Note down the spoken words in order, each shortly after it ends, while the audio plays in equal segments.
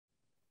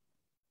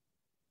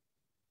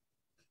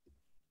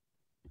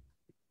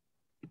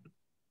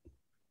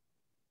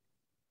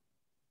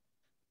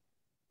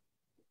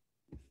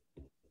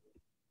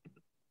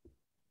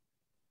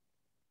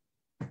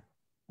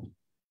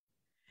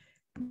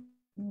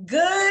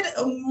Good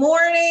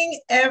morning,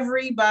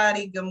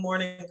 everybody. Good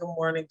morning, good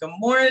morning, good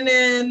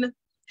morning.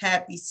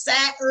 Happy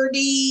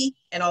Saturday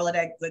and all of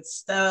that good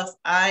stuff.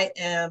 I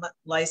am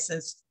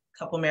licensed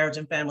couple marriage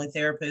and family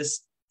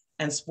therapist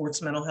and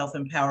sports mental health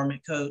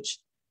empowerment coach,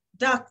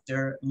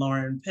 Dr.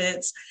 Lauren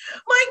Pitts.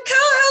 My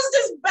co-host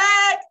is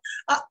back.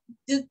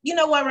 You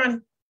know what, Ronnie?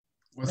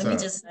 What's Let up?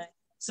 me just say,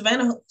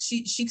 Savannah,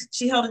 she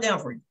held it down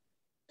for you.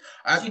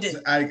 I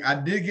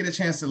did get a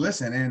chance to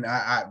listen, and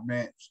I'm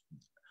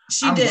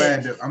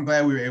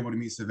glad we were able to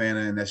meet Savannah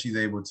and that she's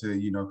able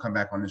to, come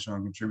back on the show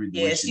and contribute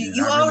the way she did.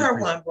 You owe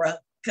her one, bro.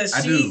 Because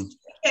she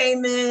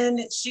came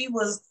in, she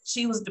was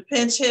the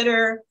pinch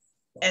hitter,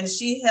 and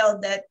she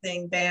held that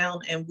thing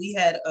down, and we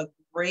had a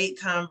great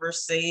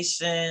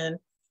conversation.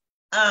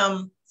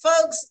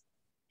 Folks,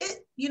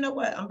 you know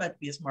what? I'm about to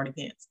be a smarty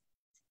pants.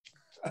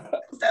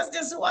 That's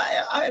just who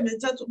I am in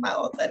touch with my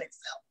authentic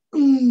self.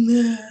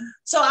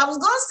 So I was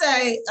gonna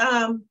say,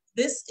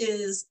 this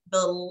is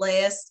the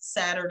last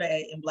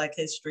Saturday in Black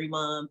History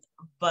Month,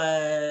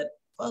 but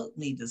folks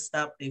need to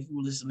stop their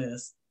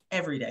foolishness.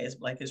 Every day is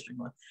Black History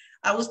Month.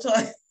 I was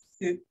talking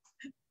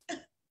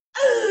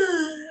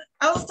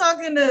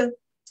to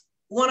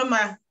one of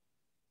my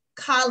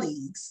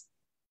colleagues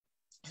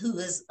who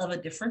is of a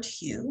different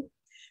hue,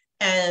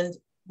 and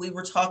we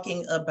were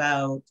talking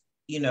about,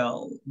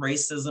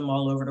 racism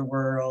all over the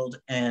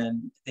world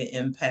and the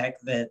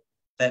impact that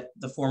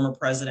the former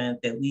president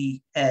that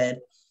we had,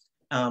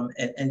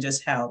 and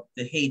just how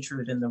the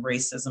hatred and the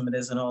racism, it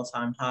is an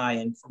all-time high.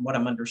 And from what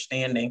I'm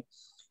understanding,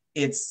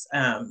 it's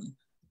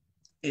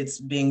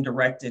being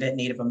directed at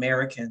Native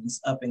Americans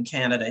up in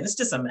Canada. And it's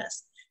just a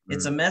mess.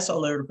 It's a mess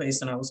all over the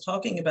place. And I was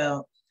talking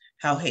about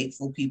how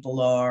hateful people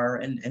are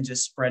and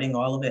just spreading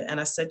all of it. And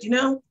I said,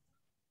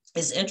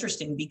 it's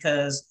interesting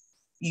because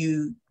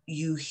you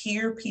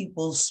hear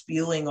people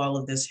spewing all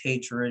of this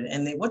hatred,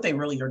 and what they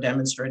really are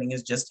demonstrating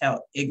is just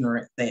how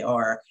ignorant they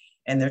are.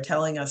 And they're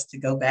telling us to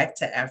go back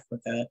to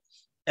Africa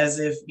as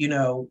if,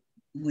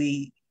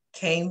 we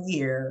came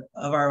here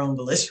of our own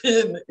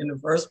volition in the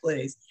first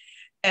place.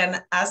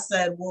 And I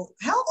said, well,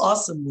 how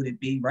awesome would it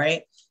be,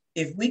 right?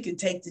 If we could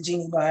take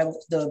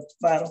the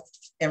bottle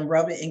and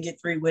rub it and get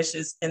 3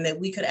 wishes, and that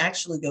we could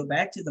actually go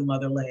back to the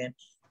motherland,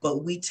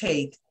 but we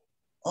take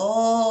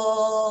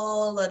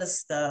all of the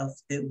stuff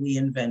that we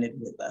invented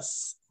with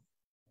us.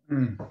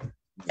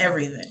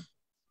 Everything.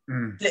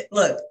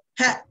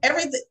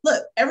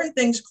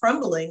 Everything's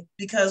crumbling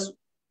because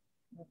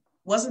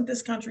wasn't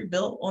this country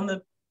built on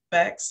the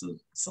backs of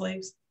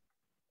slaves?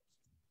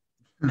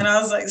 And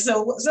I was like,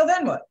 so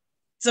then what?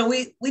 So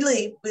we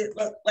leave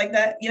like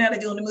that, how they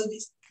do in the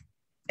movies,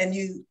 and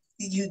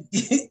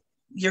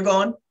you're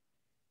gone,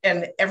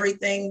 and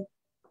everything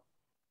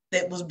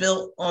that was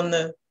built on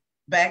the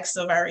backs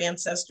of our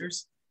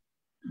ancestors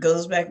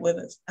goes back with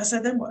us. I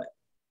said, then what?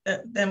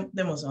 Then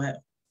what's gonna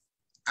happen?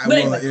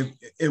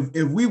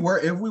 If we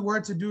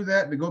were to do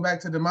that, to go back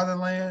to the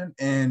motherland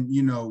and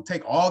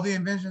take all the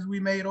inventions we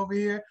made over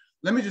here,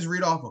 let me just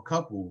read off a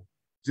couple,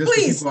 just so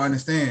people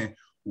understand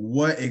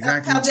what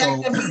exactly. How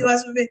jacked up the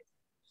US would be.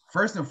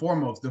 First and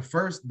foremost, the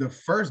first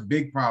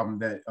big problem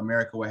that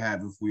America would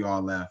have if we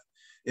all left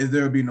is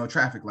there would be no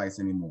traffic lights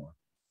anymore.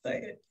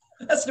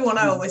 That's the one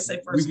I always say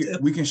first.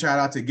 We can shout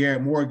out to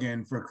Garrett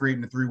Morgan for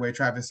creating the 3-way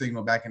traffic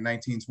signal back in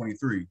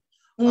 1923.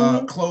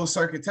 Closed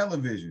circuit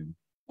television,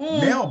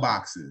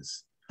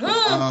 mailboxes,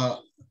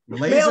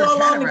 laser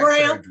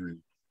cataract surgery,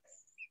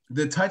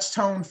 the touch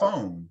tone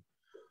phone,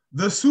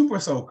 the super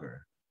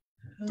soaker,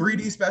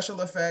 3D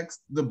special effects,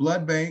 the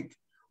blood bank,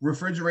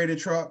 refrigerated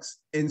trucks,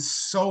 and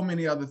so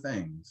many other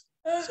things.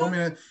 So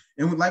many,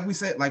 and like we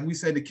said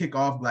to kick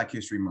off Black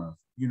History Month,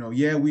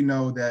 we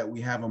know that we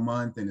have a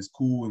month and it's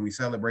cool and we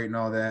celebrate and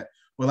all that,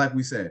 but like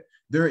we said,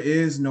 there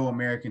is no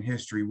American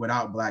history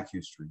without Black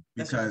history,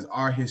 because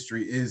our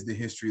history is the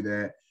history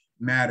that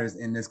matters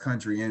in this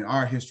country, and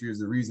our history is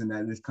the reason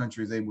that this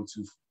country is able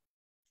to,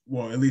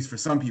 well, at least for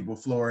some people,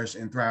 flourish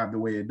and thrive the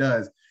way it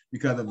does,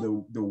 because of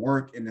the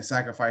work and the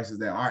sacrifices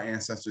that our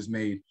ancestors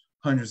made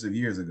hundreds of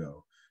years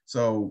ago.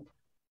 So,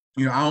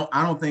 I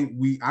don't think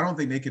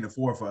they can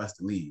afford for us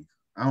to leave.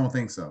 I don't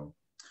think so.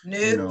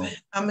 Nope.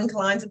 I'm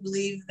inclined to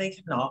believe they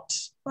cannot.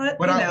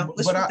 But I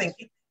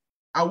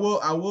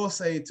will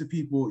say to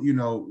people,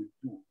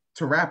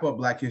 to wrap up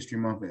Black History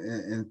Month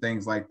and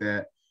things like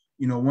that,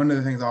 one of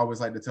the things I always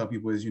like to tell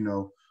people is,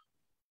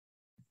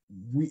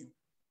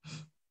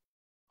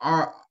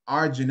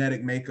 our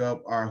genetic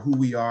makeup, who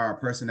we are, our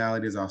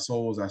personalities, our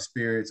souls, our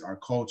spirits, our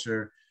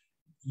culture,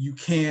 you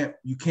can't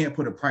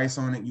put a price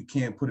on it. You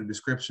can't put a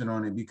description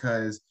on it,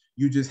 because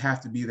you just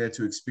have to be there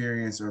to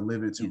experience or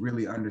live it to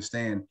really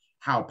understand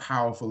how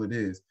powerful it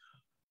is.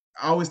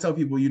 I always tell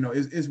people,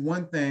 it's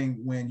one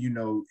thing when,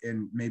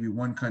 in maybe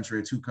one country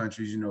or 2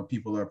 countries,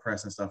 people are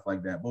oppressed and stuff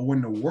like that. But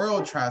when the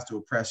world tries to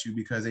oppress you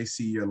because they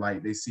see your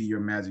light, they see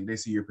your magic, they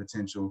see your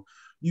potential,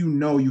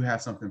 you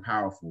have something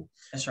powerful.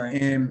 That's right.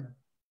 And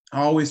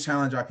I always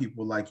challenge our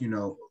people,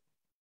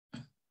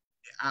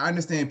 I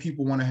understand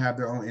people want to have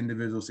their own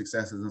individual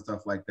successes and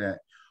stuff like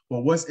that.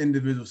 But what's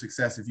individual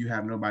success if you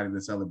have nobody to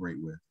celebrate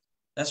with?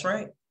 That's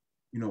right.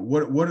 You know,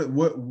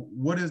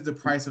 what is the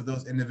price of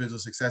those individual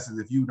successes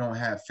if you don't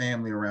have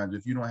family around you,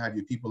 if you don't have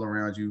your people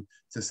around you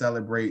to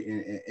celebrate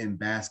and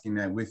bask in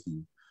that with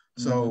you?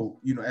 So,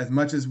 you know, as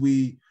much as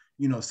we,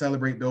 you know,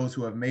 celebrate those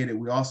who have made it,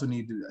 we also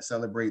need to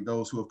celebrate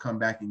those who have come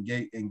back and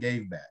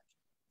gave back,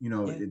 you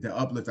know, to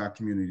uplift our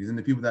communities, and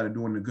the people that are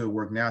doing the good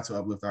work now to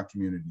uplift our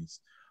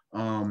communities.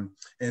 And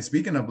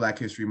speaking of Black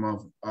History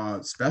Month,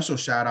 special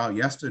shout out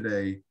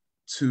yesterday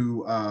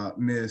to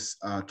Miss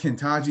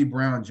Ketanji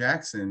Brown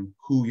Jackson,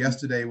 who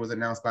yesterday was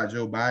announced by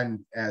Joe Biden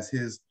as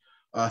his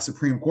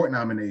Supreme Court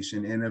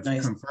nomination. And if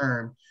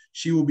confirmed,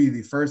 she will be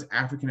the first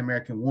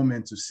African-American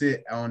woman to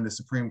sit on the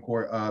Supreme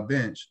Court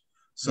bench.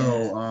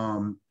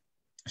 So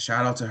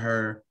shout out to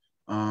her.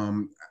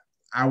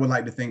 I would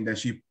like to think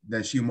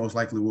that she most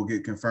likely will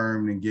get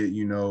confirmed and get,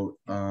 you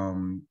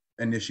know,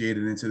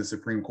 initiated into the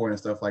Supreme Court and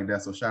stuff like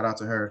that. So shout out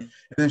to her. And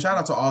then shout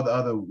out to all the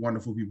other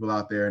wonderful people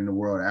out there in the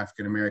world,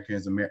 African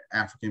Americans,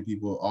 African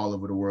people all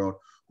over the world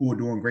who are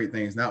doing great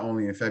things, not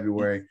only in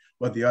February,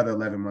 but the other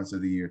 11 months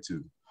of the year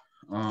too.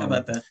 How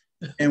about that?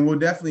 And we'll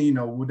definitely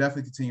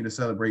continue to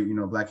celebrate, you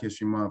know, Black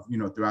History Month, you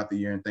know, throughout the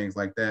year and things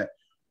like that.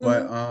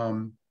 But,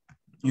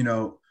 you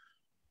know,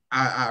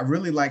 I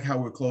really like how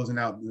we're closing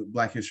out the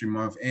Black History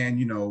Month and,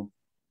 you know,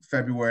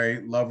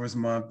 February, Lovers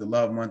Month, the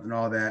Love Month and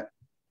all that,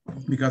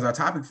 because our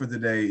topic for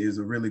today is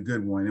a really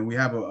good one. And we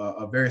have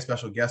a very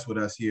special guest with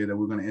us here that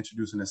we're going to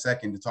introduce in a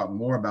second to talk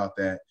more about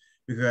that,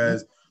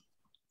 because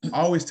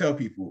I always tell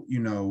people, you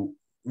know,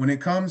 when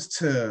it comes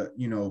to,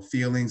 you know,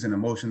 feelings and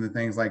emotions and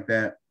things like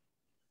that,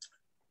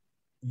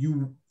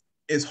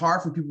 it's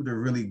hard for people to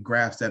really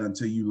grasp that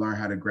until you learn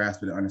how to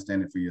grasp it and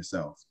understand it for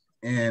yourself.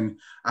 And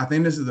I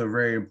think this is a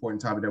very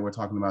important topic that we're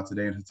talking about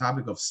today. It's the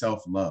topic of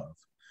self-love.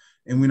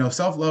 And we know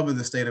self-love is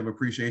a state of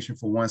appreciation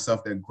for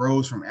oneself that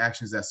grows from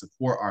actions that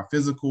support our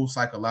physical,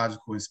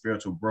 psychological, and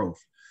spiritual growth.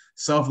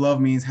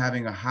 Self-love means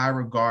having a high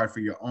regard for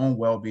your own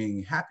well-being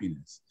and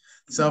happiness.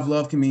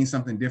 Self-love can mean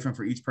something different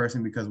for each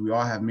person because we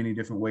all have many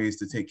different ways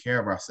to take care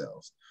of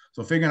ourselves.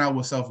 So figuring out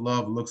what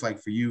self-love looks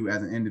like for you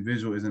as an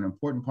individual is an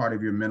important part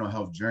of your mental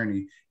health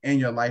journey and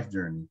your life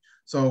journey.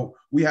 So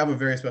we have a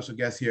very special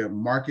guest here,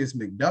 Marcus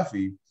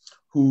McDuffie,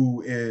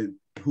 who is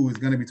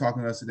going to be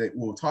talking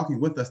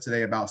with us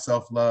today about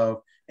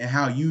self-love and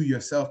how you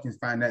yourself can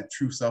find that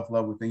true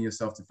self-love within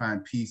yourself to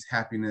find peace,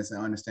 happiness,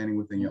 and understanding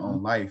within your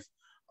own life.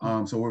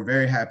 So we're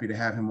very happy to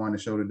have him on the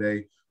show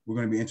today. We're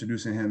going to be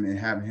introducing him and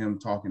having him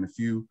talk in a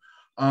few.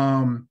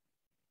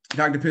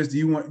 Dr. Pitts,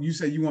 you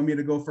said you want me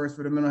to go first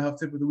for the mental health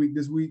tip of the week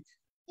this week?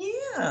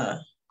 Yeah.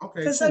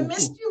 Okay. Because I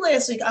missed you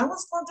last week. I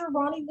was going through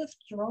Ronnie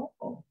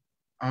withdrawal.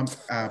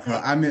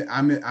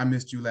 I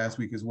missed you last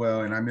week as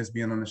well, and I missed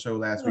being on the show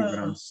last week, but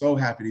I'm so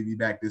happy to be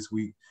back this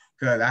week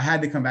because I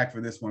had to come back for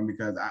this one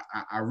because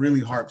I really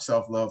harp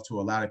self-love to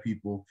a lot of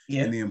people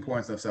and the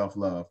importance of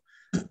self-love.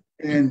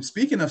 And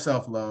speaking of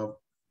self-love,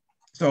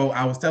 so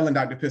I was telling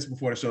Dr. Pitts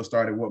before the show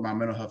started what my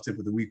mental health tip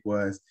of the week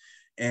was.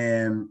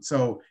 And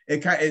so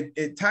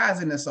it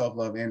ties into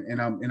self-love,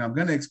 and I'm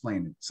going to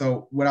explain it.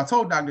 So what I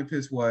told Dr.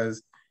 Pitts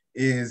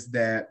is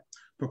that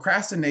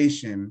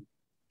procrastination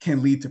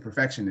can lead to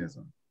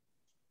perfectionism.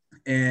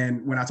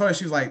 And when I told her,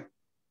 she was like,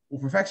 well,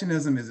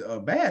 perfectionism is a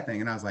bad thing.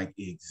 And I was like,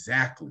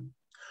 exactly.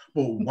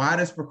 But why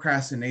does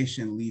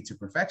procrastination lead to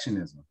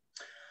perfectionism?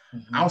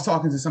 I was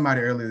talking to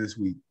somebody earlier this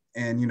week,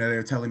 and, you know, they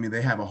were telling me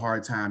they have a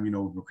hard time, you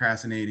know,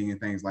 procrastinating and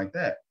things like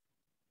that.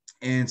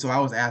 And so I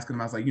was asking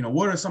them, I was like, you know,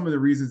 what are some of the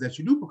reasons that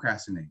you do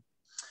procrastinate?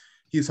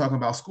 He was talking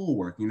about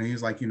schoolwork. You know, he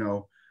was like, you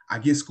know, I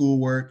get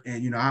schoolwork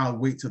and, you know, I'll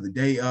wait till the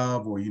day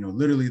of, or, you know,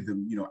 literally the,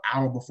 you know,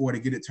 hour before to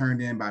get it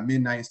turned in by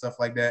midnight and stuff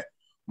like that.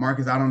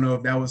 Marcus, I don't know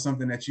if that was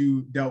something that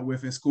you dealt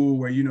with in school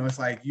where, you know, it's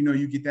like, you know,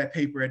 you get that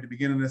paper at the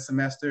beginning of the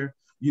semester,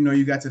 you know,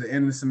 you got to the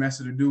end of the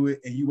semester to do it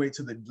and you wait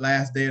till the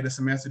last day of the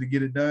semester to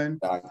get it done.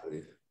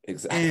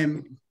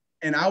 Exactly.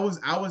 And I was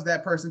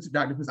that person to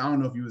Dr. Pitts. I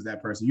don't know if you was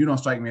that person. You don't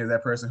strike me as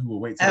that person who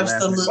will wait till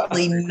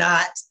Absolutely the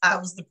last not. I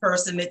was the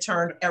person that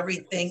turned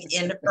everything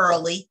in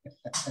early.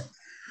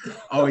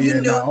 Oh yeah,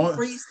 you knew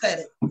before you said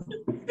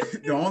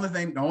it. The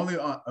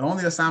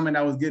only assignment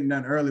that was getting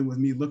done early was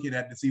me looking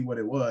at to see what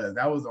it was.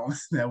 That was the only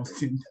thing that was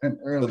getting done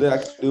early. So then I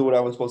could do what I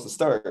was supposed to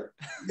start.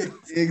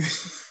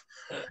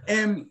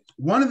 And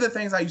one of the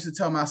things I used to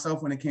tell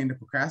myself when it came to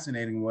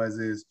procrastinating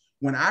is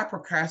when I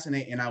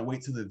procrastinate and I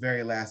wait till the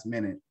very last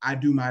minute, I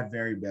do my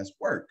very best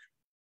work.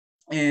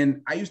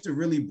 And I used to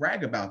really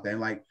brag about that.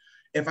 Like,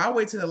 if I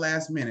wait till the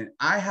last minute,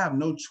 I have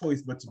no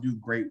choice but to do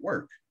great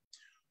work.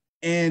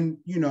 And,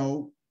 you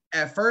know,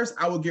 at first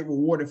I would get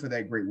rewarded for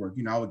that great work.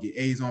 You know, I would get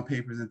A's on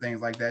papers and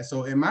things like that.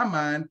 So in my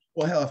mind,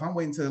 well, hell, if I'm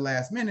waiting till the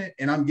last minute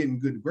and I'm getting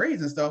good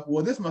grades and stuff,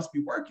 well, this must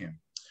be working.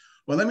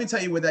 But let me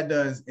tell you what that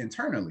does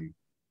internally.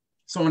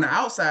 So on the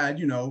outside,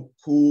 you know,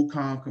 cool,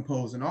 calm,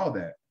 composed, and all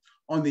that.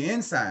 On the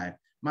inside,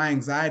 my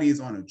anxiety is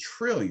on a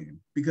trillion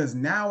because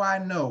now I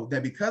know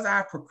that because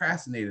I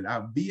procrastinated,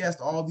 I've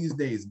BS'd all these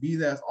days,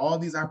 BS'd all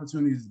these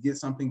opportunities to get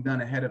something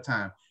done ahead of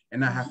time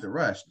and not have to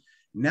rush.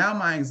 Now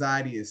my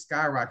anxiety is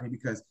skyrocketing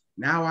because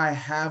now I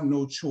have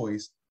no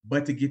choice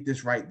but to get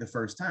this right the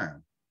first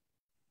time.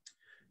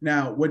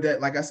 Now, with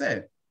that, like I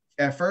said,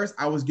 at first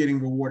I was getting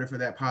rewarded for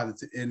that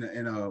positive in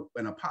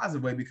a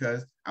positive way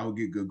because I would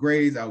get good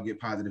grades, I would get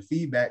positive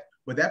feedback,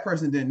 but that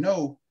person didn't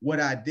know what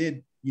I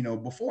did,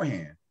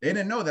 beforehand. They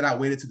didn't know that I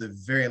waited to the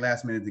very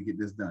last minute to get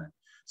this done.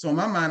 So in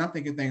my mind, I'm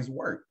thinking things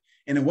work.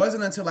 And it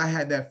wasn't until I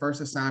had that first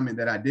assignment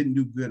that I didn't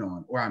do good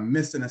on, or I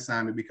missed an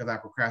assignment because I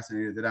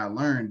procrastinated, that I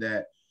learned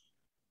that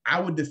I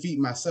would defeat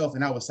myself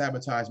and I would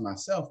sabotage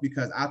myself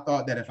because I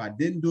thought that if I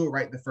didn't do it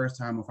right the first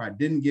time, or if I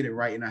didn't get it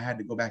right and I had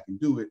to go back and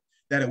do it,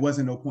 that it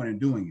wasn't no point in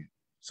doing it.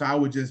 So I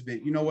would just be,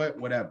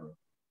 whatever.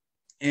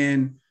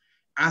 And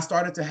I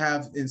started to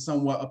have in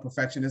somewhat a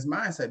perfectionist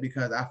mindset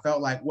because I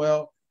felt like,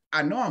 well,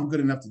 I know I'm good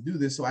enough to do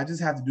this, so I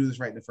just have to do this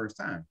right the first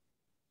time.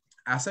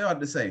 I say all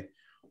to say,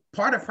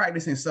 part of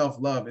practicing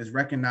self-love is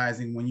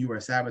recognizing when you are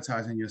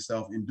sabotaging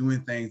yourself and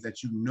doing things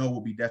that you know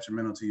will be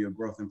detrimental to your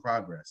growth and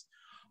progress.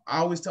 I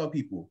always tell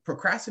people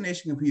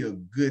procrastination can be a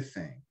good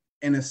thing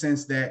in a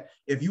sense that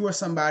if you are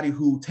somebody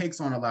who takes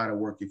on a lot of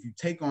work, if you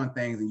take on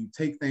things and you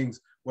take things,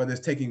 whether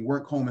it's taking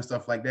work home and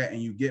stuff like that,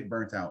 and you get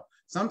burnt out,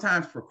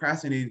 sometimes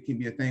procrastinating can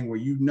be a thing where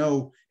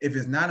if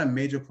it's not a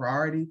major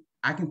priority,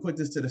 I can put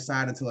this to the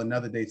side until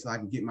another day so I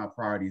can get my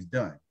priorities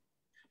done.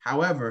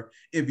 However,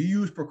 if you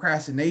use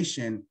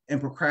procrastination and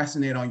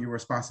procrastinate on your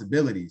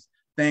responsibilities,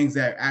 things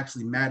that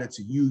actually matter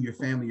to you, your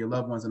family, your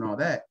loved ones, and all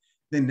that,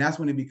 then that's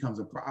when it becomes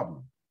a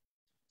problem.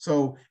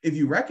 So if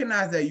you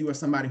recognize that you are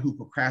somebody who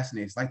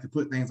procrastinates, like to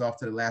put things off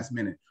to the last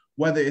minute,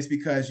 whether it's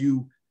because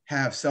you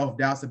have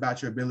self-doubts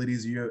about your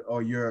abilities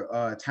or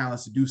your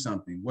talents to do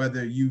something,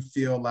 whether you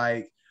feel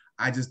like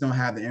I just don't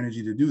have the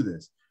energy to do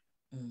this,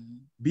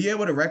 be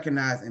able to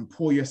recognize and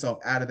pull yourself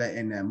out of that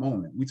in that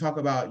moment. We talk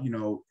about,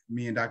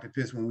 me and Dr.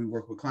 Pitts, when we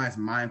work with clients,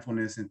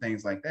 mindfulness and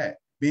things like that,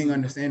 being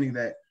understanding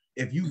that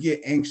if you get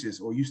anxious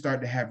or you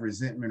start to have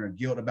resentment or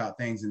guilt about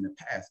things in the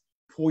past,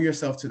 pull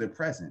yourself to the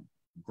present.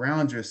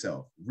 Ground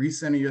yourself,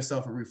 recenter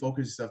yourself, and refocus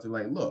yourself to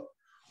look,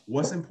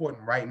 what's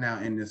important right now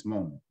in this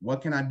moment?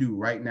 What can I do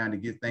right now to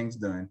get things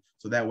done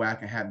so that way I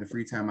can have the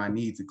free time I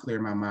need to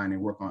clear my mind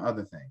and work on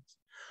other things?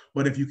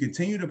 But if you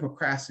continue to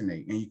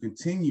procrastinate and you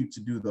continue to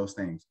do those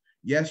things,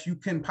 yes, you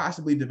can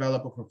possibly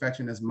develop a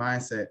perfectionist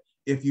mindset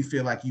if you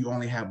feel like you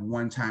only have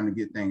one time to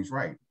get things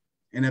right.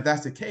 And if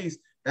that's the case,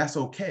 that's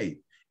okay.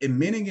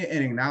 Admitting it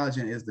and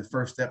acknowledging it is the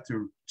first step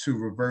to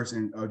reverse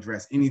and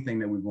address anything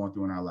that we're going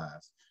through in our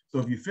lives. So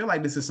if you feel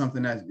like this is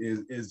something that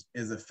is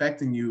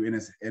affecting you and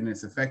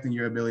it's affecting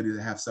your ability to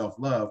have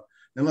self-love,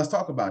 then let's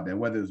talk about that.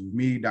 Whether it's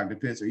me, Dr.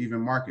 Pitts, or even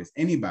Marcus,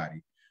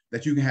 anybody,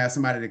 that you can have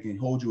somebody that can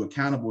hold you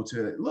accountable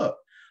to, look,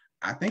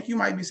 I think you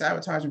might be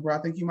sabotaging, bro. I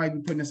think you might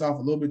be putting this off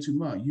a little bit too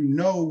much.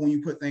 When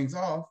you put things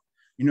off,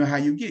 you know how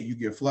you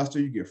get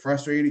flustered, you get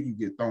frustrated, you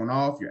get thrown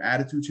off, your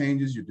attitude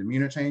changes, your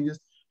demeanor changes.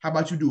 How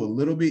about you do a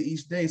little bit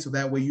each day so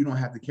that way you don't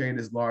have to carry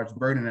this large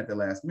burden at the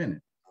last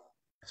minute?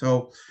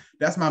 So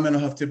that's my mental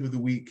health tip of the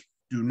week.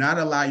 Do not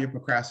allow your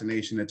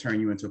procrastination to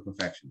turn you into a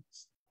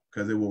perfectionist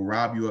because it will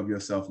rob you of your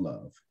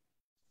self-love.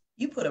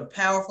 You put a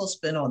powerful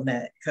spin on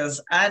that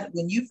because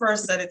when you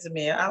first said it to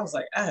me, I was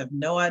like, I have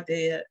no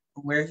idea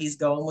where he's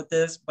going with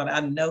this, but I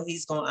know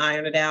he's going to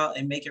iron it out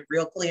and make it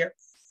real clear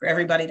for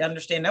everybody to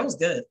understand. That was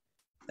good.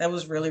 That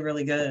was really,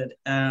 really good.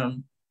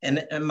 And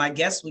my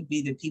guess would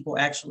be that people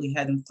actually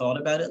hadn't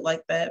thought about it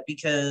like that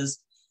because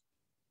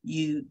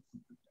the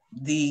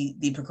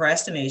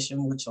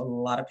procrastination, which a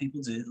lot of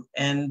people do,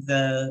 and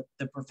the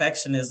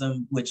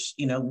perfectionism, which,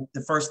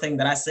 the first thing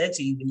that I said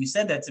to you when you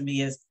said that to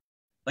me is,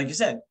 like you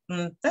said,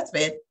 that's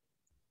bad.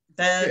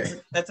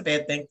 That's a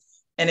bad thing.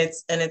 And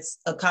it's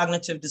a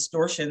cognitive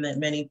distortion that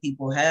many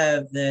people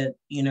have that,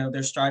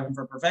 they're striving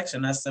for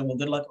perfection. I said, well,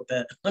 good luck with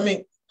that. Let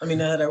me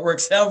know how that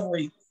works out for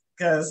you.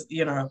 Because,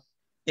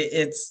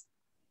 it's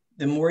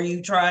the more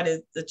you try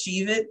to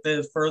achieve it,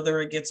 the further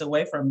it gets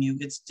away from you.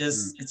 It's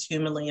just, it's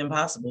humanly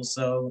impossible.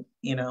 So,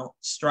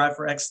 strive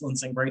for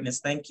excellence and greatness.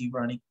 Thank you,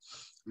 Ronnie.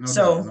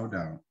 No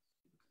doubt.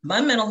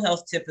 My mental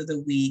health tip of the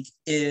week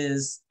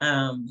is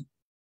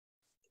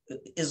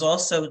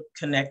also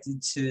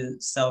connected to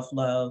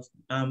self-love,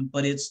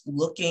 but it's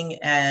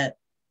looking at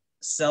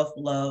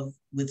self-love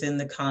within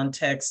the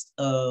context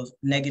of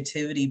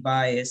negativity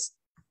bias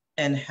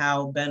and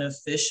how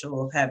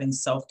beneficial having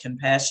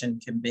self-compassion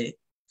can be.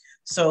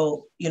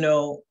 So,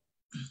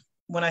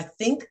 when I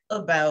think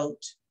about,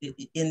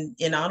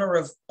 in honor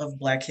of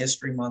Black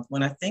History Month,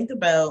 when I think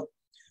about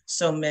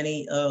so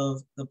many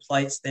of the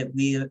plights that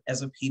we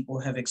as a people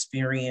have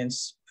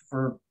experienced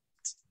for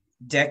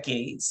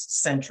decades,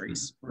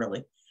 centuries,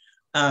 really,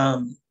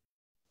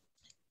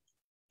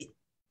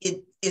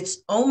 it's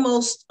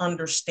almost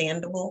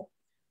understandable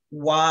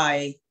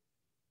why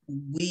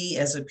we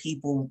as a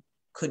people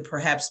could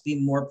perhaps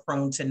be more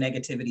prone to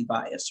negativity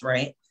bias,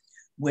 right?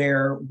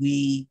 Where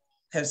we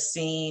have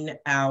seen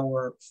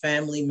our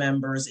family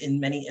members in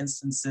many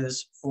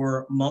instances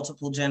for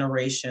multiple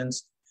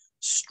generations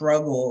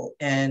struggle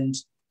and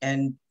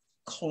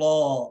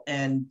claw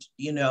and,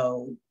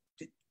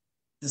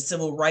 the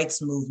civil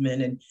rights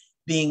movement and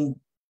being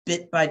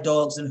bit by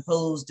dogs and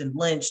hosed and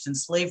lynched and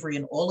slavery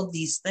and all of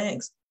these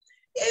things,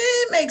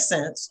 it makes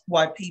sense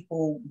why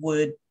people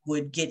would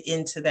get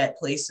into that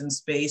place and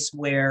space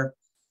where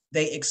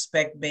they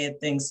expect bad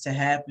things to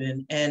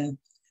happen. And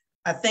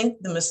I think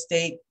the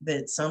mistake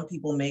that some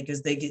people make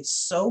is they get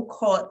so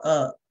caught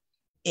up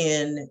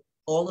in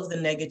all of the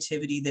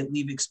negativity that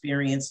we've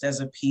experienced as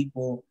a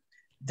people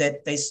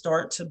that they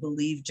start to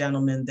believe,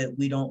 gentlemen, that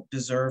we don't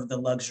deserve the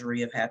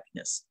luxury of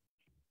happiness.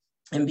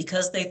 And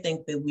because they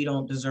think that we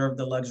don't deserve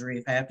the luxury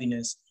of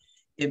happiness,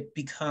 it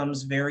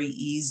becomes very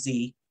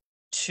easy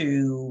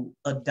to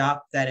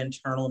adopt that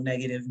internal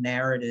negative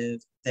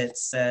narrative that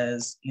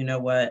says, you know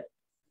what,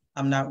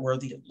 I'm not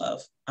worthy of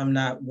love. I'm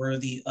not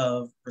worthy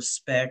of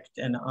respect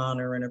and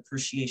honor and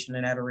appreciation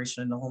and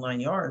adoration in the whole 9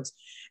 yards.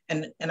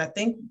 And I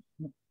think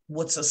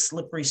what's a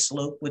slippery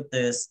slope with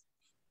this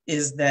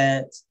is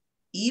that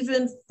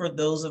even for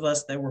those of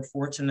us that were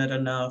fortunate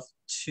enough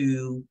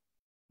to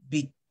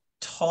be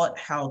taught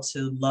how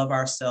to love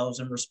ourselves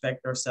and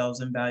respect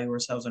ourselves and value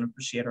ourselves and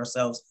appreciate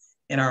ourselves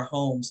in our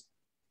homes,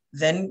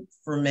 then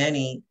for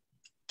many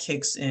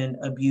kicks in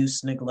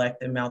abuse,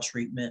 neglect, and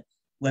maltreatment,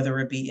 whether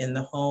it be in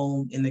the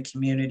home, in the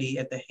community,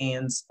 at the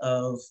hands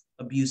of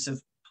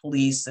abusive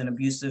police and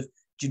abusive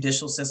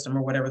judicial system,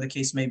 or whatever the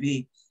case may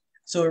be.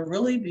 So it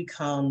really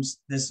becomes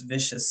this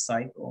vicious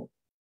cycle.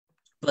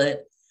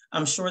 But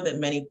I'm sure that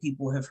many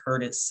people have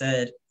heard it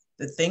said,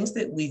 the things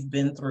that we've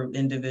been through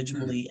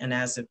individually and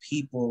as a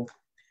people,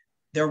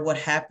 they're what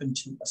happened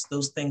to us.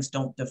 Those things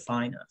don't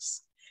define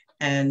us.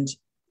 And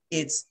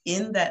it's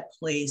in that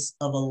place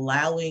of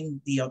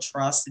allowing the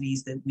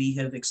atrocities that we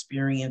have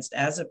experienced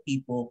as a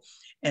people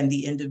and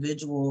the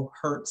individual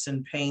hurts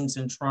and pains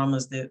and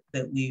traumas that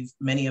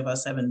many of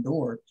us have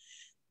endured,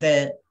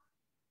 that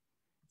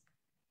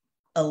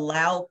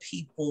allow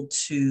people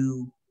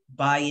to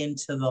buy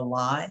into the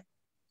lie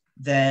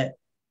that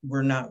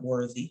we're not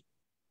worthy.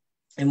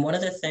 And one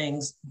of the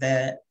things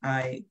that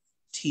I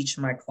teach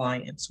my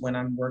clients when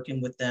I'm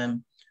working with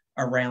them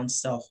around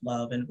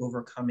self-love and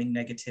overcoming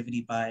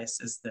negativity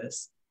bias is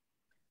this,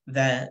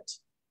 that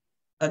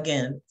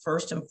again,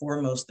 first and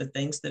foremost, the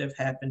things that have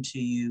happened to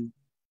you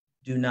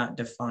do not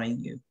define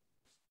you.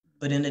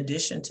 But in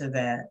addition to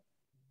that,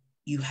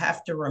 you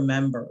have to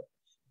remember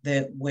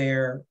that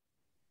where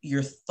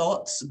your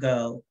thoughts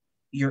go,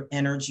 your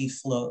energy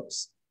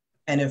flows.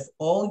 And if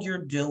all you're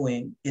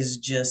doing is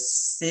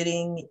just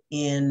sitting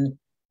in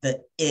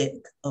the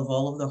ick of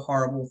all of the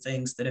horrible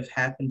things that have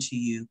happened to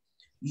you,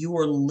 you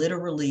are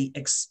literally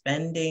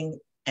expending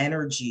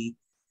energy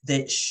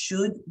that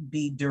should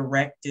be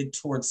directed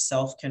towards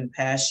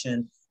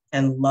self-compassion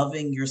and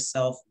loving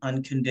yourself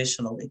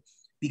unconditionally.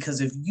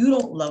 Because if you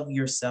don't love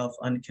yourself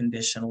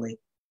unconditionally,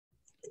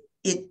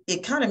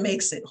 it kind of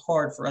makes it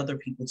hard for other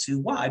people to.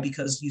 Why?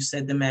 Because you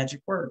said the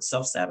magic word,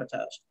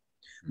 self-sabotage.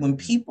 When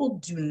people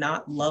do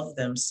not love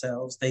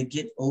themselves, they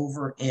get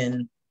over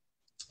into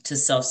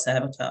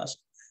self-sabotage.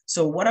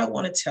 So what I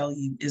want to tell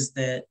you is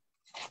that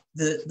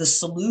the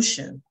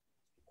solution,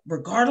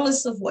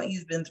 regardless of what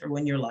you've been through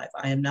in your life,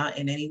 I am not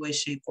in any way,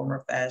 shape, form,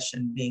 or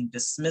fashion being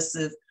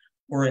dismissive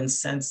or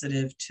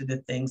insensitive to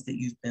the things that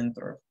you've been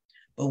through.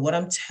 But what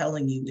I'm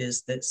telling you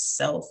is that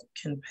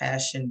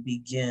self-compassion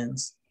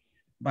begins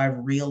by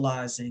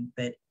realizing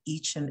that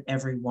each and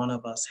every one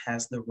of us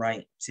has the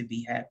right to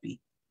be happy.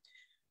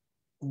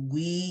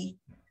 We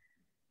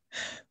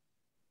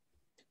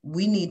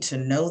need to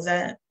know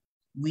that.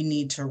 We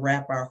need to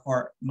wrap our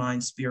heart,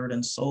 mind, spirit,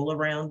 and soul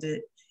around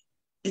it.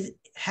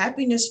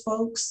 Happiness,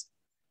 folks,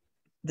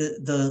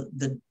 the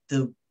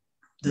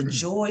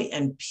joy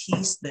and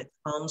peace that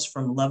comes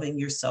from loving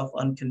yourself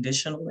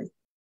unconditionally,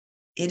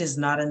 it is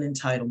not an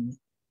entitlement.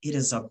 It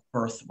is a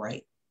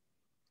birthright.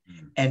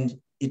 And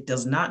it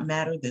does not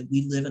matter that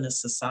we live in a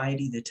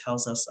society that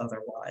tells us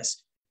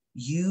otherwise.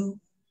 You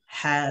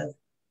have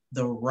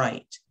the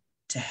right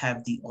to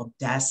have the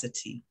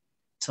audacity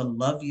to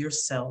love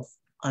yourself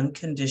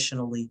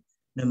unconditionally,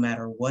 no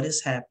matter what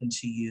has happened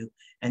to you,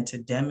 and to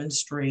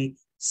demonstrate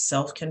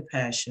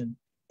self-compassion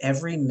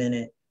every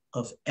minute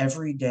of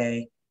every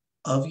day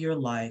of your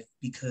life,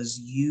 because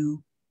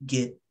you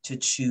get to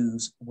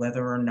choose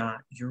whether or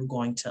not you're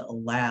going to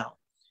allow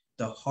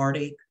the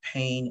heartache,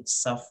 pain,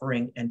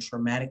 suffering, and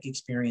traumatic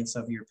experience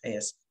of your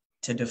past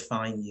to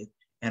define you.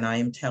 And I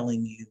am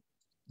telling you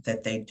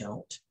that they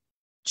don't.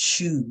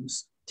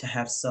 Choose to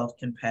have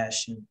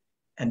self-compassion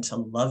and to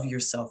love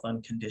yourself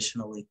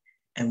unconditionally.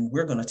 And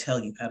we're going to tell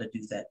you how to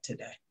do that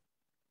today.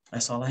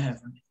 That's all I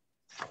have, Ronnie.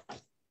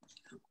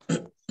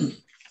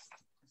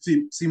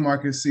 See,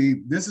 Marcus,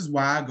 this is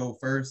why I go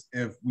first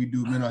if we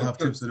do mental health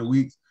tips of the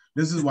week.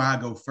 This is why I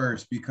go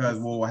first, because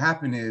what will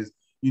happen is,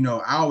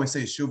 I always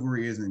say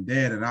chivalry isn't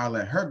dead, and I'll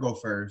let her go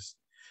first.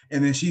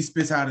 And then she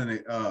spits out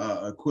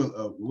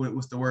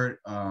what's the word?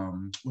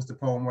 What's the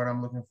poem word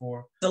I'm looking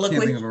for? Can't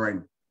think of it right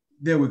now.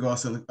 There we go.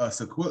 Whatever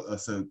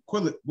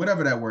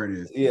that word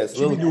is. Yes.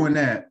 She be doing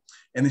that,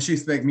 and then she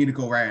expect me to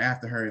go right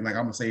after her, and I'm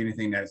gonna say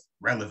anything that's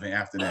relevant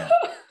after that.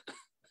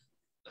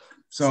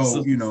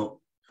 So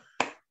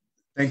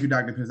Thank you,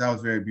 Dr. Pitts. That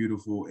was very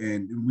beautiful.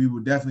 And we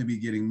will definitely be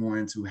getting more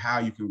into how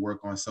you can work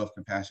on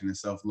self-compassion and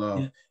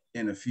self-love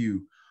in a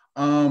few.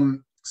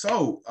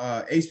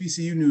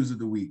 HBCU news of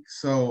the week.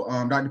 So,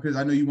 Dr. Pitts,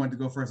 I know you wanted to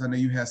go first. I know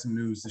you had some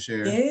news to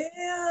share. Yeah.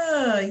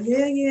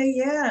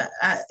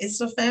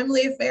 It's a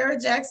family affair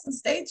at Jackson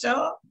State,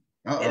 y'all.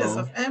 It is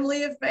a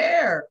family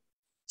affair.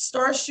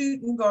 Star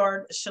shooting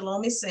guard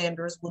Shalomi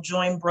Sanders will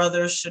join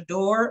brothers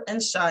Shador and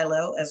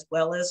Shiloh, as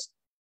well as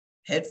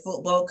head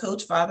football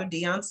coach Father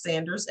Deion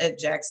Sanders at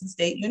Jackson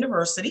State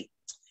University.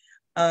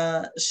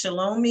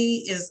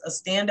 Shalomi is a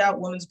standout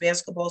women's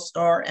basketball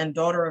star and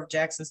daughter of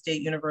Jackson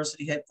State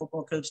University head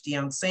football coach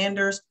Deion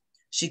Sanders.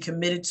 She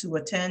committed to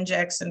attend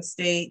Jackson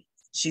State.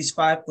 She's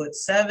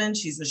 5'7".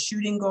 She's a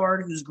shooting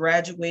guard who's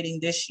graduating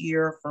this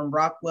year from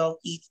Rockwell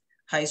Heath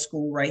High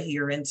School right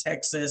here in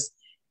Texas.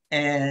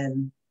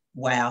 And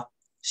wow,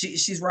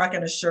 she's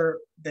rocking a shirt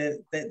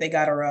that they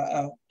got her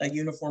a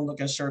uniform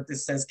looking shirt that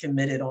says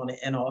committed on it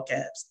in all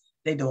caps.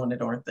 They doing the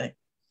darn thing.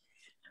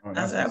 Oh,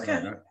 I said,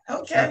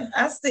 okay.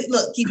 I see.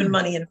 Look, keeping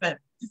money in the family.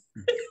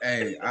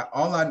 Hey,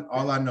 all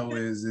I know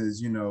is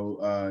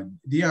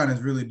Deion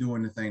is really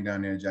doing the thing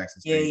down there at Jackson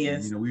State. Yeah,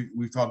 he is.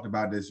 We've talked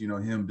about this.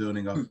 Him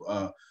building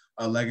up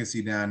a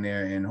legacy down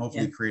there and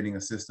hopefully creating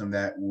a system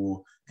that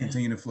will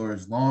continue to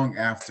flourish long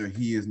after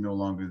he is no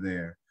longer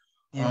there.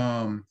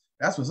 Yeah.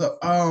 That's what's up.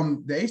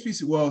 The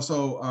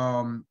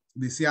HBC.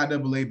 The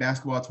CIAA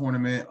basketball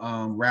tournament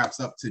wraps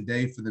up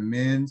today for the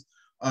men's.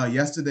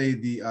 Yesterday,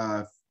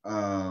 the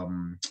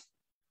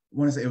it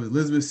was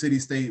Elizabeth City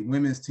State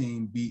women's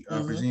team beat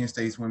Virginia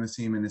State's women's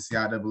team in the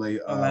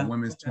CIAA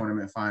women's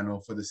tournament final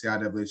for the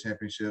CIAA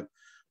championship.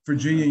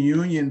 Virginia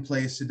Union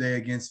plays today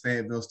against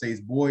Fayetteville State's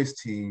boys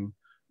team,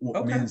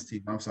 men's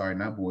team. I'm sorry,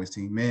 not boys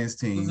team, men's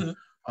team.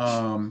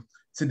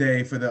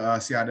 Today for the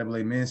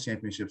CIAA men's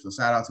championship. So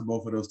shout out to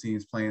both of those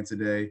teams playing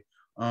today.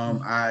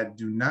 I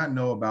do not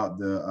know about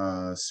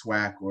the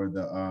SWAC or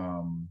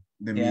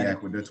the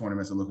MEAC, what their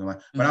tournaments are looking like.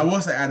 But I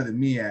will say out of the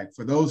MEAC,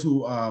 for those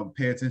who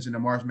pay attention to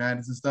March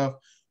Madness and stuff,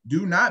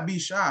 do not be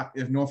shocked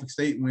if Norfolk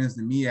State wins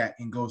the MEAC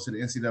and goes to the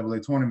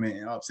NCAA tournament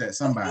and upset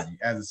somebody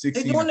as a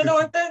 16.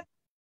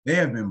 They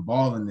have been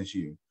balling this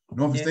year.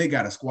 Norfolk State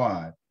got a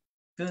squad.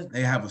 Good.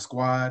 They have a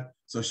squad.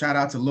 So shout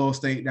out to Lowell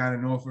State down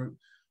in Norfolk.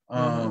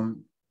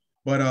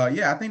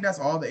 I think that's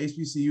all the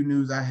HBCU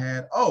news I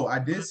had. Oh, I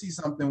did see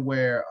something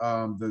where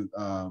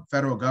the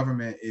federal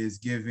government is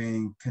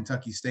giving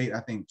Kentucky State, I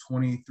think,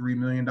 $23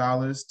 million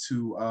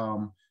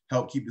to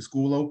help keep the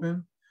school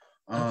open.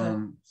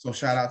 So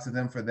shout out to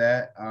them for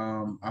that.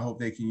 I hope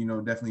they can,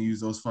 definitely use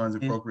those funds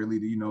appropriately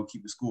to,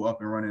 keep the school up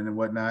and running and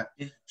whatnot.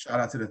 Shout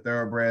out to the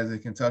Thoroughbreds in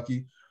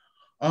Kentucky.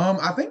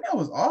 I think that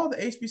was all the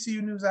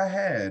HBCU news I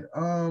had.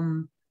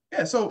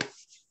 So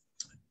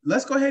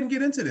let's go ahead and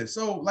get into this.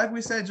 So like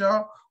we said,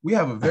 y'all, we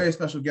have a very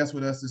special guest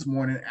with us this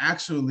morning.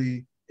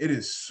 Actually, it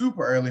is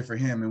super early for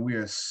him, and we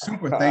are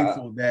super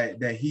thankful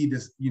that he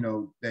just,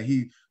 that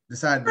he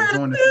decided to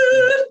join us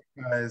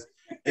because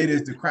it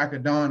is the crack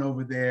of dawn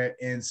over there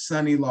in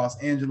sunny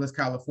Los Angeles,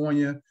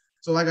 California.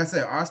 So like I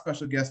said, our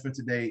special guest for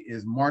today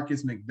is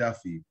Marcus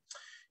McDuffie.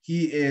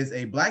 He is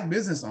a Black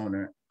business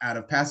owner out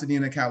of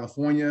Pasadena,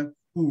 California,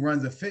 who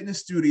runs a fitness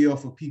studio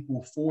for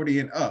people 40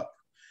 and up.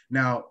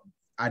 Now,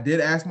 I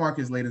did ask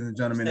Marcus, ladies and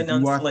gentlemen, if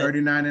you are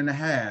 39 and a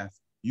half,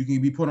 you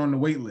can be put on the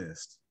wait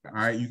list. All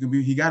right.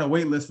 He got a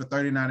wait list for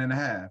 39 and a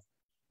half.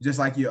 Just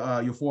like your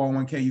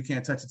 401k, you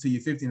can't touch it till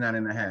you're 59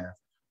 and a half.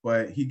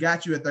 But he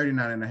got you at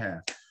 39 and a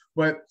half.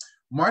 But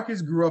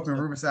Marcus grew up in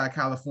Riverside,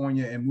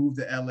 California, and moved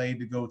to LA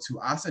to go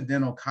to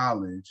Occidental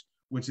College,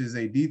 which is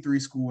a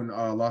D3 school in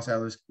Los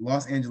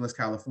Angeles,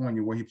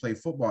 California, where he played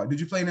football.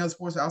 Did you play any other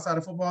sports outside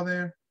of football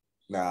there?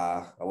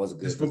 Nah, I wasn't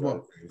good. Just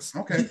football.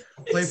 Okay.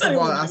 Played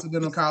football at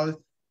Occidental College.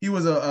 He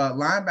was a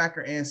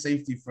linebacker and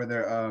safety for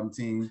their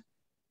team.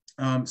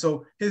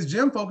 So his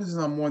gym focuses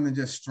on more than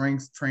just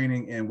strength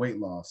training and weight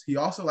loss. He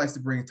also likes to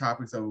bring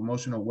topics of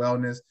emotional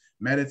wellness,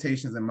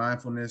 meditations and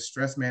mindfulness,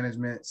 stress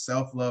management,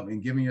 self-love,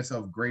 and giving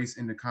yourself grace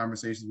into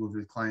conversations with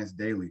his clients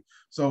daily.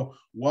 So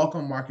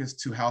welcome, Marcus,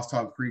 to House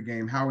Talk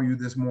Pregame. How are you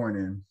this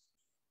morning?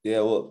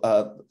 Yeah,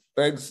 well,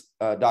 thanks,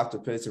 Dr.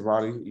 Pitts and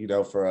Ronnie,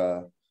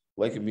 for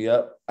waking me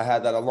up. I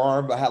had that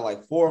alarm. I had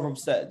like 4 of them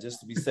set just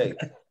to be safe,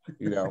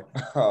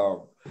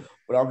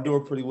 But I'm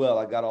doing pretty well.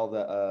 I got all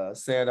the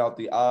sand out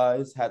the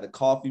eyes. Had the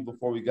coffee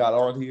before we got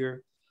on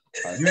here.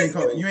 You ain't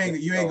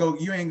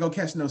go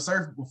catch no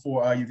surf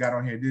before you got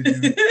on here, did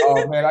you?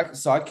 Oh man, I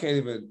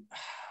can't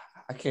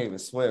even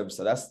swim.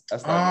 So that's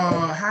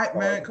not hot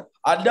man.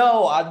 I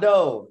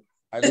know.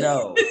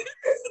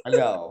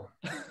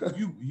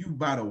 You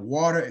by the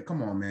water.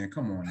 Come on, man.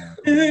 Come on now.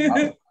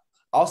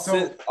 I'll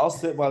sit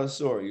by the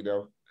shore,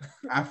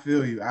 I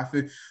feel you.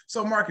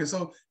 So, Marcus.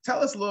 So,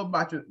 tell us a little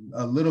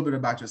bit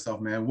about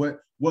yourself, man. What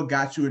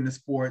got you into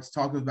sports?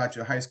 Talk to us about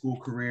your high school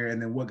career, and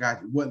then what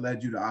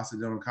led you to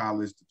Occidental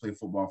College to play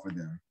football for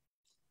them.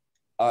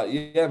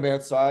 Yeah,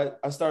 man. So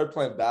I started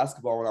playing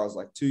basketball when I was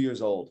like 2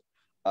 years old.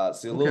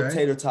 So a little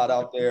tater tot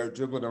out there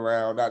dribbling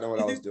around, not knowing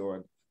what I was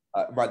doing.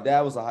 My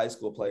dad was a high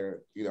school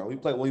player. He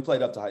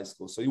played up to high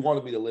school. So he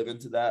wanted me to live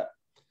into that.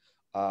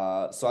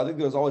 So I think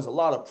there was always a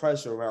lot of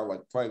pressure around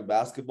like playing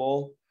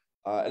basketball.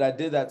 And I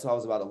did that till I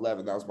was about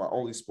 11. That was my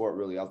only sport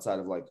really outside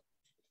of like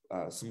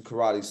some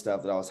karate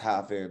stuff that I was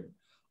half in.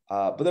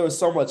 But there was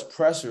so much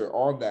pressure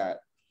on that.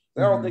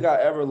 And I don't think I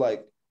ever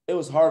it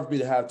was hard for me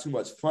to have too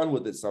much fun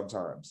with it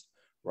sometimes.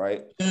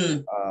 Right.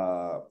 And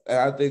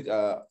I think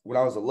when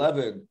I was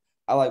 11,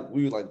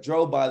 we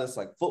drove by this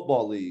like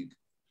football league.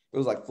 It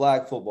was like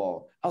flag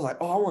football. I was like,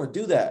 oh, I want to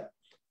do that.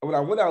 And when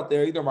I went out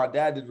there, my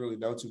dad didn't really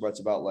know too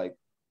much about like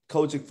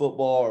coaching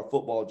football or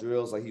football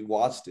drills. Like he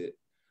watched it.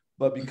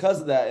 But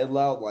because of that, it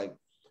allowed like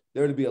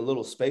there to be a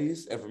little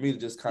space and for me to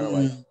just kind of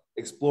like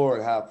explore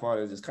and have fun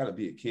and just kind of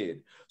be a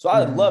kid. So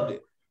I loved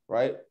it.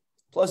 Right.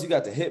 Plus you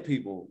got to hit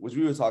people, which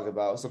we were talking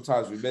about.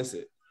 Sometimes we miss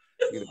it,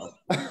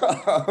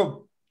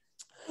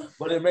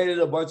 but it made it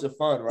a bunch of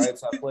fun. Right.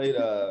 So I played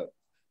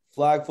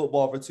flag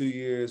football for 2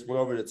 years, went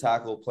over to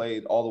tackle,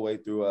 played all the way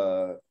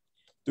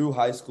through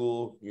high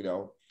school,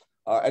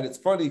 and it's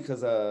funny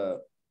because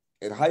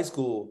in high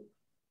school,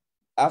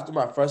 after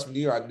my freshman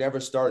year, I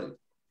never started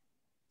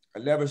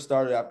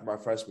after my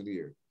freshman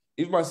year.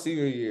 Even my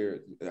senior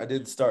year, I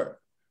didn't start,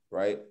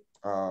 right?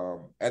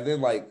 And then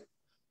like,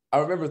 I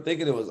remember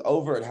thinking it was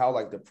over and how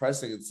like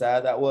depressing and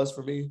sad that was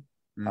for me.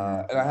 And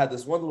I had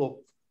this one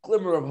little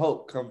glimmer of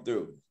hope come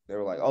through. They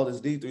were like, oh,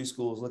 this D3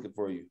 school is looking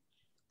for you.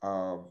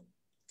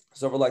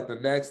 So for like the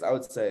next, I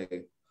would say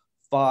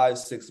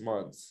 5-6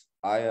 months,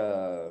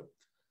 I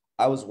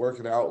was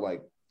working out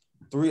like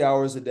 3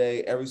 hours a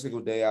day, every single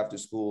day after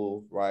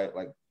school, right?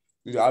 Like,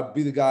 I'd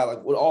be the guy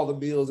like with all the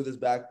meals in his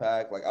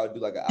backpack. Like I would do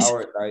like an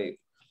hour at night,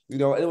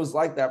 and it was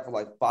like that for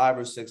like 5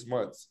 or 6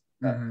 months.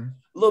 A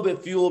little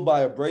bit fueled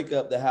by a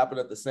breakup that happened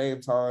at the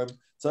same time.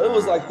 So it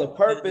was like the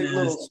perfect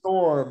little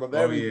storm of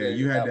everything.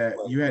 Yeah,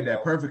 you had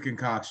that perfect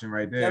concoction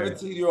right there.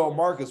 17-year-old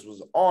Marcus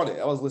was on it.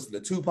 I was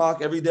listening to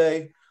Tupac every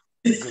day.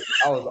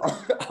 I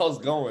was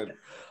going.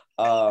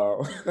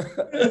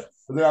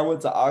 But then I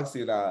went to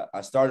Oxy and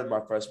I started my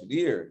freshman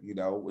year,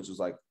 which was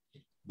like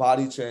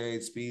body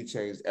change, speed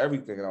change,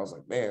 everything. And I was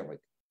like, man,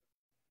 like,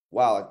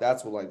 wow, like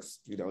that's what like,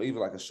 even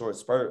like a short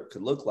spurt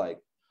could look like.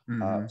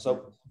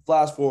 So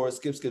flash forward,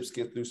 skip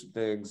through some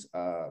things.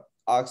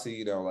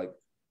 Oxy, like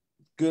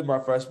good my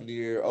freshman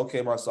year,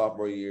 okay my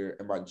sophomore year,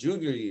 and my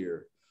junior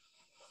year,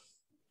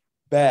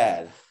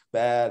 bad,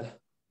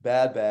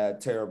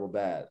 terrible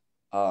bad.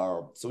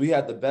 So we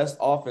had the best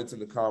offense in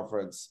the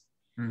conference.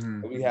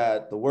 And we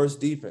had the worst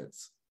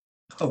defense.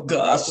 Oh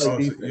gosh! So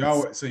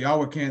y'all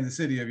were Kansas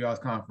City of y'all's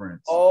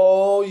conference.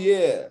 Oh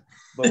yeah,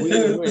 but we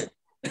didn't win.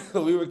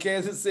 We were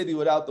Kansas City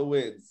without the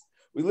wins.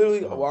 We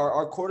literally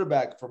our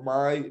quarterback from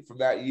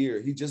that year,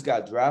 he just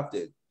got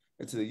drafted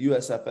into the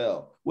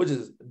USFL, which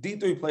is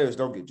D3 players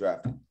don't get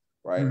drafted,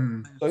 right?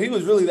 So he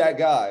was really that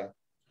guy,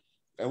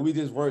 and we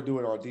just weren't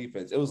doing on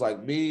defense. It was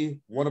like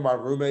me, one of my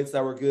roommates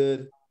that were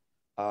good.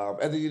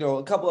 And then,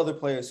 a couple other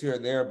players here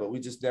and there, but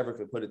we just never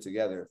could put it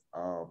together.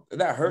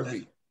 And that hurt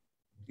me,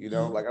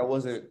 like I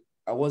wasn't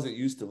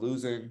used to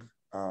losing.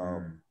 We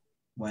were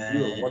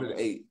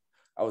 1-8.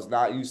 I was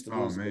not used to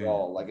losing at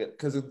all. Like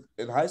because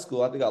in high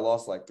school, I think I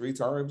lost like 3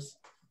 times,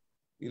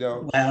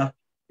 Wow.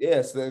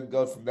 Yeah. So then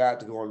go from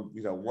that to going,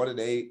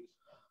 1-8.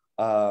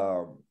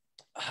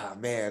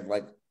 Man,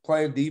 like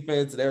playing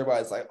defense and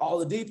everybody's like, oh,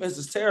 the defense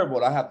is terrible.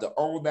 And I have to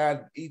own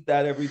that, eat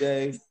that every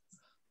day.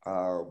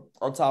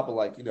 On top of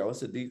like,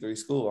 it's a D3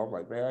 school. I'm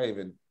like, man, I ain't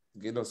even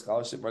getting no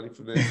scholarship money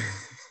for this.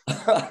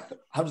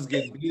 I'm just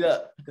getting beat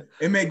up.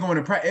 It may go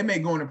into practice.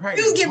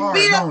 You get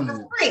beat up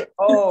for free.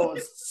 Oh,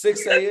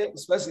 6 a.m.,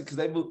 especially because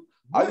they moved.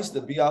 I used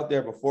to be out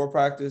there before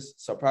practice.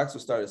 So practice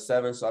would start at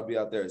 7. So I'd be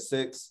out there at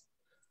 6.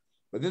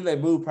 But then they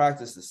moved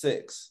practice to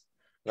 6.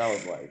 And I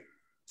was like,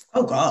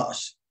 oh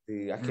gosh.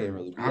 See, I can't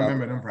really be I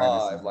remember them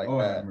practices like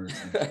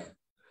that.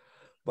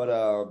 But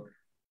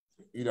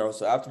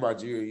so after my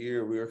junior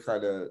year, we were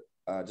kind of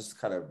just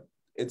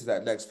into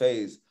that next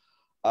phase.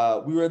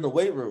 We were in the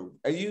weight room,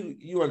 and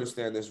you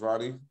understand this,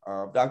 Ronnie.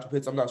 Dr.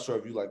 Pitts, I'm not sure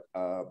if you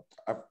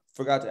I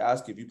forgot to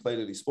ask you if you played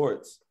any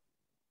sports.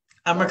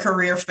 I'm a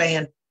career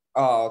fan.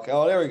 Oh, okay.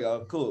 Oh, there we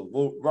go. Cool.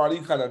 Well, Ronnie,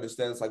 you kind of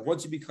understand. It's like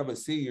once you become a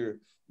senior,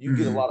 you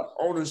get a lot of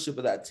ownership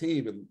of that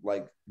team, and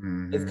like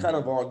it's kind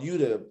of on you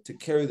to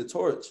carry the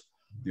torch.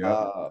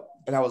 Yeah.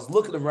 And I was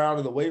looking around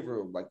in the weight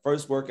room, like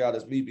first workout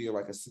is me being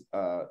like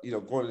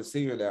going to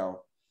senior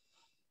now.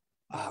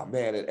 Oh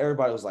man, and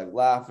everybody was like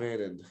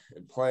laughing and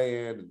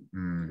playing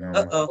and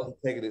I wasn't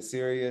taking it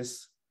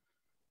serious.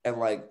 And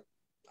like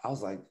I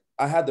was like,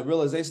 I had the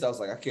realization, I was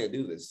like, I can't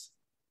do this.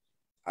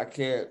 I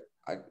can't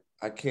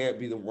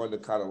be the one to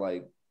kind of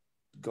like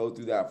go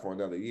through that for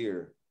another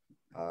year.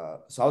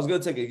 So I was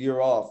gonna take a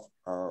year off.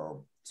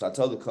 So I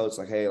told the coach,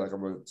 like, hey, like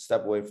I'm gonna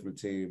step away from the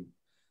team,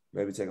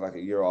 maybe take like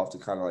a year off to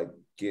kind of like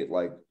get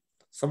like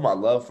some of my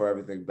love for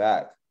everything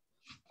back.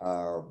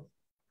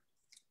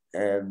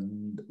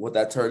 And what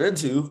that turned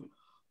into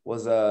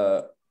was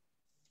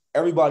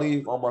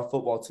everybody on my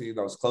football team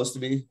that was close to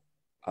me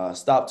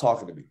stopped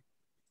talking to me.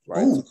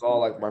 right? So it's all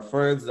like my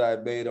friends that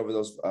I made over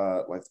those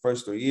like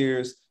first 3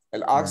 years.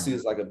 And Oxy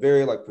is like a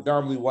very like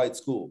predominantly white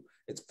school.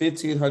 It's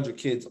 1,500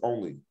 kids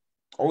only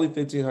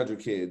 1,500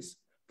 kids,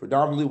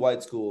 predominantly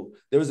white school.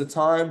 There was a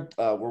time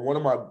where one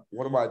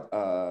of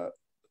my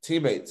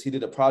teammates, he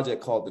did a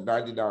project called the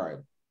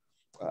 99,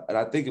 and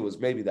I think it was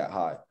maybe that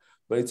high,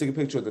 but he took a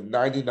picture of the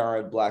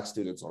 99 Black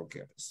students on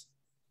campus.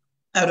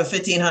 Out of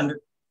 1,500.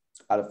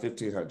 Out of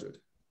 1,500.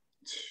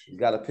 You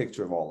got a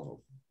picture of all of them,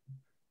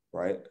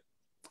 right?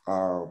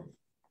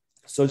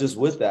 So just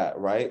with that,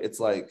 right, it's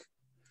like,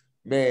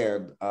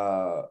 man,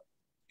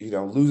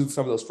 losing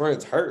some of those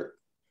friends hurt,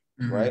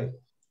 right?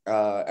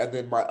 And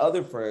then my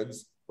other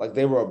friends, like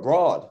they were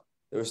abroad,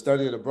 they were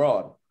studying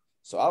abroad.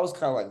 So I was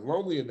kind of like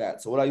lonely in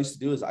that. So what I used to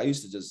do is I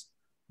used to just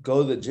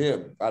go to the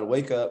gym. I'd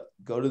wake up,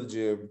 go to the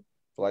gym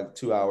for like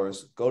 2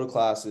 hours, go to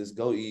classes,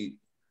 go eat,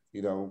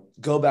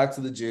 go back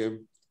to the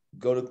gym,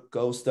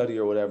 go study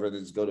or whatever, and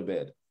then just go to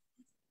bed.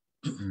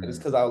 And it's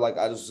because I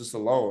was just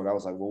alone. I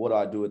was like, well, what do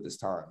I do at this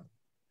time?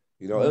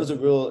 It was a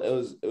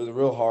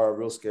real hard,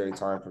 real scary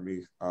time for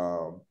me.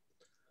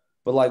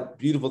 But like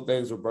beautiful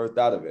things were birthed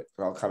out of it.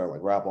 And I'll kind of like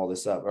wrap all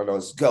this up. I know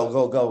it's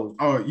go.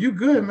 Oh, you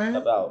good,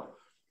 man.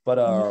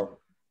 But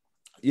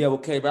yeah,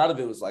 what came out of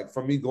it was like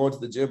from me going to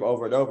the gym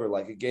over and over,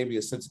 like it gave me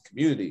a sense of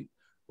community,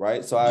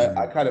 right? So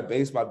I kind of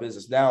base my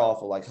business now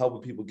off of like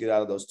helping people get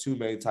out of those two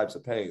main types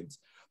of pains.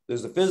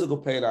 There's the physical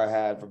pain I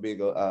had from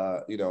being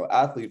a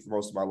athlete for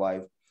most of my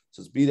life.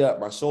 So it's beat up.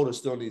 My shoulder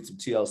still needs some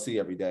TLC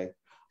every day.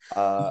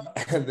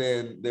 And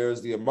then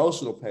there's the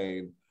emotional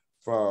pain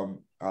from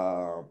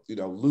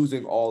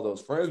losing all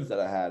those friends that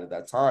I had at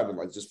that time and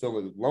like just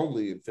feeling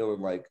lonely and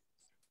feeling like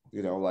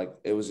like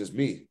it was just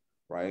me,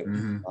 right?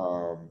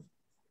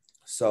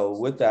 So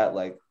with that,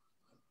 like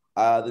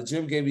the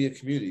gym gave me a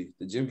community.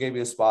 The gym gave me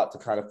a spot to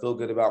kind of feel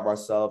good about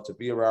myself, to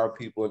be around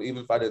people, and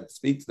even if I didn't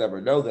speak to them or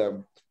know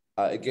them,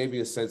 it gave me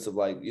a sense of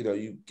like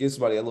you give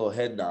somebody a little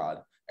head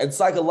nod, and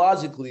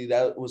psychologically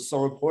that was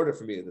so important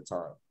for me at the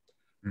time.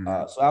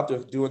 So after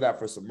doing that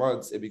for some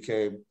months, it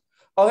became,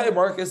 oh, hey,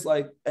 Marcus,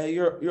 like, hey,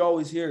 you're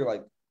always here.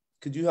 Like,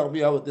 could you help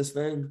me out with this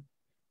thing? And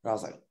I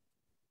was like,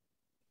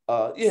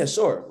 yeah,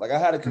 sure. Like I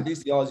had a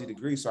kinesiology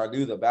degree, so I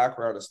knew the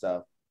background and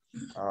stuff,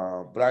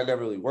 but I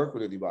never really worked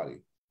with anybody.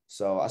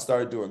 So I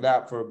started doing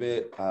that for a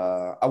bit.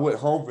 I went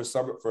home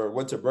for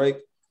winter break,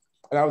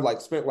 and I was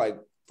like spent like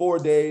 4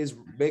 days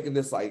making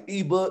this like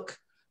ebook,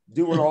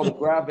 doing all the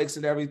graphics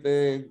and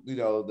everything.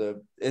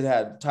 It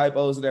had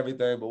typos and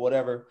everything, but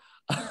whatever.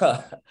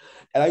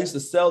 And I used to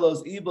sell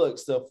those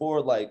ebooks to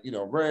afford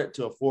rent,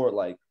 to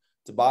afford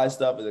to buy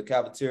stuff in the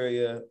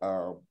cafeteria.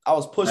 I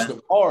was pushing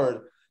them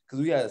hard because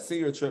we had a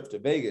senior trip to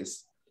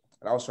Vegas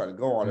and I was trying to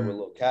go on it with a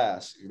little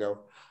cash,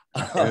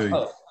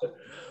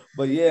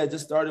 But yeah, it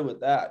just started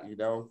with that,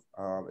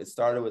 it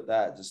started with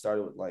that. Just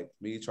started with like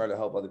me trying to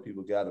help other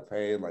people get out of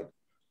pain,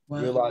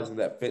 realizing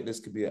that fitness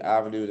could be an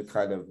avenue to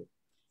kind of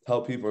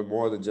help people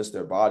more than just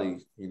their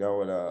body, and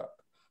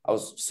I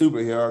was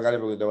super young. I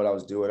didn't really know what I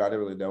was doing. I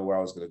didn't really know where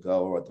I was going to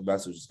go or what the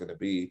message was going to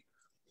be.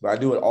 But I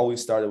knew it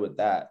always started with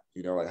that,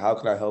 like how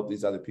can I help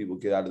these other people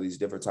get out of these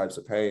different types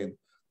of pain,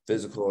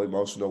 physical,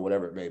 emotional,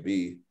 whatever it may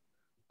be,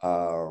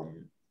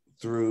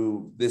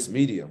 through this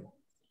medium,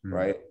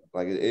 right?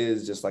 Like it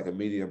is just like a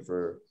medium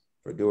for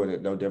doing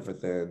it, no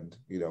different than,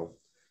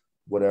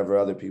 whatever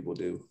other people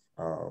do.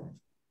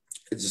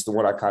 It's just the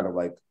one I kind of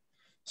like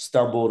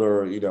stumbled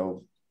or,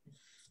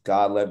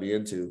 God led me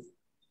into.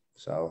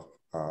 So,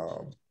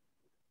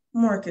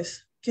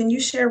 Marcus, can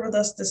you share with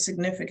us the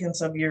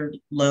significance of your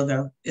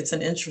logo? It's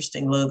an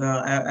interesting logo.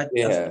 I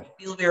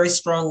feel very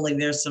strongly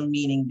there's some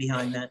meaning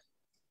behind that.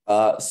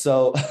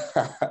 So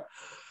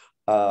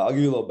I'll give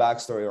you a little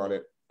backstory on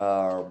it.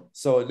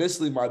 So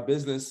initially my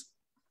business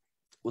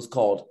was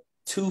called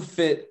Too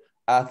Fit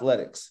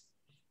Athletics.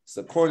 It's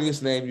the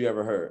corniest name you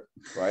ever heard,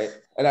 right?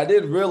 And I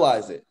didn't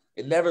realize it.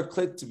 It never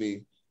clicked to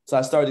me. So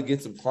I started to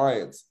get some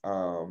clients.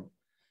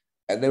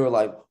 And they were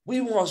like, we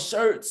want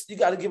shirts. You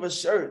got to give us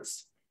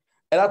shirts.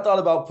 And I thought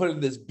about putting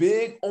this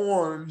big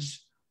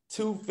orange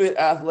Too Fit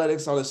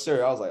Athletics on a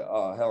shirt. I was like,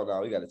 oh, hell no,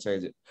 we got to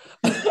change it.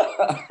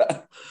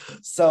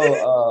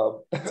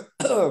 So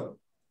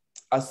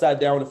I sat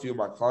down with a few of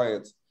my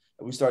clients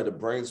and we started to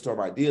brainstorm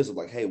ideas of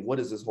like, hey, what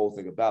is this whole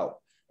thing about?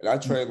 And I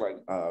trained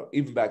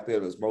even back then,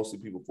 it was mostly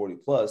people 40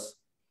 plus.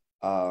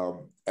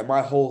 And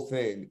my whole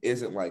thing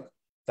isn't like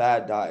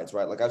fad diets,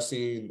 right? Like I've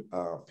seen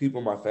people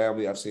in my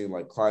family, I've seen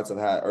like clients I've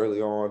had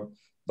early on,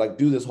 like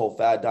do this whole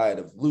fad diet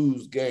of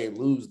lose, gain.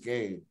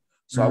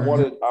 So I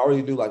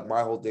already knew like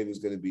my whole thing was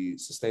going to be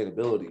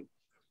sustainability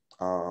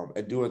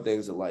and doing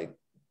things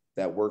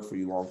that work for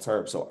you long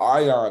term. So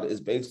Ion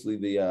is basically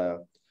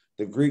the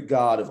Greek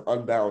god of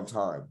unbound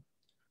time,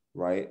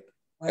 right?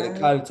 Wow. And it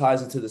kind of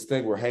ties into this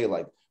thing where, hey,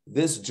 like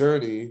this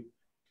journey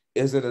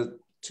isn't a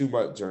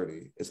 2-month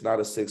journey. It's not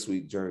a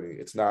 6-week journey.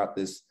 It's not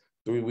this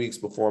 3 weeks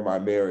before my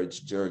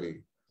marriage journey,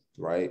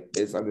 right?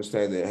 It's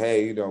understanding that,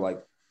 hey,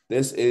 like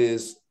this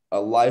is a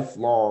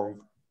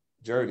lifelong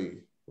journey,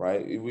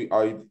 right?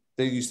 Our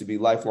thing used to be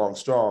lifelong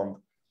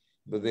strong.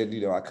 but then,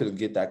 I couldn't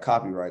get that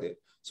copyrighted.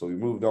 So we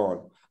moved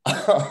on.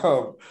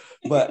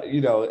 But,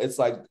 it's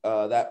like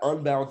that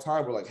unbound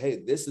time. We're like,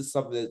 hey, this is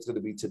something that's going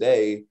to be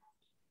today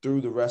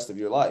through the rest of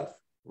your life.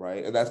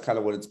 Right. And that's kind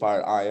of what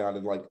inspired Ion.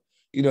 And like,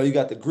 you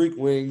got the Greek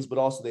wings, but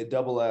also they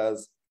double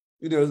as,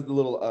 the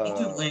little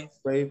angel wings.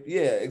 brave.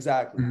 Yeah,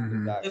 exactly.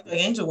 Mm-hmm. It's like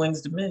angel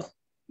wings to me.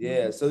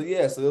 Yeah. So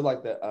they're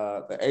like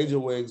the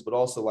angel wings, but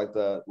also like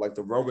the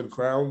Roman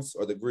crowns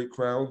or the Greek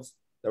crowns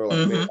that were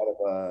like made out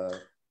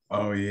of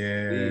oh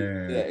yeah.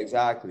 Yeah,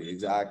 exactly.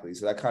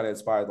 So that kind of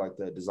inspired like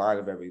the design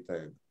of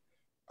everything.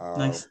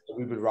 Nice.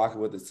 We've been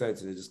rocking with it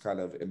since, and it just kind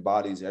of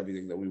embodies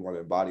everything that we want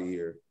to embody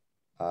here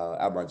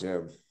at my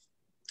gym.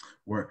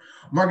 Word.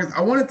 Marcus,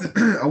 I wanted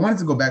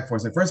to go back for a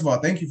second. First of all,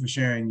 thank you for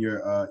sharing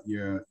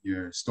your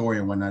story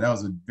and whatnot. That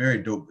was a very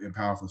dope and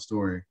powerful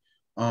story.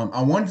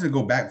 I wanted to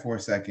go back for a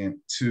second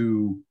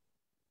to,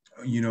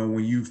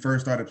 when you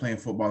first started playing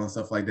football and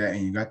stuff like that,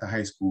 and you got to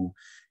high school,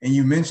 and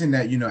you mentioned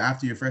that,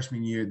 after your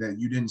freshman year that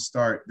you didn't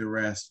start the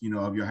rest,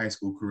 of your high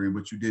school career,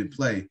 but you did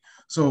play.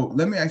 So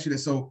let me ask you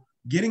this. So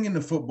getting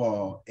into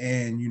football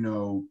and,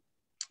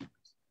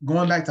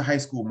 going back to high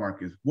school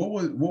Marcus, what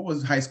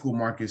was high school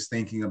Marcus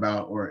thinking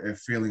about or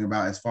feeling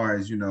about as far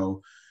as,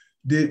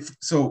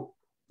 so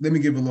let me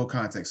give a little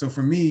context. So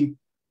for me,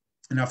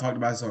 and I've talked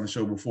about this on the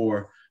show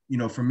before,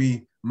 for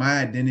me, my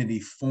identity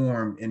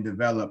formed and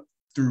developed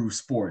through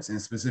sports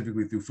and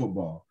specifically through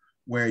football,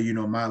 where,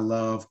 my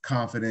love,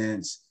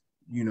 confidence,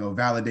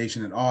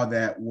 validation and all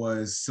that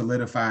was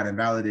solidified and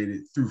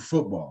validated through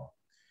football.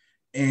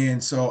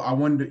 And so I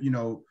wonder,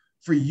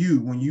 for you,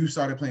 when you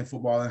started playing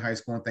football in high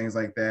school and things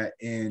like that,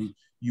 and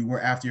you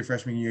were after your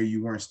freshman year,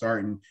 you weren't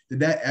starting, did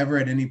that ever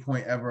at any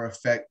point ever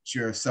affect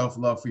your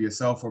self-love for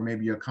yourself or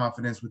maybe your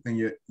confidence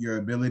within your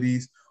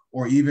abilities?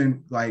 Or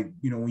even like,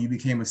 when you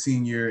became a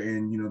senior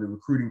and, the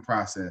recruiting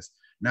process,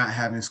 not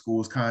having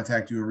schools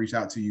contact you and reach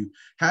out to you,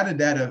 how did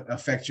that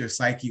affect your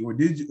psyche, or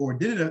did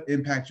it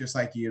impact your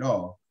psyche at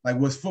all? Like,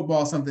 was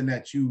football something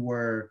that you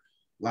were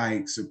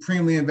like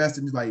supremely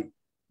invested in? Like,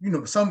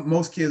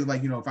 most kids are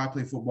like, if I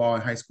play football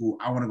in high school,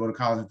 I want to go to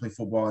college and play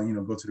football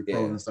and, go to the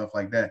pros and stuff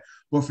like that.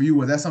 But for you,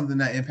 was that something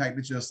that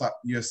impacted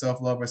your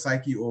self-love or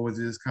psyche, or was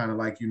it just kind of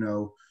like, you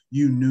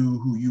knew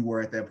who you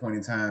were at that point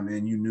in time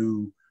and you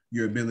knew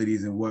your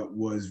abilities and what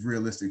was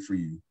realistic for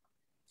you?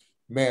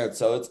 Man,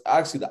 so it's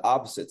actually the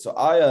opposite. So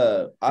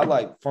I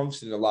like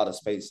function in a lot of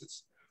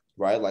spaces,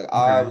 right? Like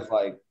I was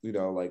like,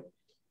 like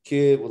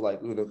kid with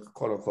like,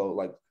 quote unquote,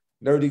 like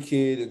nerdy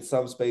kid in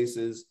some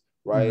spaces,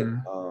 right?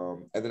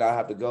 And then I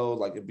have to go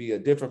like be a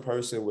different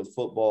person with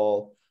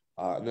football.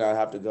 And then I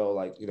have to go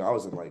like, I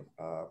was in like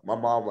my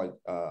mom like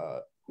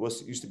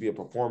used to be a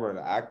performer and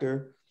an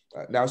actor.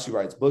 Now she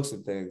writes books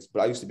and things,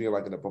 but I used to be in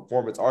a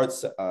performance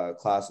arts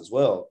class as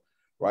well.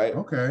 Right.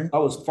 Okay. I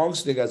was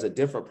functioning as a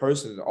different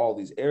person in all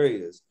these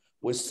areas,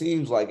 which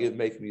seems like it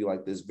makes me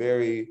like this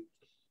very,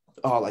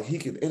 like he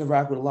can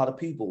interact with a lot of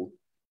people,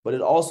 but it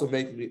also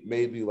made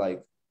me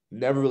like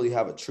never really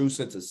have a true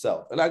sense of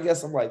self. And I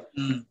guess I'm like,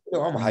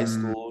 I'm high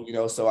school,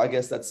 so I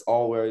guess that's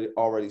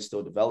already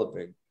still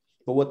developing.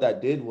 But what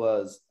that did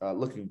was,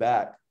 looking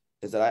back,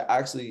 is that I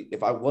actually,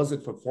 if I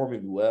wasn't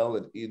performing well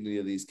in any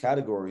of these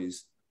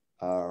categories,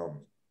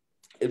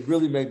 it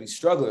really made me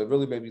struggle. It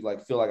really made me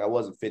like feel like I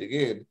wasn't fitting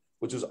in,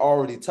 which was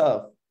already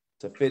tough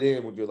to fit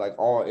in when you're like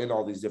all in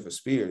all these different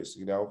spheres,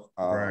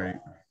 Right.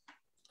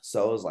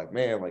 So it was like,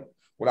 man, like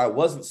when I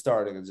wasn't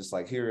starting and just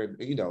like hearing,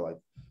 like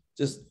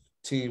just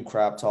team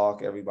crap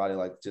talk, everybody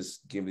like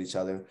just giving each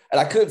other,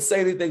 and I couldn't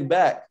say anything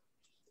back,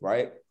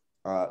 right?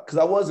 Because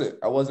I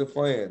wasn't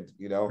playing,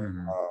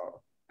 and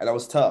that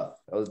was tough.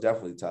 That was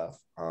definitely tough.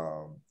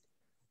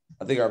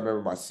 I think I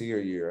remember my senior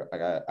year,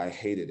 like I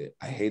hated it.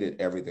 I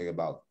hated everything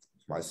about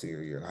my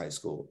senior year in high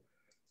school,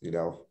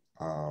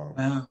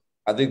 Wow.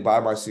 I think by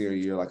my senior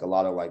year, like a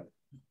lot of like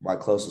my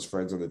closest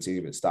friends on the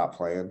team had stopped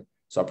playing.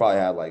 So I probably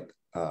had like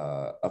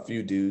a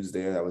few dudes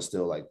there that was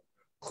still like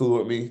cool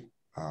with me.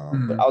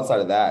 But outside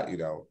of that, it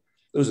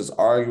was just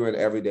arguing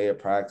every day at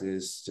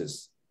practice.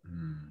 Just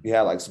we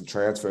had like some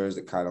transfers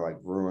that kind of like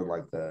ruined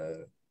like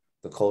the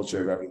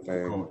culture of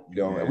everything,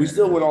 and we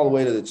still went all the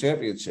way to the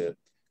championship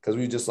because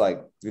we just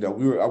like,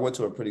 I went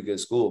to a pretty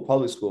good school,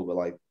 public school, but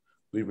like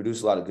we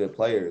produced a lot of good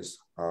players.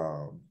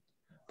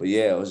 But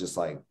yeah, it was just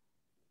like,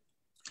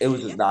 it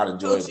was just not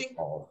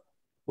enjoyable.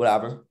 What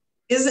happened?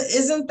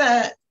 Isn't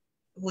that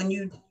when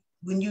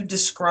you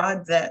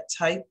describe that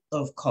type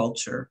of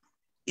culture,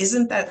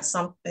 isn't that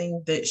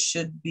something that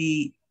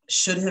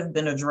should have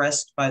been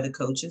addressed by the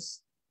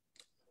coaches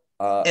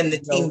and the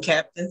team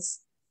captains?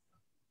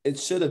 It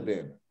should have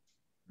been,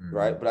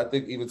 right? But I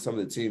think even some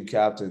of the team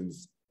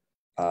captains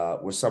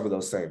were some of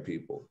those same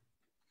people,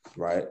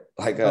 right?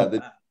 Like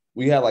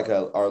we had like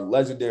our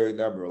legendary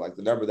number, like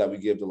the number that we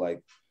give to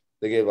like,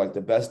 they gave like the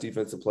best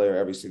defensive player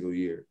every single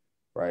year,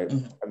 right?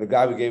 And the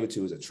guy we gave it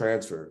to was a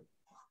transfer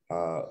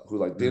who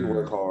like didn't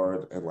work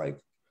hard and like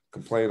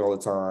complained all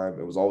the time.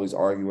 It was always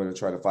arguing and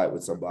trying to fight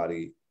with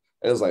somebody.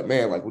 And it was like,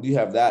 man, like when you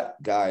have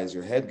that guy as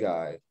your head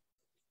guy,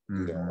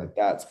 You know, like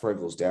that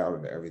sprinkles down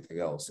into everything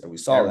else. And we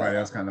saw everybody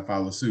else kind of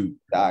follow suit.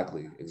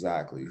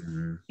 Exactly.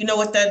 You know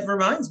what that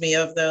reminds me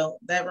of, though?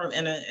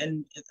 And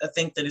I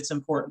think that it's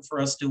important for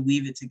us to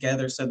weave it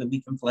together so that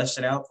we can flesh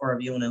it out for our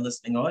viewing and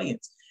listening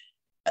audience.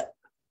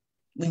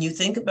 When you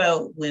think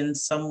about when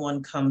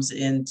someone comes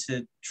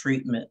into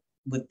treatment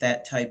with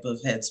that type of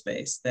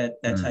headspace,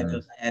 that type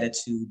of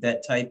attitude,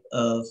 that type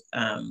of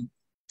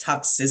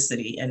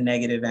toxicity and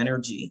negative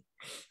energy,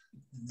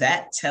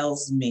 that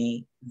tells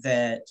me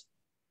that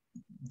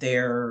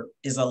there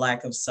is a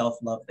lack of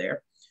self-love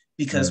there,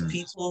 because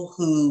people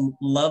who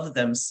love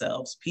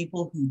themselves,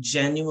 people who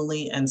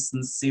genuinely and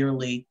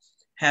sincerely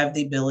have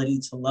the ability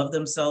to love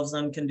themselves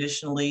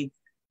unconditionally,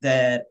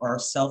 that are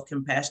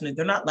self-compassionate,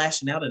 they're not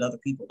lashing out at other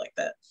people like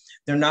that.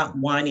 They're not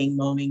whining,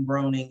 moaning,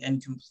 groaning,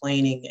 and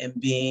complaining and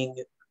being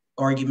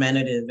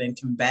argumentative and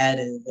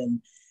combative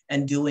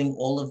and doing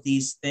all of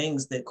these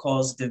things that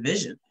cause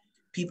division.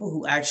 People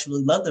who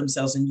actually love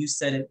themselves, and you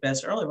said it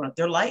best earlier,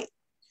 they're light.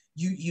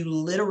 You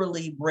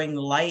literally bring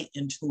light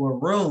into a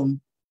room,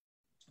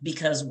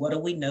 because what do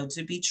we know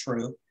to be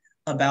true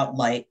about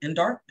light and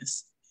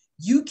darkness?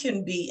 You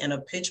can be in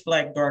a pitch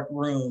black dark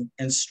room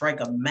and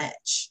strike a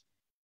match,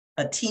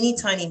 a teeny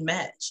tiny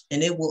match,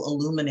 and it will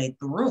illuminate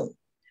the room.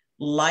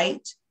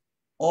 Light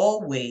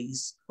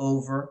always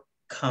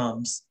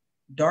overcomes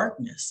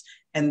darkness.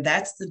 And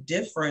that's the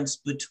difference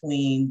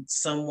between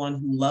someone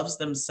who loves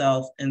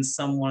themselves and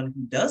someone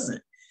who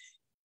doesn't.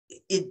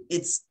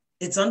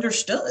 It's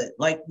understood.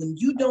 Like, when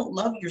you don't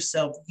love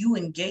yourself, you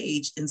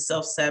engage in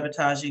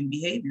self-sabotaging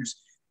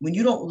behaviors. When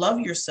you don't love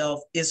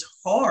yourself, it's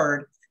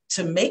hard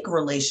to make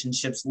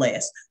relationships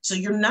last. So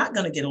you're not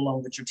going to get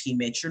along with your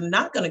teammates. You're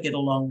not going to get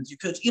along with your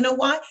coach. You know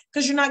why?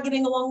 Because you're not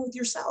getting along with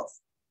yourself.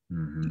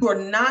 You are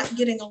not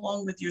getting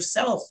along with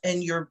yourself,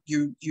 and you're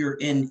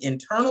in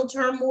internal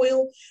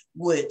turmoil,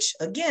 which,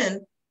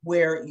 again,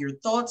 where your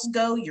thoughts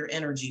go, your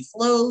energy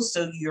flows.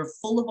 So you're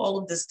full of all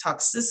of this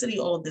toxicity,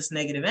 all of this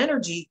negative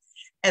energy,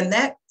 and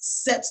that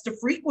sets the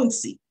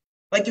frequency.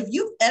 Like, if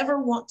you ever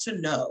want to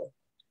know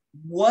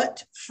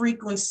what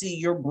frequency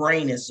your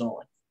brain is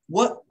on,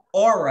 what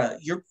aura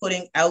you're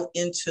putting out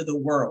into the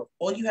world,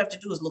 all you have to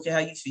do is look at how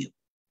you feel.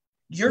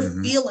 Your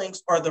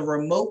feelings are the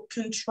remote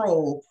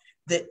control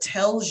that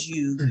tells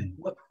you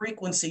what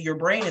frequency your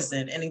brain is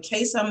in. And in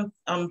case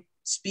I'm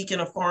speaking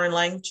a foreign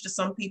language to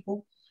some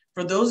people,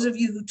 for those of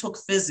you who took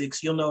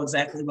physics, you'll know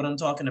exactly what I'm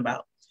talking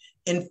about.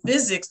 In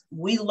physics,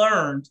 we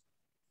learned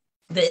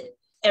that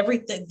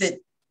everything, that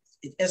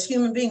as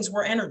human beings,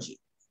 we're energy.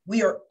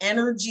 We are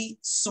energy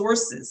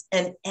sources,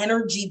 and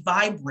energy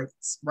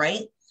vibrates,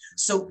 right?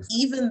 So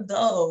even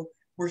though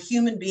we're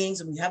human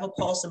beings and we have a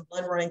pulse and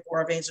blood running through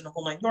our veins and the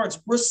whole 9 yards,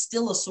 we're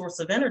still a source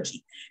of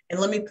energy. And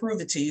let me prove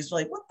it to you. It's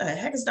like, what the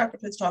heck is Dr.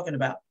 Pitts talking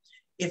about?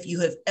 If you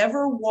have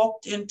ever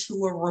walked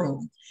into a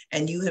room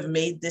and you have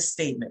made this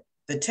statement,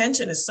 the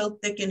tension is so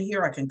thick in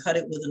here, I can cut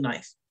it with a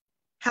knife.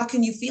 How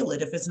can you feel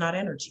it if it's not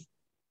energy?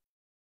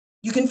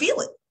 You can feel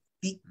it.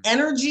 The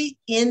energy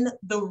in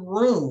the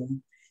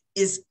room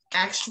is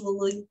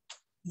actually,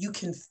 you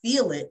can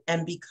feel it.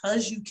 And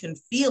because you can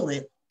feel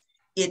it,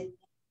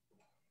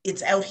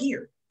 it's out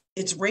here.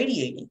 It's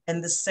radiating.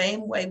 And the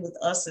same way with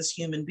us as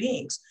human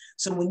beings.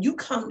 So when you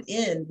come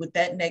in with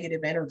that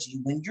negative energy,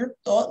 when your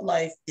thought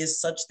life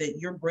is such that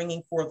you're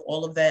bringing forth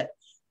all of that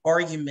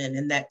argument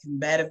and that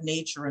combative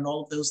nature and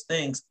all of those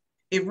things,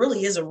 it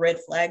really is a red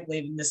flag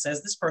waving that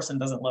says this person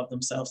doesn't love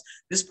themselves.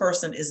 This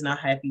person is not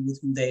happy with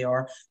who they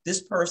are.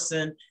 This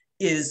person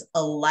is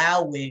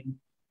allowing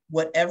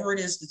whatever it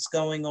is that's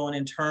going on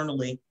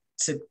internally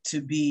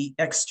to be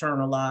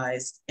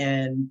externalized,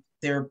 and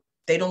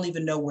they don't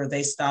even know where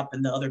they stop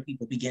and the other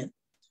people begin.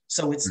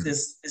 So it's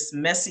this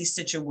messy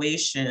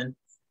situation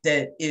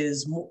that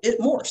it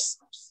morphs.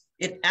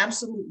 It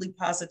absolutely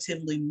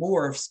positively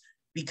morphs,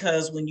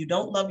 because when you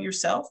don't love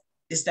yourself,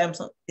 it's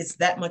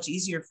that much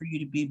easier for you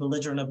to be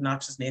belligerent,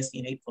 obnoxious, nasty,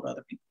 and hateful to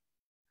other people.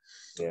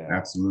 Yeah,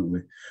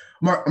 absolutely.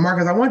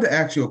 Marcus, I wanted to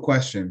ask you a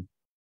question.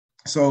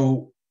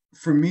 So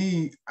for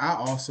me,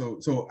 I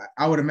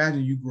would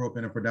imagine you grew up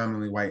in a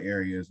predominantly white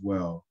area as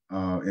well,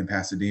 in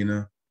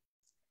Pasadena.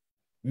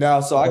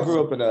 No, so I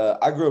grew up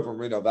in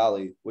Reno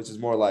Valley, which is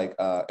more like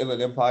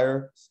Inland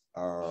Empire.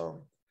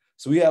 So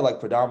we had like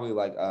predominantly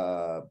like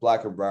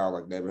black and brown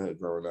like neighborhood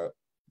growing up.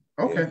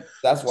 Okay, and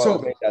that's why I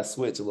made that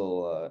switch a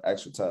little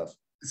extra tough.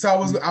 So I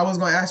was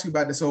going to ask you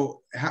about this.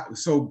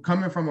 So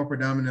coming from a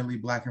predominantly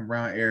black and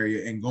brown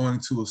area and going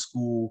to a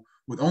school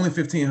with only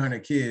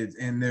 1,500 kids,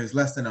 and there's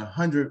less than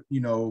 100,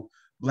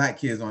 black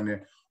kids on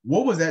there.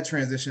 What was that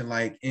transition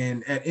like?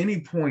 And at any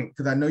point,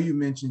 because I know you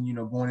mentioned,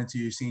 going into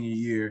your senior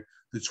year,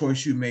 the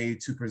choice you made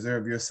to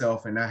preserve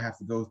yourself and not have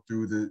to go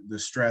through the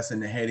stress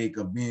and the headache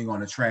of being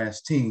on a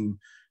trash team,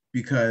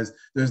 because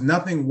there's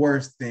nothing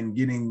worse than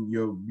getting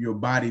your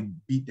body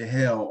beat to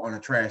hell on a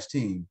trash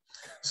team.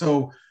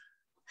 So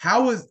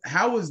how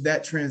was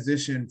that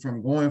transition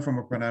from going from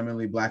a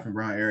predominantly black and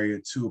brown area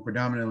to a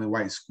predominantly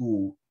white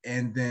school?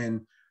 And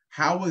then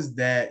how was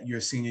that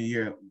your senior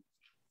year?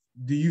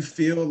 do you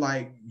feel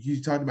like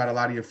you talked about a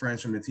lot of your friends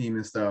from the team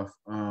and stuff,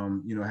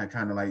 had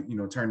kind of like,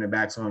 turned their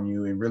backs on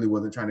you and really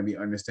wasn't trying to be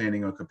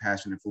understanding or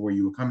compassionate for where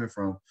you were coming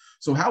from.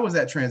 So how was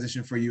that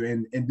transition for you?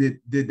 And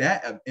did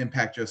that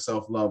impact your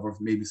self-love or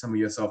maybe some of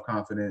your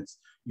self-confidence,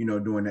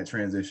 during that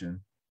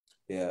transition?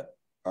 Yeah,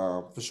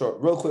 for sure.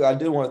 Real quick, I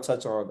did want to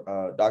touch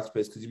on Dr.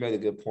 Pace because you made a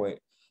good point.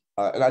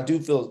 And I do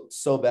feel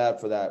so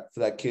bad for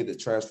that kid that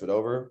transferred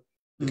over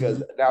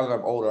because now that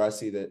I'm older, I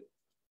see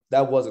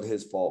that wasn't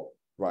his fault,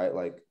 right?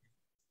 Like,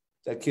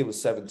 that kid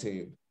was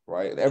 17,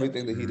 right? And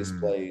everything that he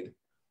displayed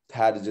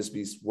had to just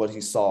be what he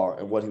saw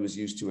and what he was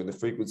used to and the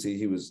frequency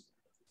he was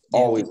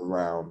always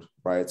around,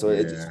 right? So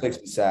it just makes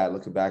me sad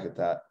looking back at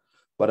that.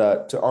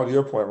 But on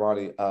your point,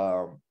 Ronnie,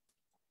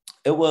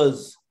 it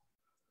was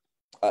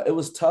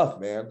tough,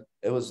 man.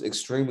 It was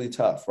extremely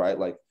tough, right?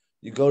 Like,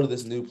 you go to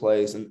this new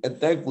place, and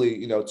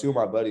thankfully, two of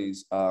my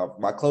buddies,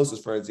 my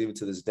closest friends even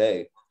to this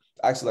day,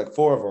 actually like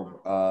four of them,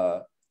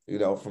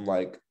 from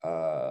like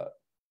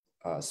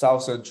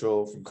South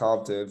Central, from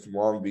Compton, from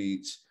Long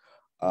Beach,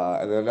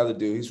 and then another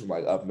dude, he's from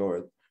like up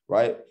north,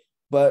 right?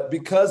 But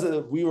because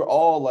we were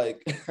all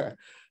like,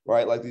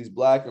 right, like these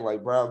Black and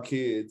like brown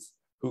kids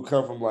who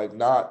come from like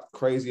not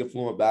crazy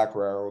affluent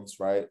backgrounds,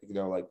 right? And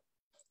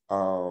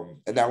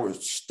now we're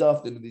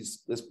stuffed into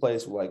this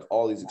place with like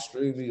all these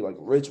extremely like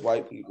rich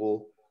white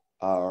people,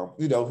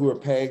 who are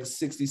paying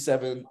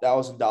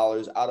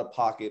 $67,000 out of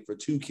pocket for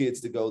 2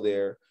 kids to go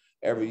there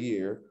every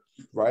year,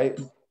 right?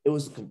 It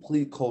was a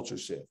complete culture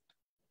shift.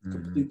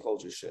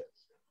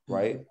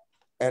 Right?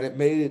 And it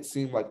made it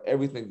seem like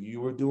everything you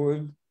were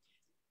doing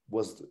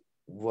was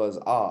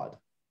odd,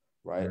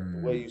 right?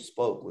 The way you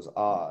spoke was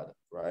odd,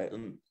 right?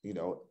 And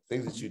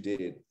things that you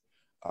did,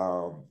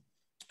 and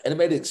it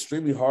made it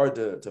extremely hard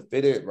to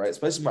fit in, right?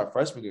 Especially my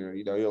freshman year.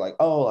 You're like,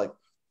 oh, like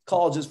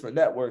college is for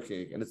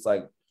networking, and it's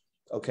like,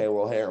 okay,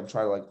 well, hey, I'm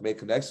trying to like make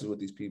connections with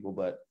these people,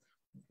 but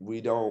we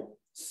don't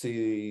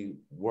see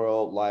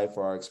world, life,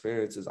 or our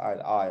experiences eye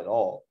to eye at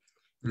all.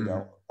 And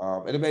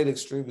it made it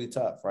extremely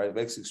tough, right? It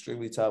makes it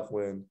extremely tough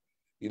when,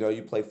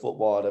 you play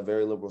football at a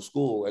very liberal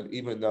school. And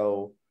even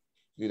though,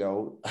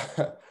 you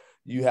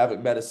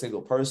haven't met a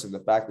single person, the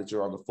fact that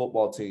you're on the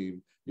football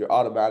team, you're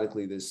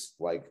automatically this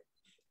like,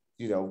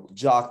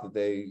 jock that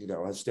they,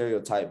 have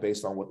stereotyped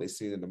based on what they've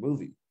seen in the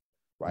movie,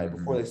 right?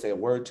 Before they say a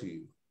word to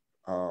you.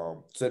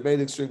 So it made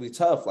it extremely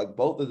tough. Like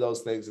both of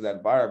those things in that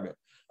environment,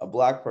 a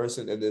Black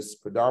person in this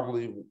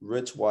predominantly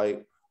rich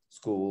white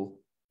school,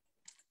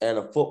 and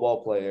a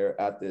football player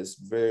at this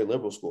very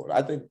liberal school. And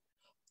I think,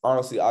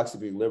 honestly, Oxy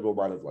being liberal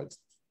might have, like,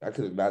 I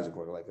could imagine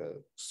going to like a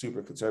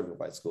super conservative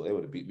white school. They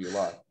would have beat me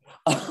alive.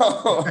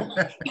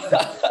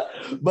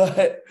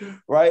 But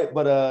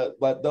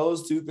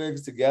those two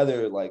things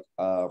together, like,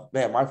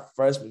 man, my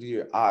freshman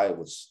year, I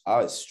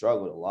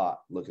struggled a lot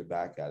looking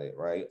back at it,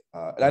 right?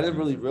 And I didn't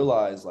really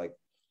realize, like,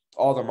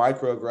 all the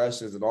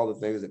microaggressions and all the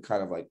things that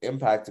kind of like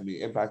impacted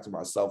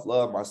my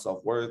self-love, my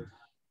self-worth,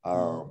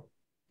 all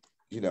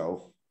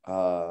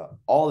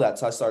that.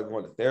 So I started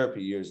going to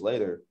therapy years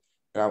later,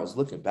 and I was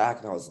looking back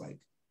and I was like,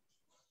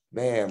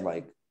 man,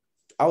 like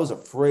I was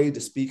afraid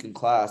to speak in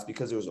class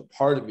because there was a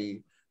part of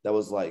me that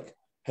was like,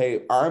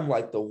 hey, I'm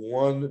like the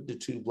 1 to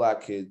 2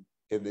 Black kid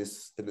in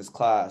this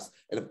class.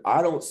 And if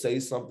I say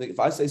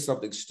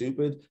something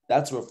stupid,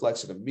 that's a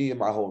reflection of me and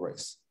my whole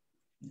race.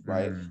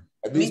 Right.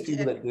 And these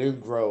people that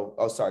didn't grow.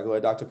 Oh, sorry. Go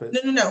ahead, Dr. Pitt.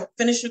 No.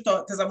 Finish your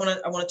thought, because I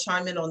want to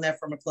chime in on that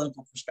from a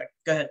clinical perspective.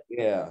 Go ahead.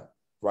 Yeah.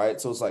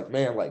 Right. So it's like,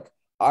 man, like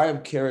I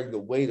am carrying the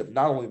weight of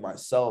not only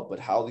myself, but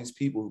how these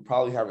people who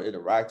probably haven't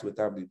interacted with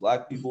that many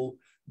Black people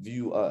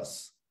view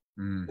us.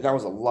 And that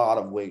was a lot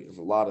of weight. It was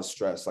a lot of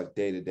stress, like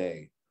day to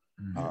day,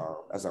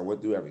 as I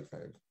went through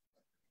everything.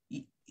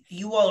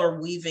 You all are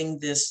weaving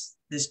this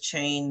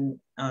chain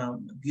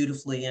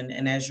beautifully,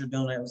 and as you're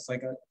doing it, it was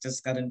like I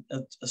just got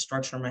a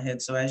structure in my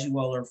head. So as you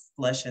all are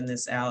fleshing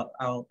this out,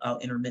 I'll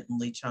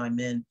intermittently chime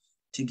in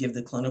to give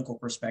the clinical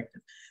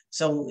perspective.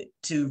 So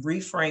to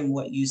reframe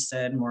what you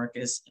said,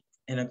 Marcus,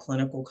 in a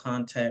clinical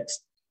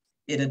context,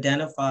 it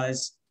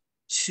identifies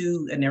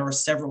two, and there are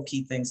several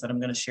key things that I'm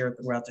going to share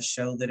throughout the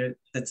show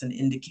that's an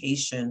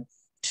indication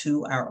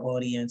to our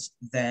audience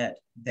that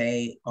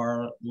they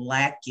are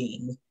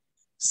lacking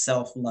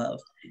self-love.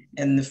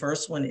 And the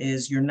first one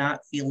is you're not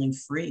feeling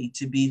free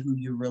to be who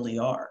you really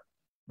are,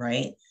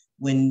 right?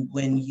 When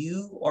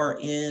you are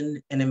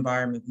in an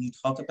environment, when you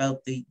talk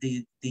about the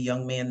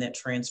young man that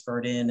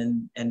transferred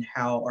in and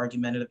how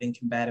argumentative and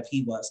combative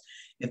he was,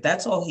 if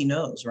that's all he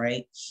knows,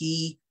 right?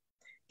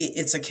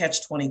 It's a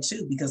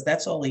catch-22 because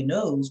that's all he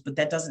knows, but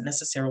that doesn't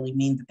necessarily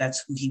mean that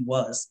that's who he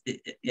was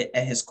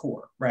at his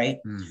core, right?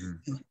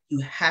 You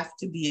have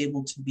to be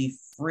able to be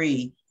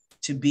free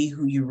to be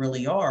who you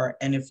really are.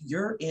 And if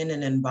you're in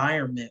an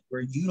environment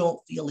where you don't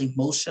feel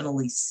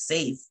emotionally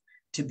safe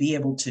to be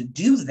able to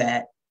do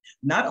that,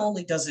 not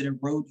only does it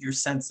erode your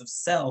sense of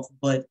self,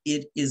 but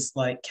it is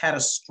like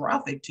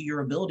catastrophic to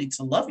your ability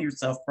to love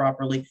yourself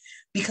properly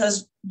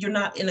because you're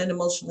not in an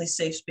emotionally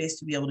safe space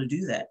to be able to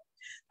do that.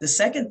 The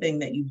second thing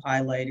that you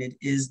highlighted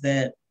is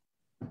that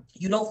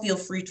you don't feel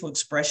free to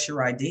express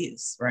your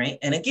ideas, right?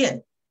 And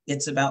again,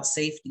 it's about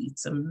safety.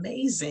 It's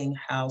amazing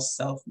how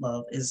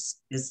self-love is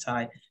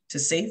tied to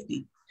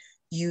safety.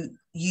 You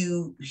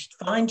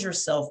find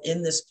yourself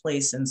in this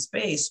place and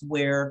space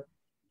where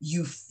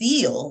you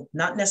feel,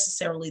 not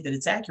necessarily that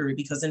it's accurate,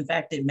 because in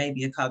fact it may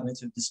be a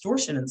cognitive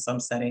distortion in some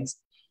settings,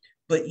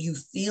 but you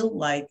feel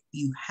like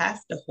you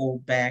have to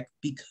hold back,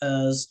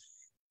 because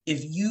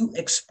if you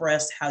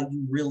express how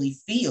you really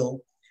feel,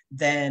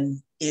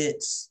 then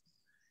it's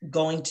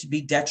going to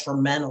be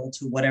detrimental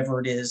to whatever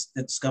it is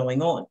that's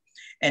going on.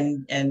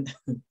 And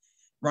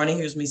Ronnie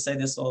hears me say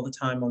this all the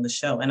time on the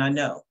show, and I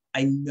know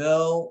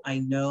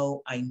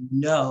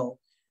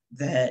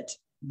that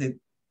the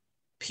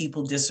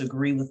people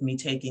disagree with me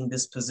taking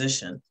this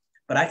position,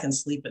 but I can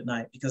sleep at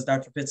night because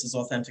Dr. Pitts is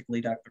authentically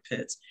Dr.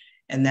 Pitts.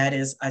 And that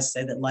is, I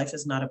say that life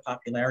is not a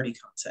popularity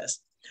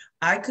contest.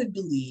 I could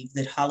believe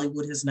that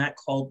Hollywood has not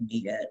called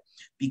me yet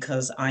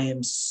because I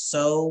am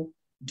so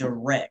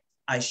direct.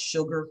 I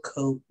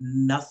sugarcoat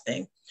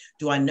nothing.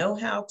 Do I know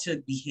how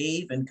to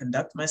behave and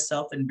conduct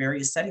myself in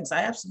various settings?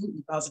 I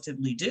absolutely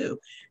positively do.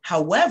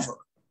 However,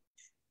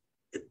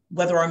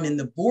 whether I'm in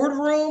the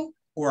boardroom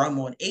or I'm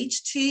on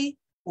HT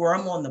or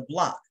I'm on the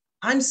block,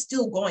 I'm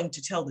still going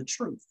to tell the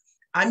truth.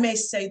 I may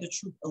say the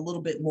truth a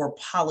little bit more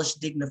polished,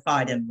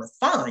 dignified, and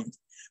refined,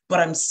 but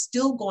I'm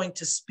still going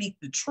to speak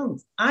the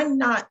truth. I'm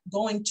not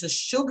going to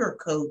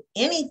sugarcoat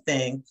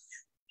anything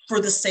for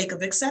the sake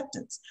of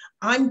acceptance.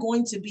 I'm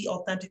going to be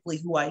authentically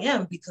who I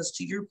am, because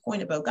to your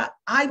point about God,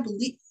 I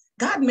believe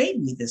God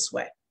made me this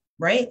way,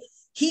 right?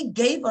 He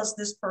gave us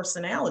this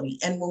personality.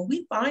 And when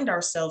we find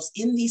ourselves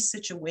in these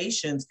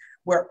situations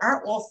where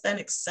our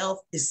authentic self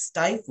is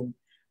stifled,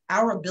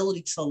 our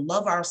ability to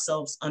love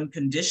ourselves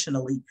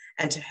unconditionally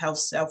and to have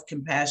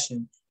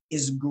self-compassion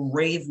is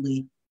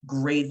gravely,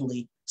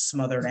 gravely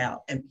smothered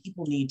out. And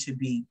people need to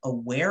be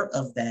aware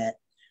of that.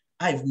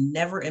 I've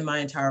never in my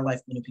entire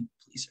life been a people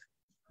pleaser.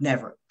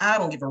 Never. I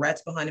don't give a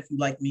rat's behind if you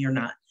like me or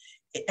not.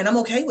 And I'm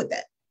okay with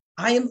that.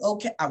 I am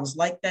okay. I was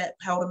like that.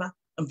 How old am I?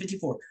 I'm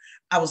 54.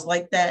 I was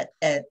like that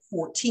at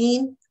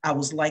 14. I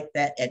was like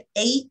that at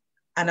 8.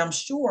 And I'm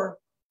sure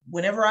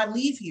whenever I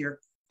leave here,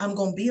 I'm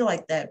going to be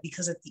like that,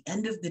 because at the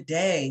end of the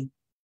day,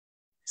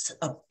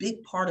 a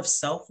big part of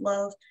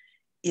self-love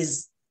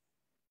is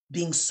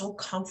being so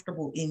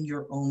comfortable in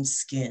your own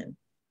skin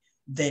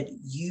that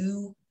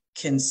you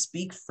can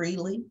speak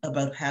freely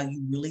about how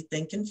you really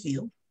think and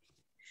feel.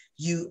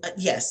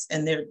 Yes,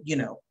 and there,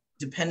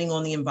 depending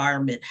on the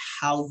environment,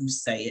 how you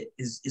say it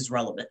is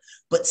relevant,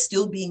 but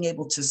still being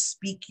able to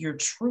speak your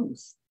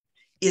truth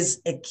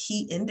is a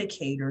key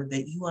indicator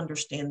that you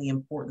understand the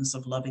importance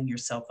of loving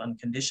yourself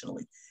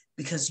unconditionally,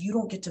 because you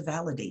don't get to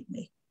validate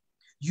me.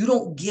 You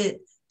don't get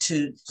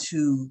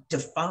to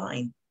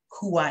define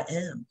who I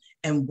am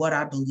and what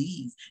I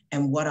believe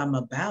and what I'm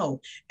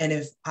about. And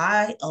if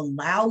I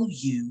allow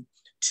you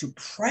to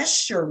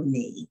pressure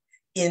me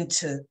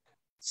into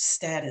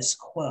status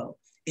quo,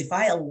 if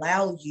I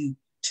allow you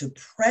to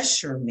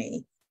pressure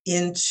me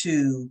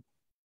into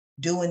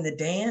doing the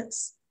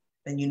dance,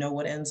 then you know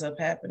what ends up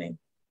happening?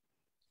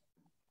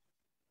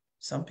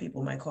 Some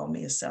people might call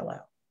me a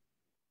sellout.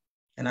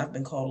 And I've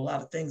been called a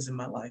lot of things in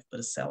my life, but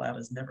a sellout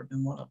has never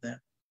been one of them.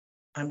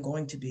 I'm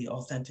going to be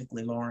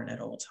authentically Lauren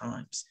at all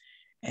times.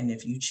 And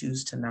if you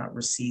choose to not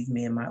receive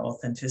me in my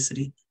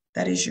authenticity,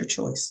 that is your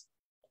choice.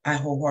 I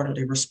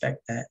wholeheartedly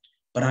respect that.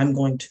 But I'm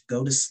going to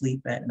go to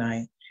sleep at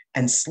night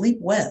and sleep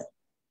well,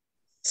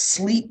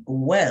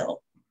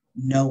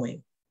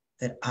 knowing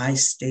that I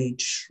stayed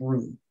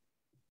true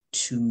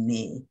to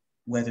me,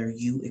 whether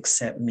you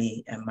accept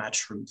me and my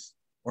truth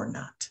or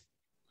not.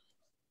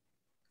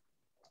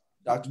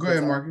 Dr. Go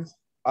ahead, Marcus.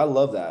 I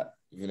love that,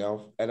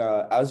 and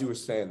as you were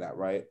saying that,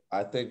 right,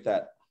 I think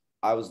that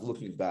I was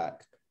looking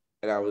back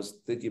and I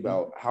was thinking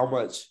about how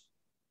much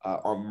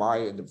on my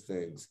end of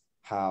things,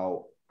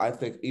 how I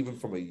think even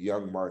from a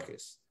young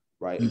Marcus,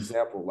 right,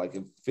 example, like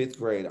in 5th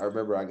grade, I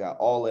remember I got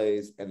all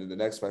A's, and then the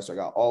next semester I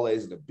got all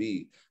A's and a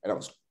B, and I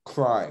was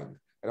crying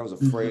and I was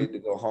afraid to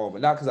go home.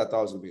 And not because I thought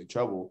I was going to be in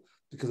trouble,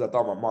 because I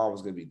thought my mom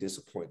was going to be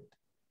disappointed.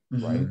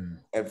 Right.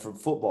 And from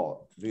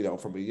football,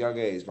 from a young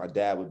age, my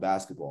dad with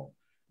basketball,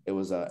 it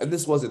was, and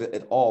this wasn't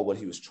at all what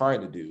he was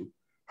trying to do.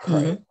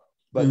 Right.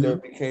 But there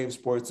became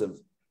sports of,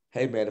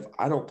 hey man, if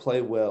I don't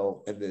play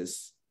well in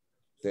this,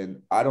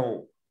 then I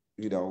don't,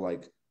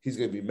 like he's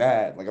going to be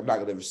mad. Like I'm not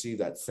going to receive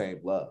that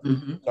same love.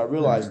 So I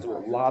realized through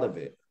a lot of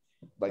it,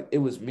 like it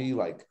was me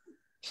like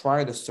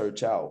trying to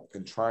search out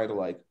and trying to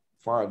like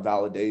find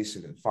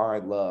validation and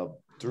find love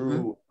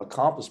through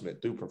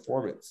accomplishment, through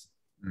performance,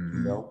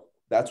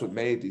 That's what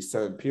made these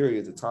certain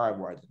periods of time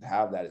where I didn't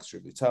have that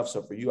extremely tough.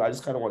 So for you, I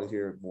just kind of want to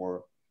hear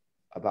more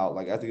about,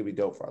 like, I think it'd be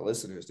dope for our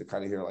listeners to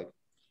kind of hear, like,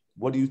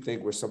 what do you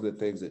think were some of the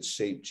things that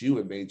shaped you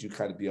and made you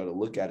kind of be able to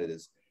look at it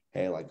as,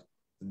 hey, like,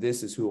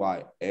 this is who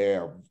I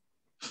am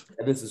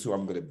and this is who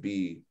I'm going to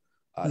be,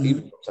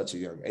 even from such a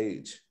young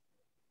age.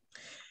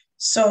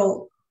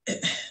 So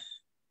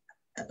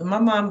my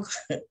mom,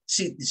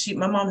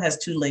 my mom has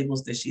 2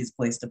 labels that she's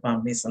placed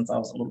upon me since I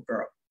was a little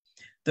girl.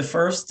 The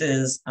first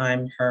is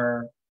I'm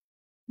her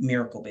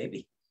miracle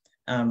baby,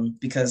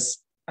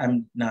 because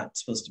I'm not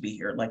supposed to be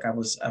here. Like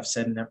I've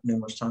said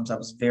numerous times, I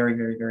was very,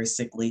 very, very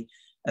sickly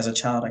as a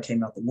child. I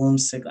came out the womb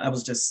sick. I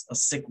was just a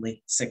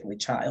sickly, sickly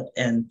child,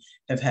 and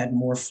have had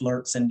more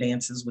flirts and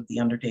dances with the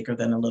Undertaker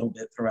than a little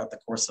bit throughout the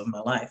course of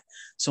my life.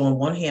 So on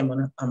one hand,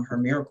 I'm her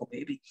miracle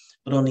baby,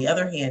 but on the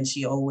other hand,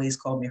 she always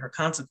called me her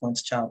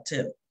consequence child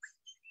too.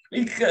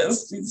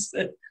 Because she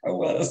said I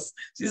was.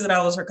 She said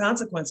I was her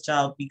consequence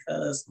child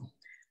because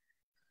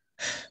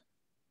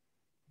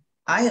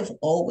I have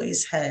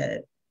always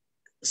had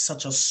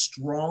such a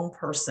strong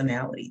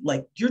personality.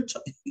 Like you're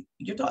talking,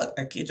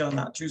 I kid y'all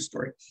not, true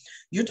story.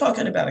 You're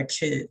talking about a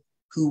kid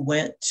who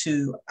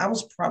I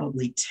was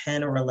probably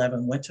 10 or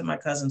 11, went to my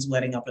cousin's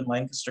wedding up in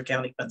Lancaster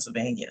County,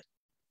 Pennsylvania.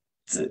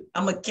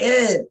 I'm a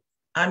kid.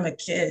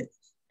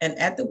 And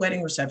at the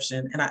wedding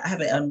reception, and I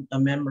have a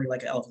memory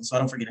like an elephant, so I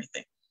don't forget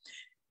anything.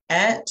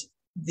 At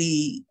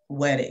the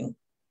wedding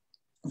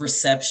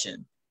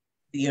reception,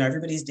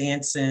 everybody's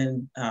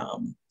dancing.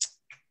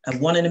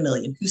 One in a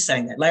Million. Who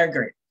sang that? Larry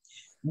Grant.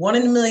 One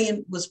in a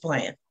Million was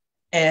playing,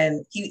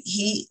 and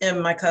he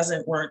and my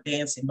cousin weren't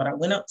dancing, but I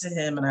went up to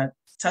him and I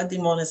tugged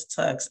him on his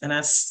tux and I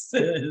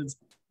said,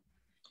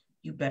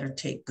 "You better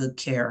take good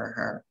care of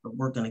her or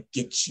we're going to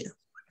get you."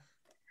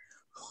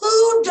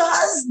 Who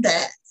does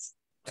that?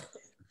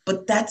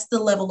 But that's the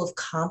level of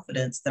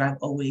confidence that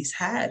I've always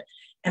had.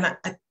 And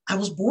I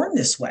was born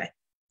this way.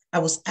 I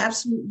was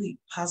absolutely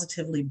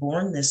positively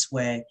born this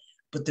way.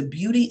 But the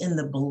beauty and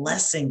the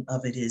blessing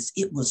of it is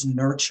it was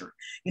nurtured.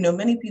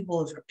 Many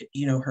people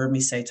have, heard me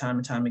say time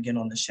and time again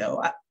on the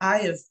show, I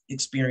have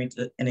experienced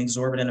an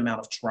exorbitant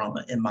amount of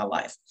trauma in my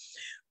life,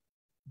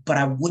 but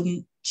I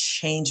wouldn't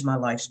change my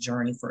life's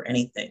journey for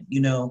anything.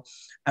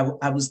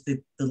 I was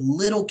the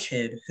little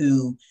kid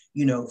who,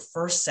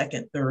 first,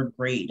 second, third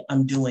grade,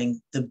 I'm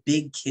doing the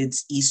big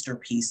kids Easter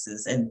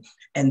pieces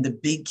and the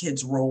big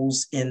kids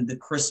roles in the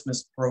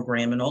Christmas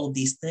program and all of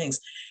these things.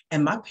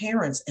 And my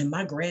parents and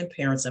my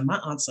grandparents and my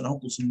aunts and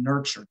uncles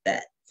nurtured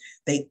that.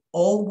 They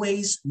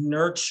always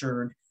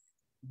nurtured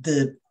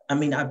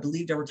I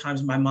believe there were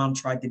times my mom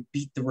tried to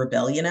beat the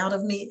rebellion out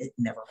of me. It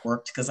never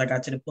worked because I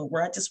got to the point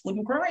where I just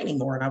wouldn't cry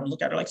anymore. And I would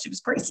look at her like she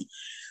was crazy.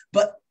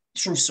 But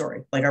true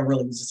story. Like I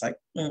really was just like,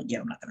 yeah,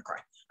 I'm not going to cry.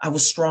 I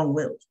was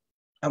strong-willed.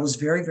 I was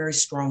very, very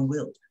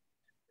strong-willed.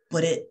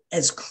 But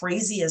as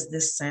crazy as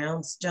this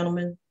sounds,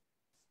 gentlemen,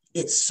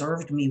 it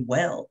served me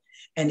well.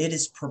 And it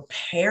has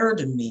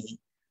prepared me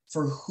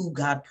for who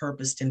God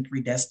purposed and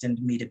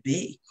predestined me to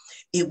be.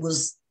 It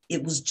was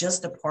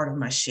just a part of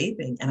my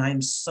shaping. And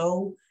I'm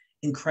so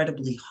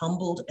incredibly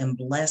humbled and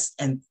blessed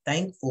and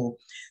thankful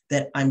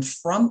that I'm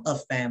from a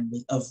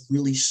family of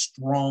really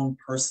strong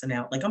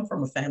personality. Like I'm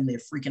from a family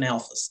of freaking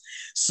alphas.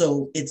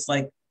 So it's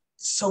like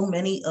so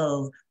many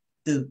of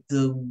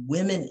the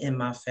women in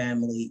my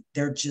family,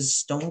 they're just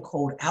stone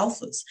cold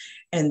alphas,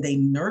 and they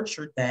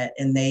nurtured that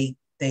and they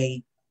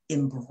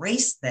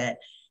embraced that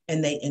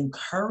and they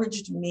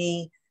encouraged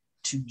me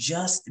to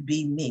just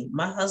be me.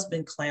 My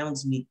husband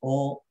clowns me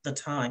all the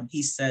time.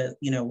 He says,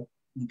 when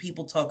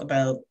people talk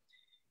about,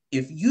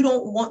 if you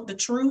don't want the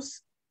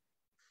truth,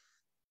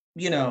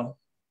 don't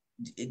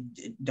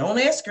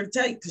ask her to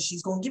tell you because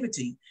she's going to give it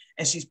to you.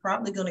 And she's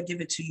probably going to give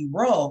it to you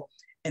raw.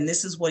 And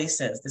this is what he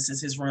says. This is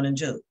his running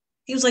joke.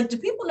 He was like, do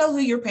people know who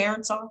your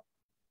parents are?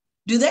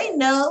 Do they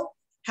know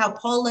how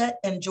Paulette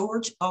and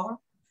George are?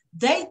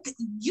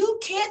 You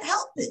can't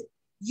help it.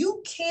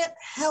 You can't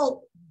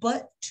help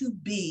but to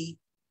be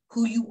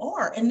who you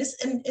are. And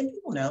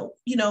people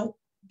know,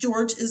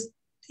 George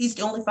he's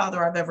the only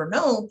father I've ever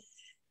known.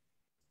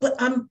 But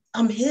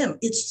I'm him.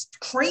 It's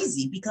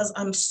crazy because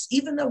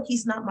even though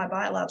he's not my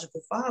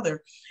biological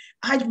father,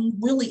 I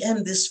really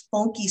am this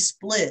funky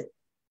split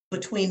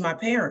between my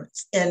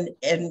parents. And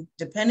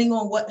depending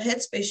on what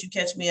headspace you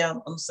catch me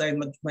out, I'm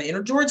saying my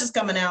inner George is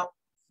coming out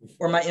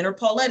or my inner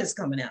Paulette is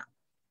coming out.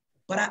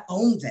 But I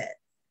own that.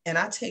 And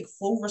I take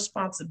full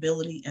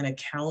responsibility and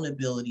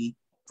accountability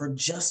for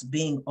just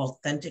being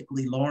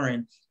authentically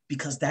Lauren,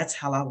 because that's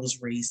how I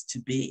was raised to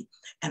be.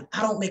 And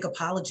I don't make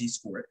apologies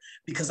for it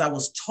because I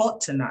was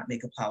taught to not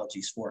make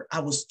apologies for it. I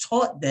was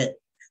taught that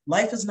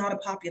life is not a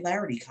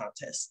popularity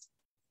contest.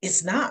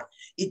 It's not.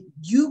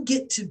 You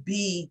get to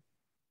be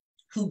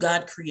who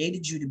God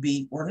created you to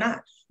be or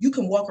not. You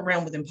can walk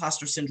around with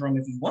imposter syndrome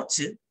if you want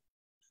to,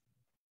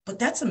 but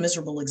that's a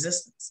miserable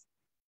existence.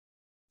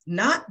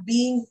 Not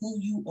being who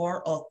you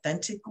are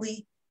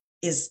authentically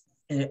is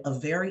a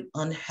very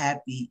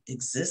unhappy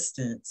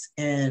existence.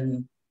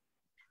 And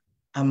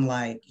I'm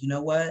like, you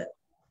know what?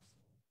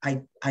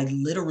 I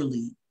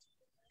literally,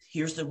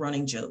 here's the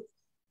running joke.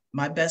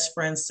 My best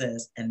friend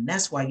says, and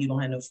that's why you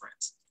don't have no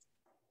friends.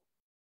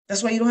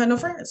 That's why you don't have no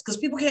friends, because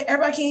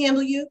everybody can't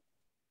handle you.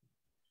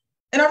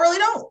 And I really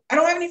don't. I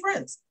don't have any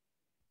friends.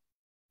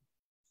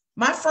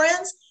 My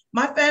friends,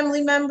 my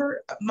family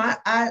member,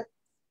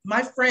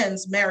 my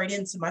friends married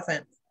into my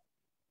family.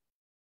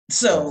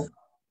 So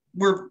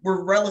we're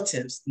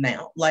relatives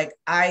now. Like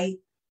I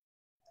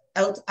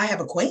have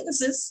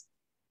acquaintances,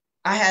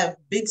 I have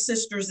big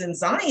sisters in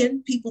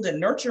Zion, people that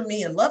nurture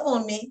me and love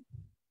on me.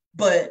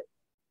 But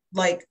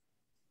like,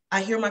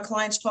 I hear my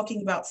clients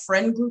talking about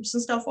friend groups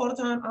and stuff all the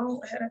time. I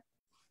don't have that.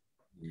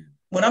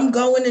 When I'm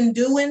going and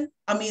doing,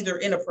 I'm either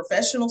in a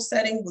professional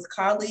setting with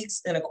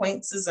colleagues and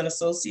acquaintances and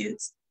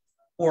associates,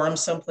 or I'm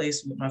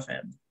someplace with my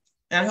family.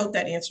 And I hope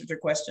that answered your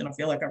question. I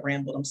feel like I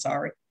rambled. I'm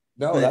sorry.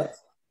 No,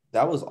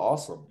 that was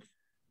awesome.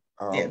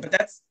 Yeah, but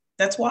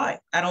that's why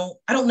I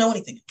don't know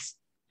anything else.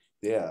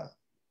 Yeah,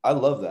 I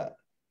love that.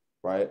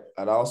 Right.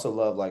 And I also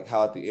love like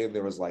how at the end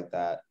there was like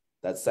that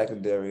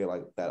secondary,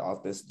 like that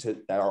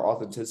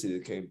authenticity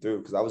that came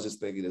through. Cause I was just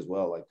thinking as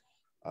well, like,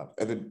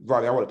 and then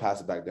Ronnie, I want to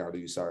pass it back down to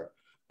you. Sorry.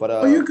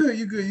 But you're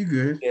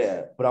good.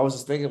 Yeah. But I was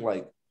just thinking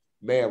like,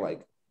 man,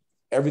 like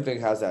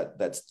everything has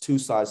that's two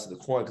sides to the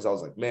coin. Cause I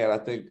was like, man, I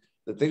think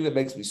the thing that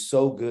makes me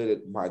so good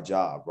at my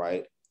job,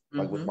 right?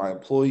 Like with my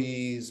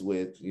employees,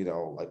 with,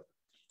 like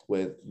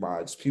with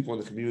my people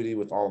in the community,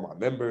 with all my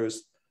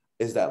members,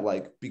 is that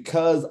like,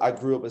 because I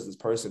grew up as this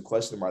person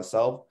questioning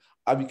myself,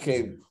 I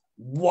became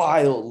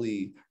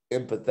wildly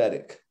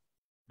empathetic,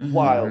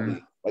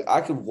 wildly. Like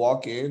I could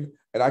walk in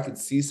and I could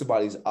see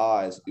somebody's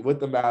eyes with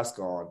the mask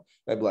on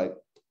and be like,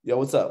 yo,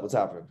 what's up? What's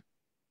happening?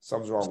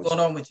 Something's wrong. What's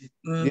going on with you?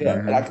 Yeah.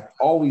 And I could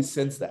always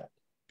sense that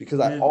because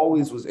I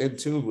always was in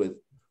tune with,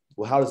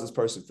 well, how does this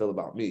person feel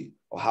about me?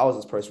 Or how is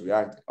this person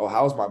reacting? Oh,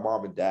 how is my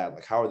mom and dad?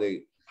 Like, how are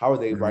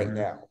they right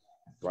now?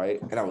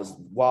 Right. And I was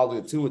wildly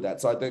in tune with that.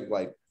 So I think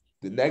like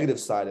the negative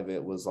side of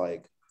it was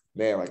like,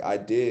 man, like I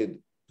did,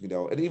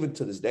 and even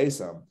to this day,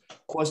 some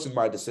question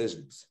my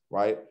decisions,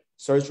 right?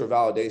 Search for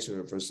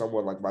validation for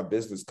someone like my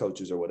business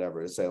coaches or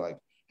whatever to say like,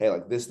 hey,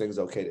 like this thing's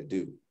okay to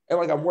do. And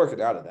like, I'm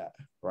working out of that,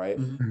 right?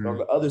 But on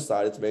the other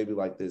side, it's maybe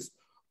like this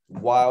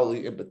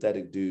wildly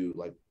empathetic dude,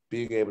 like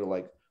being able to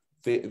like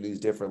fit in these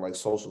different like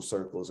social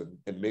circles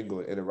and mingle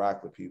and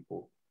interact with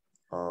people.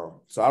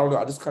 So I don't know.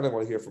 I just kind of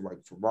want to hear from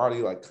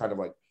Ronnie, like kind of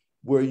like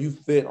where you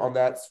fit on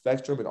that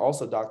spectrum, and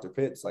also Dr.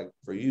 Pitts, like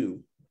for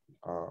you.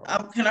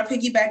 Can I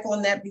piggyback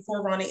on that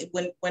before Ronnie,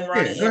 when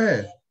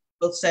Ronnie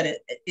both said it,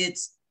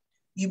 it's,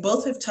 you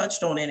both have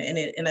touched on it and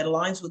it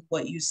aligns with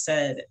what you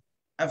said.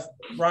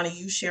 Ronnie,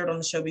 you shared on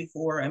the show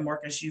before, and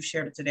Marcus, you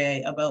shared it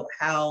today about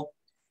how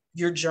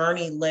your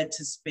journey led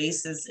to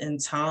spaces in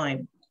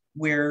time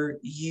where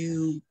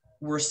you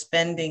were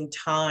spending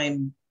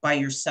time by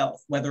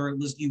yourself, whether it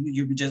was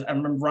you were just, I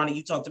remember Ronnie,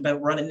 you talked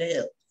about running the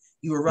hill.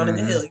 You were running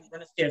the hill, you were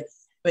running the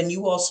stairs, but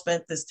you all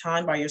spent this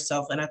time by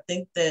yourself. And I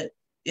think that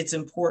it's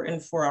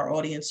important for our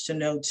audience to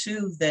know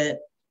too, that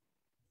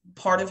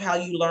part of how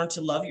you learn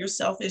to love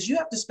yourself is you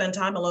have to spend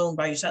time alone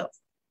by yourself,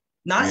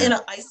 not in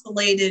an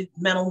isolated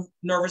mental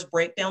nervous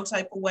breakdown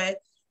type of way,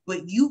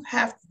 but you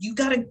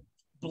got to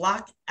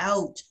block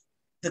out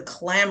the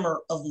clamor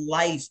of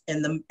life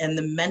and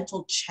the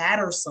mental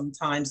chatter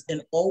sometimes,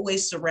 and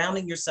always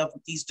surrounding yourself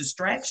with these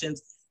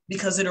distractions,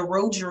 because it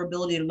erodes your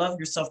ability to love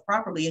yourself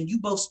properly. And you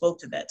both spoke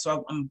to that.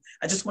 So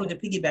I just wanted to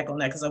piggyback on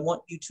that, because I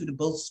want you two to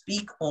both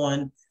speak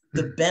on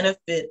the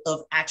benefit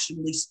of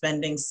actually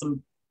spending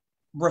some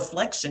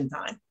reflection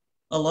time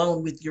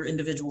alone with your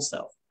individual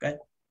self. Okay.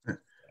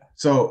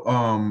 So,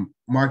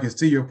 Marcus,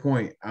 to your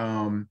point,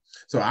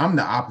 so I'm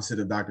the opposite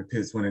of Dr.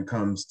 Pitts when it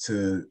comes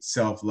to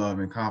self-love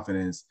and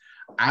confidence.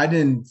 I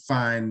didn't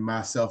find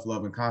my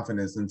self-love and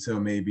confidence until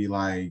maybe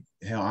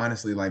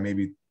honestly,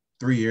 maybe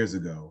 3 years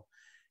ago.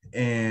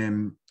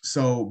 And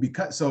so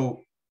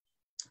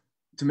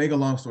to make a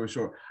long story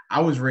short,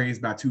 I was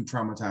raised by two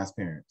traumatized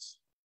parents.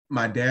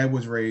 My dad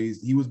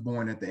he was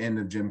born at the end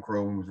of Jim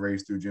Crow and was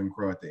raised through Jim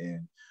Crow at the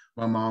end.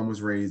 My mom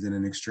was raised in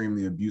an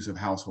extremely abusive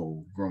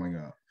household growing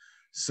up.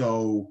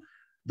 So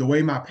the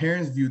way my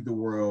parents viewed the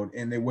world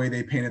and the way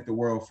they painted the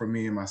world for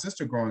me and my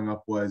sister growing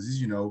up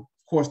was, of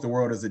course, the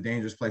world is a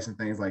dangerous place and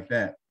things like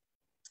that.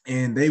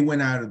 And they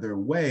went out of their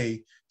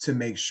way to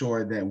make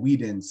sure that we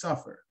didn't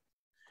suffer.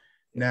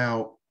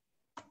 Now,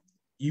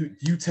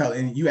 you tell,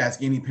 and you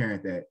ask any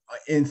parent that,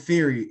 in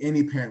theory,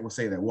 any parent will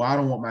say that, well, I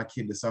don't want my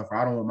kid to suffer.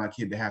 I don't want my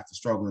kid to have to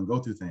struggle and go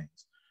through things.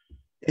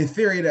 In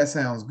theory, that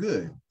sounds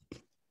good.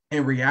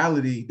 In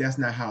reality, that's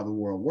not how the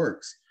world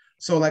works.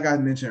 So like I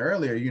mentioned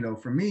earlier,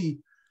 for me,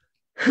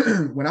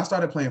 when I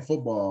started playing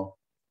football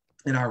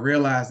and I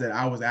realized that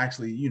I was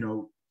actually,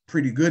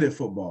 pretty good at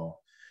football,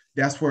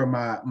 that's where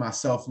my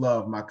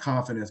self-love, my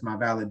confidence, my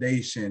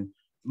validation,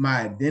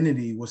 my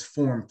identity was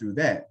formed through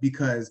that.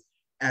 Because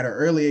at an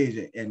early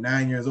age, at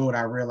 9 years old,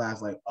 I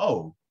realized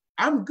oh,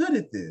 I'm good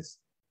at this.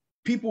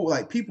 People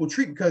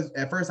treat, because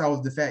at first I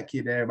was the fat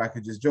kid that everybody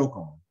could just joke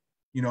on.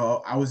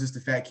 I was just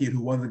a fat kid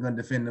who wasn't going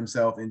to defend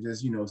himself and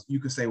just, you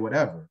could say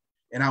whatever.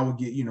 And I would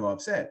get,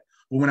 upset.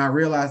 But when I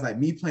realized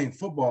me playing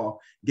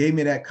football gave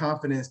me that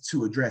confidence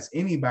to address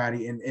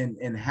anybody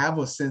and have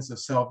a sense of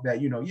self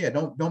that,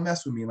 don't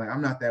mess with me. Like,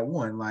 I'm not that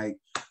one. Like,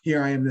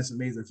 here I am, this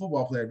amazing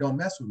football player. Don't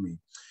mess with me.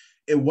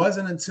 It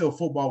wasn't until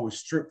football was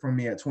stripped from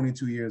me at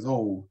 22 years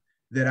old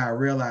that I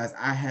realized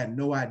I had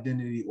no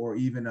identity or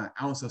even an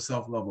ounce of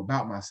self-love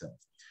about myself.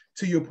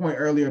 To your point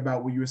earlier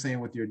about what you were saying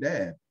with your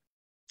dad,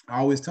 I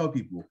always tell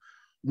people,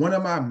 one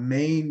of my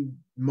main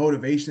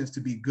motivations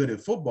to be good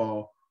at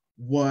football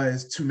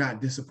was to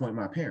not disappoint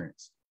my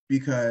parents,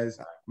 because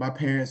my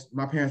parents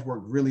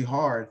worked really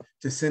hard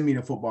to send me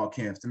to football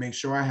camps, to make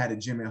sure I had a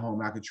gym at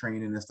home I could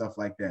train in and stuff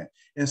like that.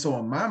 And so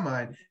in my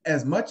mind,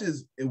 as much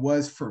as it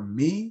was for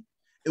me,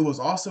 it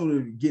was also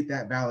to get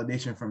that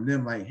validation from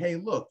them. Like, hey,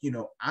 look,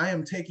 I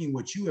am taking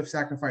what you have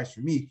sacrificed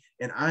for me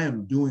and I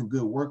am doing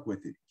good work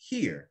with it.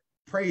 Here,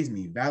 praise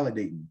me,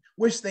 validate me,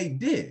 which they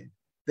did.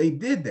 They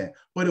did that,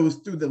 but it was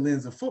through the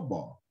lens of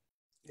football.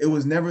 It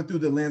was never through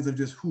the lens of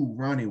just who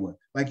Ronnie was.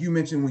 Like you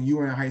mentioned, when you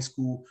were in high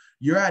school,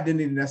 your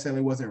identity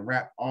necessarily wasn't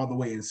wrapped all the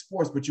way in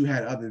sports, but you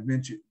had other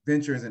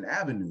ventures and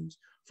avenues.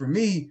 For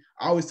me,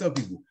 I always tell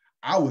people,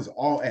 I was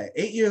all at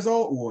 8 years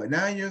old or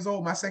 9 years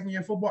old, my second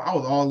year of football, I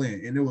was all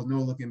in, and there was no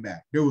looking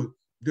back. There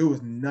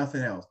was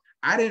nothing else.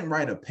 I didn't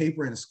write a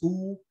paper in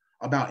school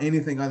about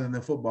anything other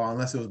than football,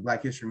 unless it was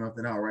Black History Month,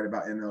 and I'll write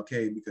about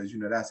MLK, because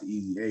that's an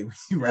easy A.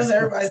 That's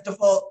everybody's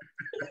default.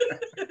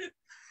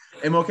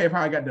 MLK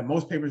probably got the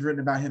most papers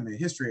written about him in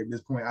history at this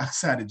point,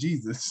 outside of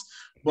Jesus.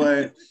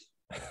 But,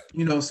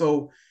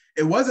 so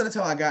it wasn't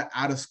until I got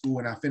out of school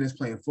and I finished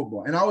playing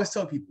football. And I always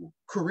tell people,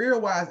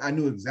 career-wise, I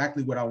knew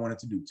exactly what I wanted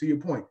to do. To your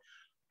point,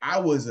 I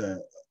was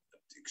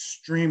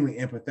extremely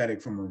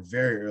empathetic from a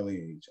very early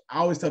age. I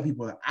always tell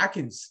people that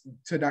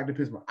to Dr.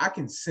 Pismo, I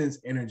can sense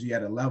energy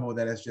at a level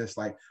that is just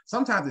like,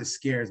 sometimes it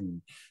scares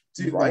me.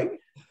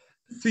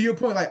 To your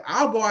point, like,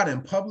 I'll go out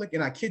in public,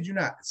 and I kid you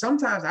not,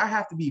 sometimes I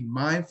have to be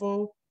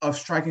mindful of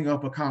striking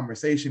up a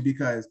conversation,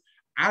 because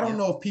I don't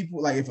know if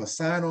people, like, if a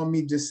sign on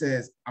me just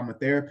says I'm a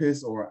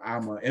therapist or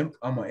I'm an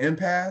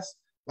empath,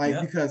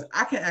 because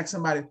I can ask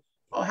somebody,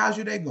 oh, how's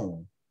your day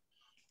going?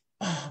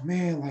 Oh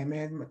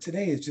man,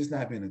 today has just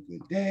not been a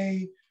good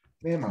day.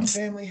 Man, my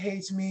family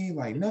hates me.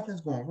 Like,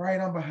 nothing's going right.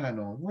 I'm behind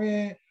on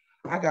rent.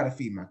 I gotta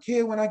feed my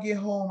kid when I get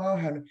home. I don't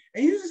have,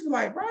 and you just be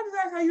like, bro,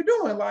 just ask how you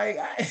doing. Like,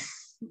 I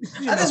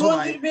just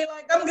want you to be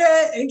like, I'm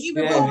good, and keep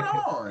it moving.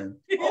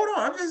 Hold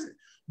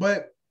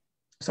on.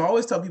 So I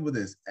always tell people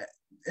this,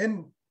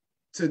 and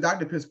to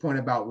Dr. Pitt's point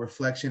about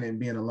reflection and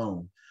being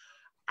alone,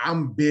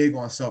 I'm big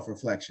on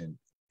self-reflection.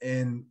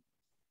 And,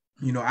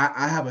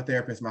 I have a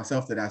therapist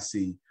myself that I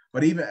see,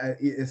 but even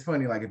it's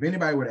funny, like, if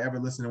anybody would ever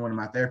listen to one of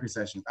my therapy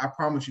sessions, I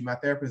promise you, my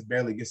therapist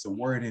barely gets a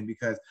word in,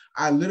 because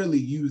I literally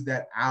use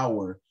that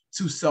hour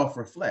to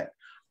self-reflect.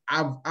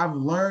 I've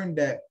learned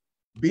that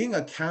being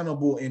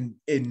accountable and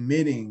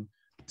admitting,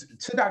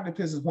 to Dr.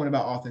 Pitt's point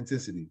about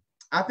authenticity,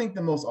 I think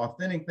the most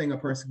authentic thing a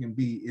person can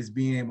be is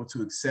being able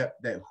to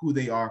accept that who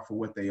they are for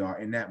what they are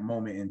in that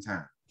moment in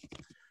time.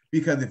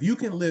 Because if you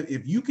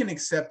can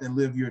accept and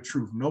live your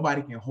truth,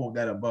 nobody can hold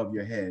that above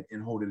your head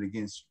and hold it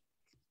against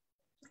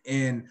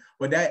you.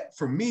 But that,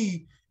 for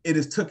me, it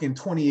has taken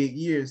 28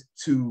 years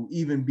to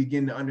even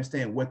begin to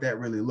understand what that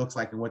really looks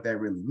like and what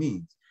that really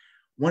means.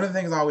 One of the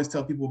things I always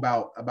tell people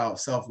about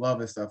self-love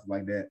and stuff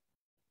like that,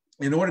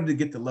 in order to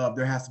get the love,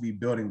 there has to be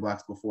building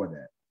blocks before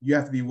that. You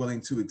have to be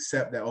willing to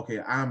accept that, okay,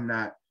 I'm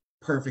not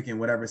perfect in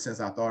whatever sense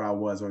I thought I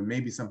was, or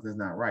maybe something's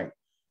not right.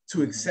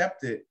 To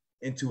accept it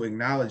and to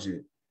acknowledge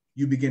it,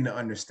 you begin to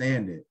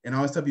understand it. And I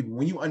always tell people,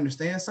 when you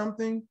understand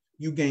something,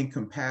 you gain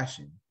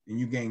compassion and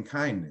you gain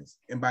kindness.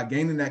 And by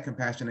gaining that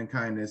compassion and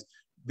kindness,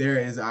 there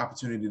is an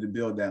opportunity to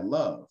build that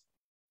love.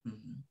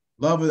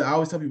 I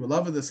always tell people,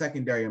 love is a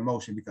secondary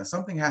emotion, because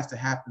something has to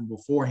happen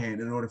beforehand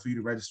in order for you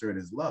to register it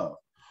as love.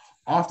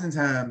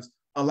 Oftentimes,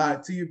 a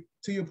lot, to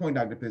your point,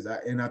 Dr. Pitts,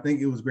 and I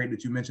think it was great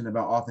that you mentioned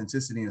about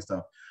authenticity and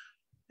stuff,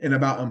 and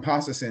about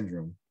imposter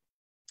syndrome.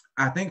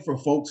 I think for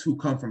folks who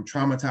come from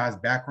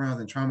traumatized backgrounds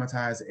and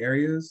traumatized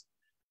areas,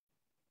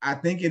 I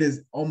think it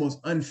is almost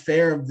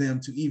unfair of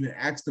them to even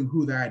ask them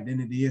who their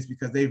identity is,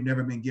 because they've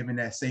never been given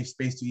that safe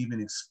space to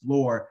even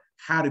explore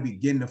how to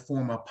begin to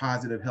form a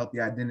positive, healthy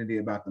identity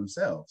about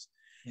themselves.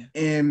 Yeah.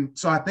 And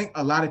so I think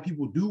a lot of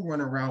people do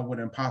run around with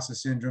imposter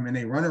syndrome, and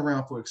they run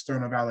around for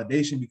external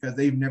validation because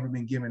they've never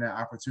been given that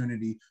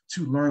opportunity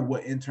to learn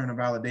what internal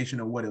validation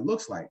or what it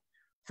looks like.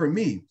 For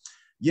me,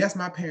 yes,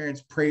 my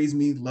parents praise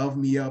me, love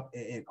me up,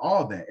 and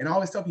all that. And I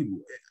always tell people,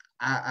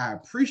 I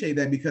appreciate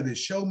that, because it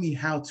showed me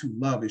how to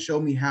love. It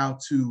showed me how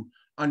to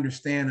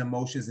understand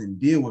emotions and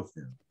deal with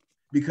them,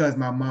 because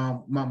my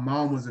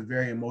mom was a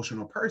very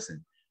emotional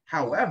person.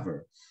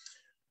 However,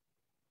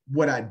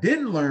 what I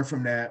didn't learn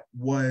from that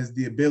was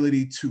the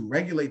ability to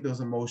regulate those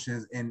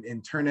emotions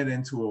and turn it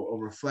into a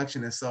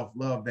reflection and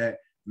self-love that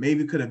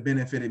maybe could have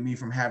benefited me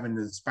from having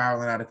the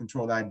spiraling out of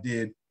control that I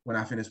did when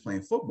I finished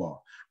playing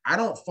football. I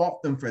don't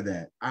fault them for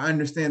that. I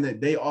understand that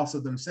they also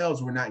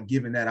themselves were not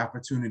given that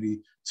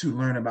opportunity to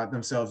learn about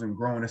themselves and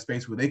grow in a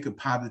space where they could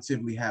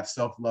positively have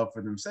self-love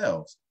for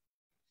themselves.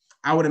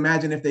 I would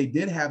imagine if they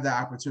did have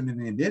that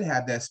opportunity and did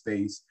have that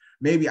space,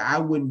 maybe I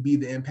wouldn't be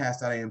the empath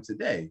that I am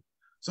today.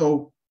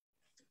 So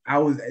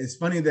it's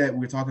funny that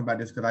we're talking about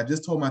this, because I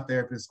just told my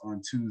therapist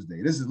on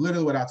Tuesday, this is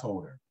literally what I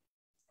told her.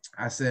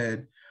 I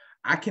said,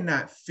 I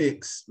cannot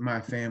fix my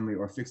family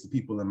or fix the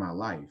people in my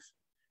life.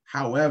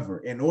 However,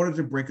 in order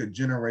to break a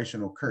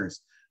generational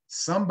curse,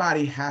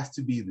 somebody has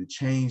to be the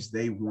change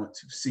they want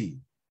to see.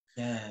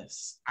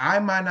 Yes. I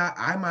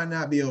might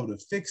not be able to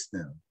fix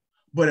them.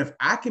 But if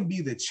I can be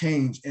the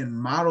change and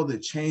model the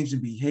change in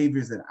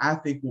behaviors that I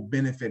think will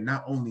benefit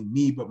not only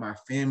me, but my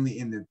family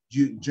and the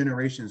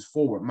generations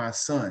forward, my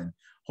son,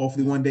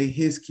 hopefully one day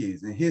his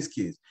kids and his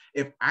kids.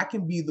 If I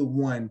can be the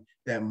one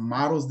that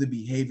models the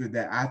behavior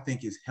that I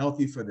think is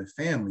healthy for the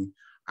family,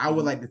 I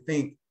would like to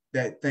think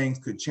that things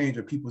could change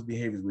or people's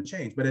behaviors would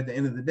change. But at the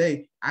end of the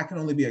day, I can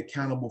only be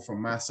accountable for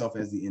myself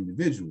as the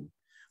individual.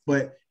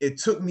 But it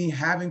took me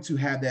having to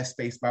have that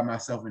space by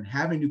myself and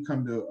having to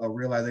come to a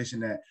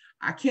realization that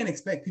I can't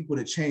expect people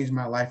to change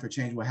my life or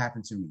change what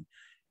happened to me.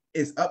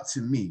 It's up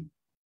to me.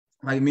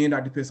 Like me and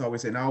Dr. Pitts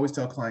always say, and I always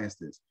tell clients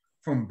this,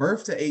 from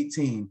birth to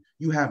 18,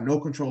 you have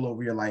no control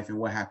over your life and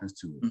what happens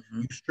to it.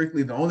 You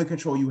strictly, the only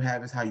control you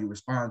have is how you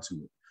respond to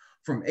it.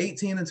 From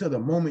 18 until the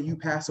moment you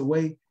pass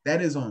away,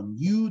 that is on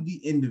you, the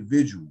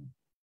individual,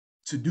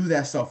 to do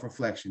that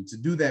self-reflection, to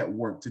do that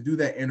work, to do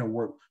that inner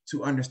work,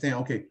 to understand,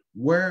 okay,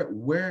 where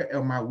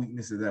are my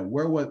weaknesses at?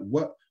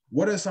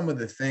 What are some of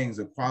the things,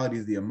 the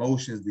qualities, the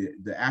emotions,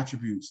 the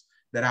attributes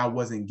that I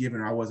wasn't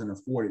given or I wasn't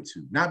afforded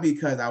to? Not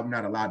because I'm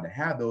not allowed to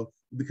have those,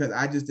 because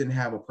I just didn't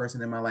have a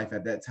person in my life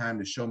at that time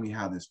to show me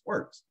how this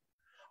works.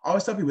 I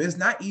always tell people, it's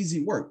not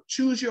easy work.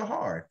 Choose your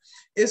hard.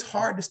 It's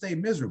hard to stay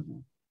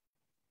miserable.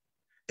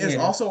 It's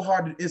also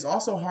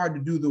hard to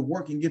do the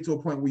work and get to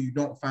a point where you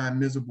don't find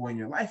miserable in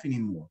your life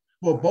anymore.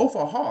 Well, both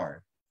are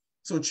hard.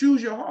 So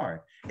choose your hard.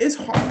 It's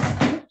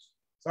hard.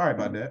 Sorry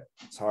about that.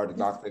 It's hard to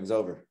knock things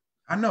over.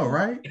 I know,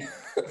 right?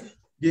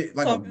 Get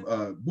like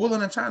a bull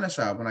in a china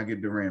shop when I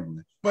get to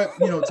rambling. But,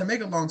 to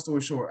make a long story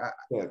short,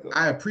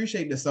 I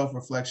appreciate the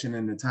self-reflection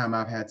and the time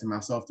I've had to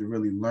myself to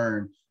really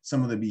learn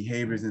some of the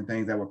behaviors and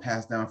things that were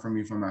passed down from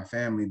me from my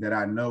family that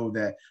I know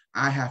that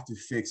I have to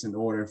fix in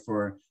order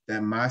for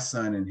that my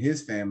son and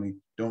his family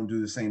don't do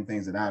the same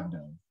things that I've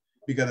done.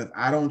 Because if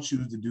I don't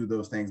choose to do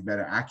those things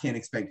better, I can't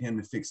expect him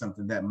to fix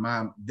something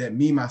that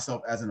me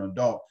myself as an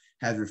adult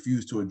has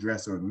refused to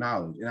address or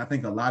acknowledge. And I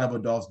think a lot of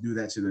adults do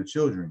that to their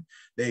children.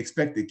 They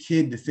expect the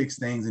kid to fix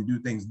things and do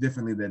things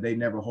differently that they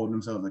never hold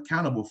themselves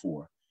accountable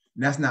for.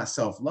 And that's not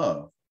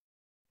self-love.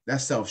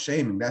 That's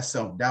self-shaming. That's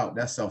self-doubt.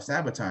 That's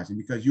self-sabotaging,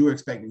 because you're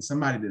expecting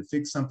somebody to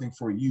fix something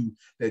for you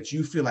that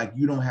you feel like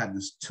you don't have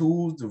the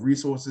tools, the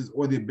resources,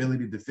 or the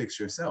ability to fix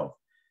yourself.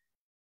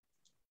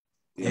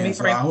 Yeah,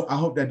 so I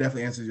hope that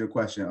definitely answers your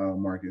question,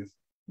 Marcus.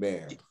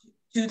 Man.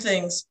 Two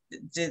things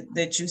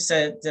that you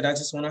said that I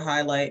just want to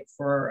highlight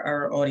for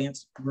our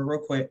audience real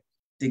quick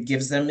that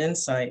gives them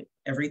insight.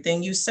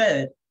 Everything you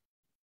said,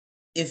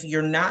 if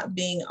you're not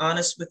being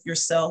honest with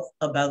yourself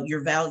about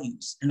your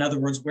values, in other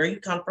words, where you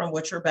come from,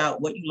 what you're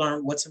about, what you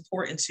learn, what's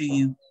important to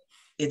you,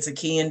 it's a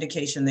key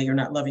indication that you're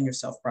not loving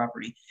yourself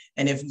properly.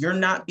 And if you're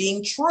not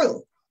being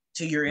true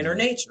to your inner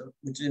nature,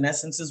 which in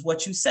essence is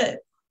what you said,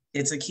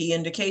 it's a key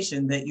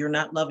indication that you're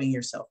not loving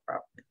yourself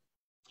properly.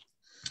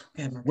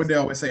 What they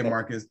always say,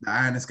 Marcus, the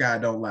eye in the sky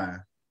don't lie.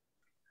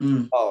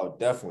 Oh,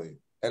 definitely.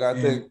 And I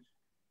think.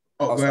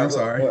 Oh, go ahead. I'm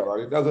sorry.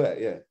 No, go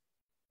ahead. Yeah.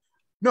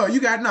 No,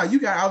 you got.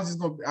 I was just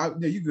going to.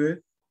 Yeah, you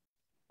good.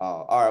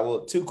 All right.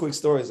 Well, two quick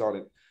stories on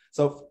it.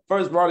 So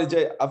first, Ronnie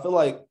J, I feel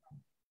like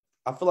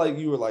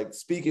you were like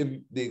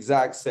speaking the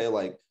exact same,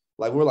 like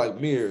we're like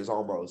mirrors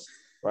almost,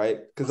 right?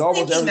 Because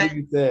almost everything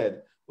you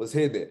said was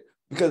hitting it.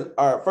 Because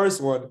our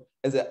first one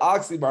is at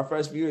Oxley, my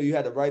freshman year, you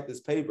had to write this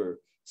paper.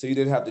 So you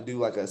didn't have to do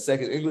like a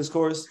second English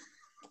course.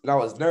 And I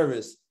was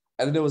nervous.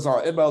 And then it was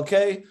on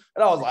MLK.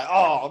 And I was like,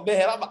 oh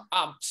man,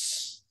 I'm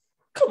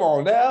come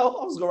on now.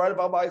 I was gonna write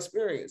about my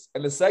experience.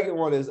 And the second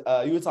one is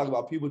you were talking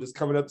about people just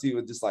coming up to you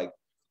and just like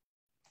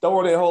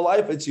throwing their whole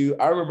life at you.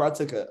 I remember I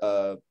took it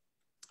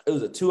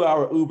was a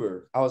 2-hour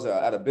Uber. I was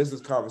at a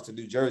business conference in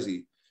New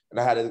Jersey. And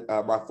I had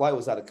my flight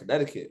was out of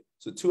Connecticut.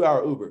 So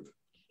 2-hour Uber,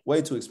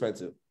 way too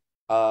expensive.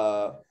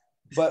 But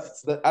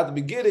at the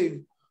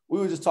beginning, we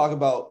were just talking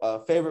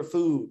about favorite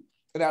food.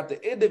 And at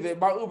the end of it,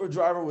 my Uber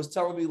driver was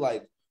telling me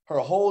like her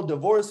whole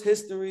divorce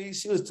history.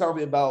 She was telling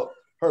me about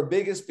her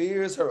biggest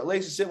fears, her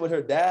relationship with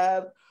her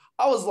dad.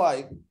 I was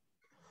like,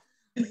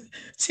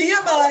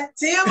 TMI.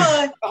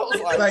 I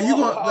was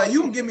like,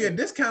 you can give me a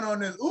discount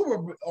on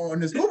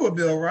this Uber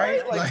bill,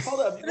 right? Like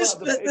hold up.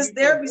 This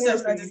therapy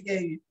session I just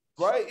gave you.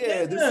 Right?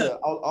 Yeah.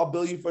 I'll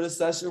bill you for the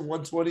session,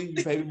 $120.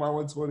 You pay me my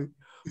 $120.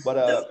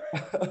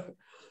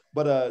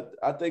 But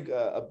I think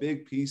a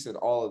big piece in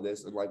all of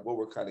this and like what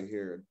we're kind of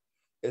hearing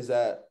is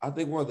that I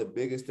think one of the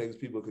biggest things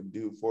people can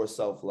do for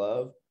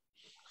self-love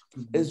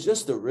is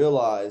just to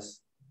realize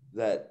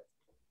that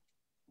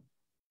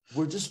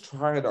we're just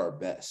trying our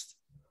best,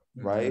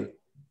 right?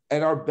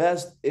 And our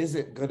best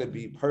isn't going to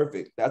be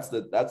perfect. That's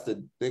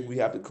the thing we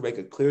have to make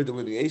a clear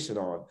delineation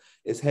on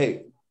is,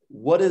 hey,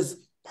 what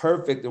is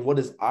perfect and what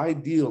is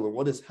ideal and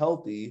what is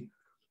healthy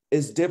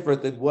is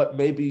different than what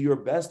may be your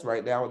best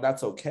right now, and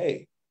that's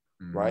okay.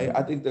 Right.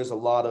 I think there's a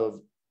lot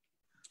of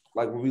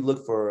like when we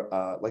look for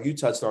like you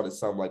touched on it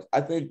some, like I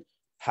think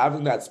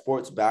having that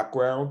sports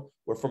background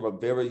where from a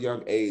very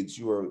young age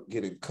you are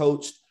getting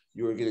coached,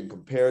 You are getting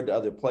compared to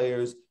other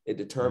players. It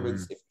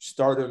determines if you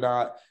start or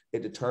not.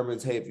 It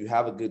determines, hey, if you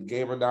have a good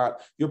game or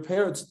not. Your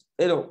parents,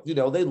 they don't,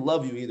 they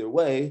love you either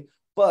way,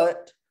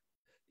 but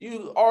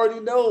you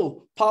already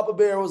know Papa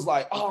Bear was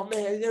like, oh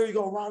man, there you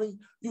go, Ronnie.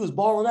 You was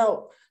balling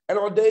out. And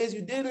on days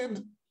you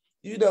didn't,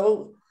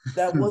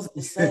 that wasn't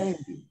the same.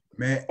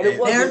 Man, and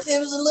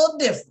narrative was a little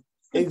different.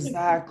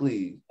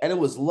 Exactly. And it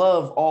was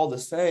love all the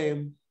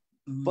same.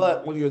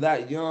 But when you're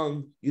that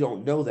young, you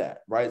don't know that,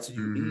 right? So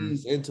you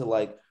ease into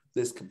like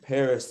this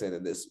comparison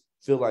and this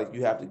feel like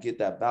you have to get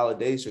that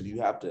validation.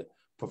 You have to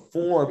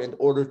perform in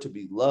order to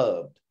be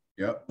loved.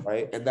 Yep.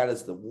 Right. And that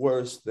is the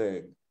worst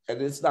thing.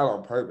 And it's not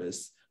on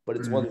purpose, but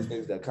it's one of the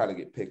things that kind of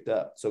get picked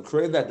up. So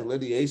creating that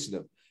delineation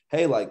of,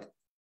 hey, like,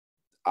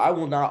 I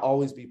will not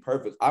always be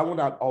perfect. I will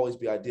not always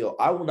be ideal.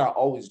 I will not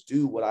always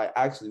do what I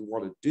actually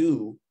want to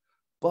do,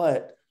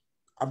 but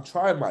I'm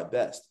trying my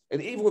best.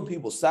 And even when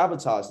people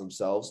sabotage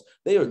themselves,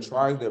 they are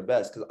trying their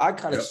best. Because I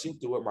kind of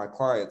shift it with my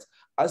clients.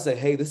 I say,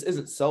 hey, this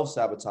isn't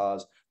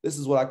self-sabotage. This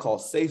is what I call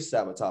safe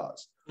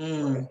sabotage.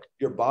 Right?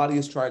 Your body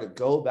is trying to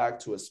go back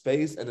to a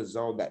space and a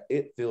zone that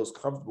it feels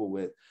comfortable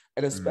with.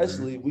 And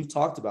especially, we've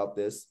talked about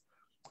this,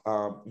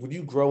 when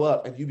you grow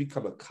up and you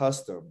become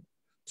accustomed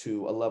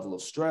to a level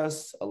of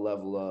stress, a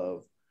level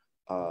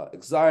of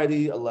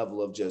anxiety, a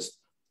level of just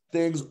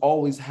things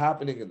always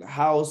happening in the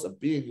house, of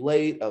being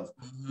late, of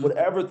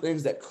whatever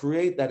things that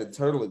create that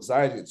internal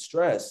anxiety and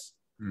stress.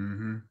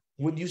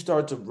 When you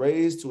start to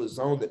raise to a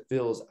zone that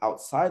feels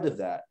outside of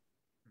that,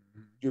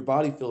 your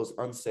body feels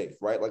unsafe,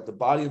 right? Like the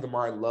body and the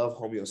mind love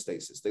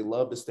homeostasis. They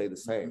love to stay the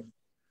same,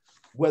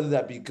 whether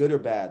that be good or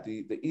bad.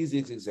 The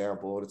easiest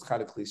example, and it's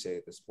kind of cliche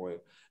at this point,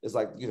 is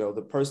like,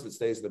 the person that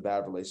stays in a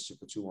bad relationship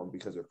for too long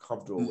because they're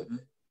comfortable with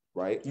it,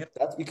 right?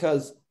 That's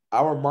because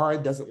our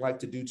mind doesn't like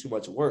to do too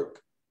much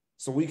work.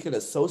 So we can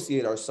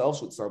associate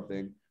ourselves with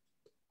something.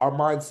 Our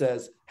mind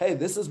says, hey,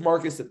 this is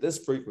Marcus at this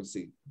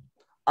frequency.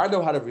 I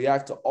know how to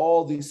react to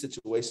all these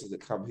situations that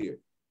come here,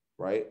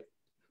 right?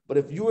 But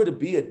if you were to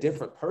be a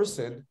different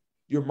person,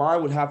 your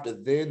mind would have to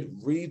then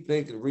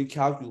rethink and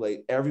recalculate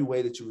every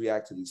way that you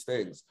react to these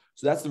things.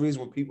 So that's the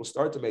reason when people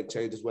start to make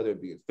changes, whether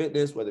it be in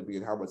fitness, whether it be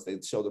in how much they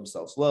show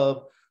themselves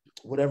love,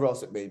 whatever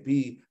else it may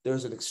be,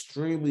 there's an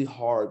extremely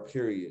hard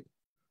period,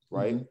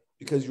 right?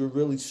 Because you're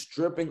really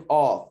stripping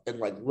off and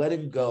like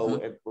letting go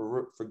and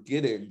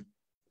forgetting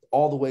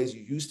all the ways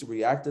you used to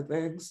react to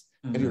things.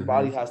 And your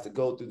body has to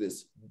go through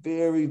this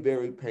very,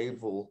 very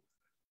painful.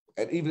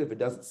 And even if it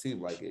doesn't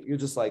seem like it, you're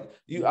just like,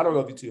 I don't know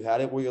if you two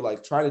had it, where you're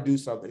like trying to do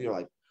something. You're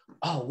like,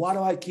 oh, why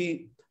do I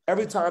keep,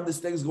 every time this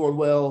thing's going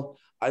well,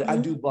 I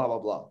do blah, blah,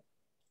 blah.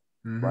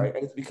 Right.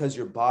 And it's because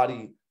your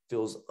body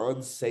feels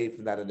unsafe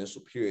in that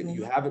initial period.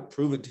 You haven't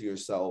proven to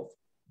yourself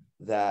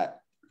that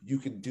you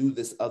can do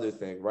this other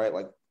thing, right?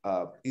 Like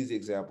easy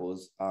example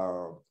is,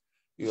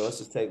 let's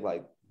just take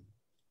like,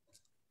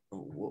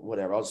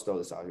 whatever, I'll just throw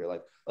this out here.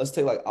 Like, let's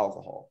take like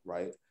alcohol,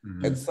 right?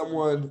 And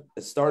someone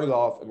is starting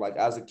off and like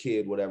as a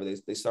kid, whatever,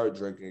 they started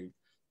drinking,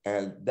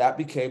 and that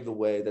became the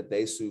way that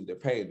they soothe their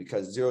pain,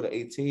 because 0 to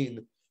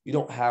 18, you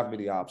don't have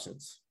many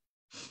options,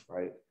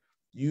 right?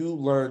 You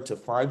learn to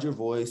find your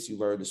voice, you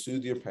learn to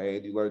soothe your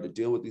pain, you learn to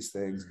deal with these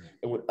things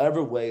in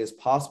whatever way is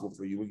possible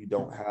for you when you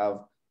don't have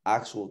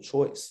actual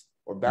choice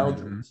or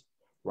boundaries,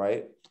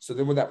 right? So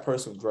then when that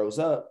person grows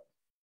up,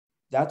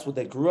 that's what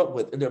they grew up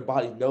with, and their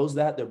body knows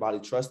that, their body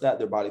trusts that,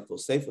 their body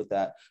feels safe with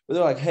that. But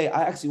they're like, hey,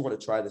 I actually want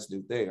to try this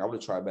new thing. I'm going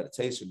to try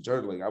meditation,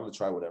 journaling. I'm going to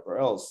try whatever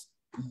else.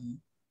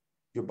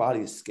 Your body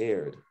is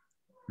scared.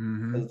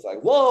 It's like,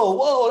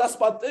 whoa, that's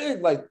my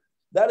thing. Like,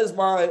 that is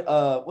my,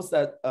 what's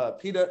that,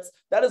 Peanuts?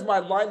 That is my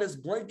Linus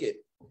blanket.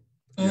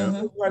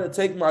 They're trying to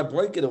take my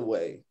blanket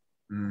away,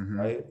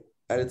 right?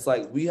 And it's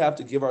like, we have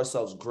to give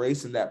ourselves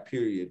grace in that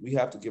period. We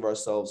have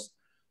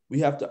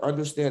to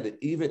understand that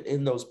even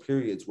in those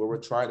periods where we're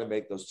trying to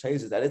make those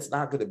changes, that it's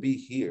not going to be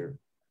here,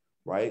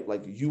 right?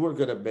 Like, you are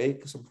going to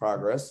make some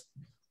progress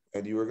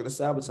and you are going to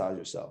sabotage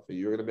yourself, and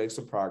you're going to make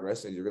some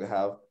progress and you're going to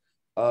have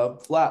a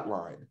flat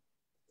line.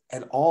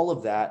 And all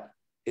of that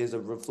is a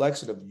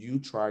reflection of you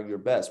trying your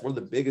best. One of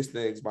the biggest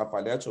things my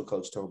financial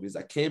coach told me is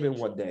I came in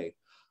one day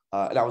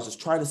and I was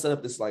just trying to set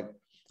up this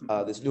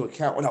this new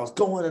account, when I was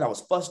going and I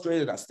was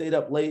frustrated and I stayed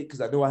up late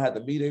because I knew I had the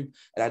meeting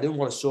and I didn't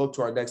want to show up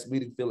to our next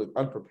meeting feeling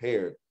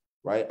unprepared.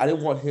 Right? I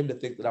didn't want him to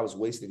think that I was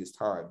wasting his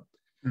time.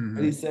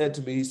 And he said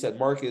to me,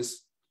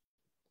 Marcus,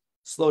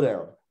 slow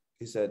down.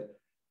 He said,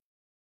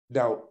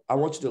 now I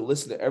want you to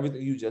listen to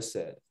everything you just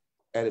said.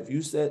 And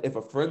if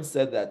a friend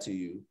said that to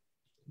you,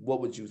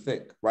 what would you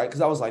think? Right? Because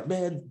I was like,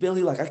 man,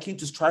 Billy, like I keep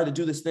just trying to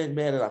do this thing,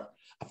 man. And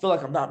I feel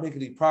like I'm not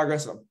making any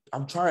progress. And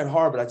I'm trying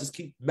hard, but I just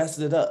keep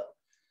messing it up.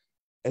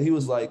 And he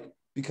was like,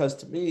 because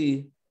to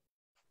me,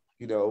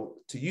 to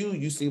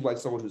you seem like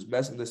someone who's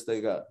messing this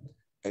thing up.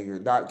 And you're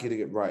not getting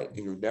it right, and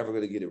you're never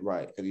going to get it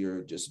right, and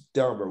you're just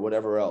dumb or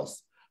whatever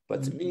else.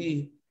 But to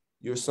me,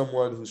 you're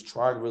someone who's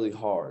trying really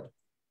hard,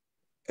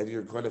 and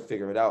you're going to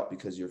figure it out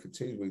because you're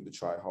continuing to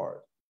try hard,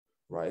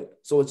 right?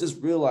 So it's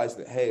just realizing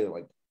that, hey,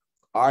 like,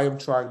 I am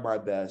trying my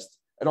best.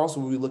 And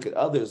also when we look at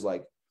others,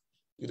 like,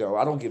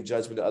 I don't give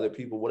judgment to other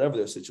people, whatever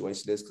their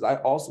situation is, because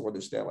I also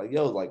understand, like,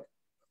 yo, like,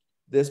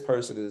 this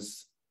person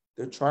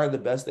they're trying the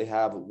best they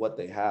have with what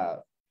they have,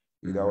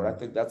 and I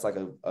think that's like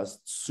a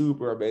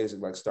super amazing,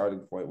 like, starting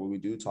point when we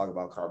do talk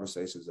about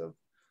conversations of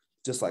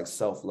just like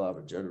self-love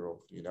in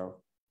general,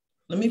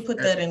 Let me put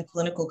that in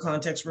clinical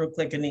context real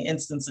quick in the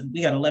instance, and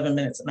we got 11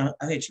 minutes, and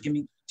I'll hate you give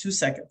me 2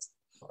 seconds.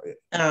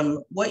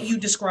 What you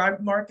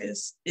described,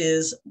 Marcus,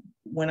 is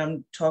when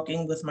I'm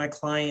talking with my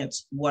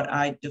clients, what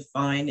I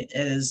define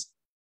as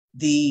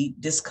the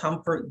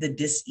discomfort, the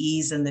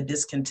dis-ease, and the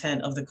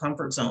discontent of the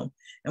comfort zone.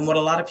 And what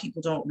a lot of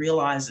people don't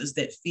realize is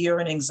that fear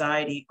and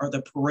anxiety are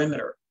the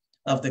perimeter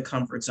of the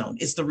comfort zone.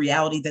 It's the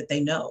reality that they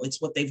know.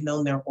 It's what they've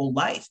known their whole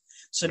life.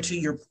 So to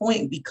your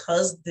point,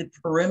 because the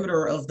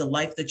perimeter of the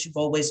life that you've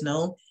always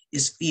known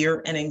is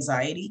fear and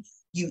anxiety,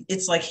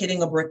 it's like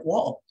hitting a brick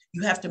wall.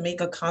 You have to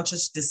make a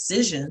conscious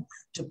decision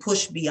to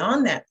push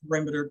beyond that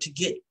perimeter to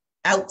get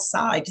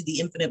outside to the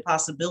infinite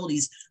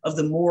possibilities of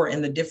the more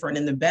and the different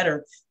and the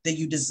better that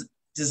you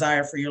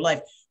desire for your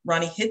life.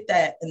 Ronnie, hit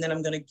that, and then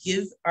I'm going to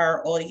give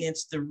our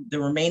audience the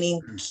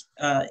remaining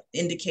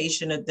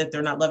indication that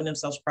they're not loving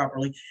themselves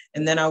properly.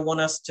 And then I want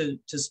us to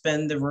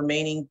spend the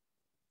remaining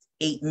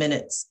 8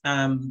 minutes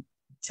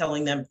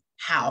telling them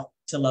how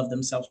to love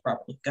themselves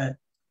properly. Go ahead.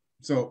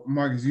 So,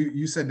 Marcus,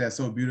 you said that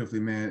so beautifully,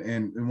 man.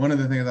 And one of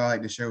the things I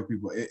like to share with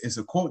people, it's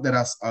a quote that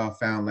I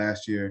found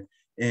last year,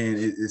 and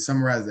it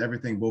summarizes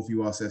everything both of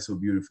you all said so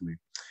beautifully.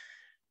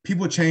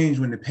 People change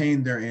when the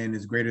pain they're in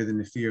is greater than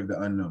the fear of the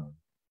unknown.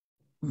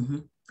 Mm-hmm.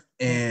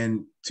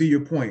 And to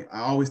your point,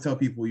 I always tell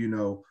people,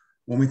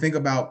 when we think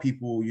about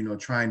people,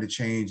 trying to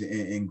change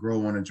and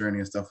grow on a journey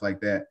and stuff like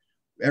that,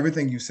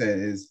 everything you said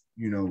is,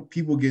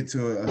 people get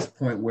to a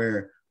point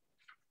where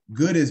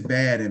good is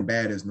bad and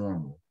bad is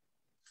normal.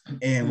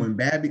 And when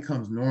bad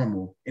becomes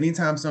normal,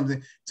 anytime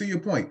something, to your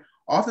point,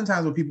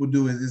 oftentimes what people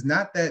do is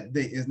not that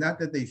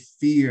they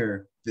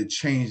fear the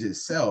change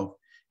itself,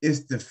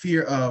 it's the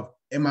fear of,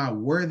 am I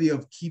worthy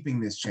of keeping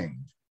this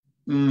change?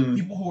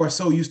 People who are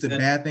so used to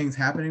bad things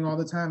happening all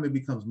the time, it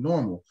becomes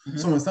normal.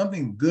 So when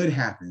something good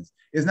happens,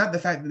 it's not the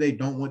fact that they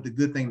don't want the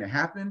good thing to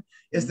happen.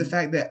 It's the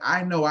fact that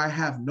I know I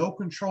have no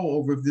control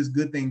over if this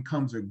good thing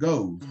comes or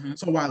goes.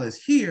 So while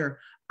it's here,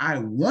 I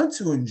want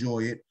to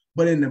enjoy it.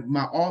 But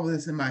all of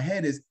this in my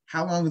head is,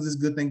 how long is this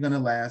good thing going to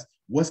last?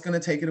 What's going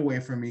to take it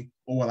away from me?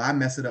 Or will I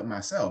mess it up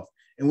myself?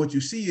 And what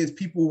you see is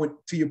people,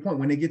 to your point,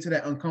 when they get to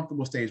that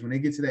uncomfortable stage, when they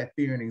get to that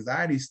fear and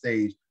anxiety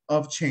stage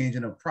of change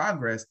and of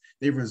progress,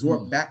 they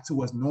resort back to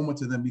what's normal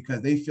to them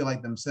because they feel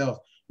like themselves,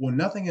 well,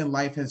 nothing in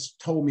life has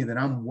told me that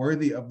I'm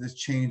worthy of this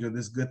change or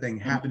this good thing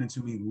happening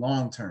to me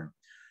long term.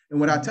 And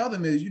what I tell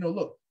them is,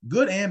 look,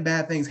 good and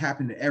bad things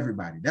happen to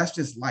everybody. That's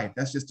just life.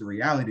 That's just the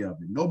reality of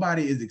it.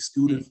 Nobody is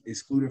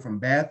excluded from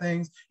bad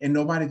things, and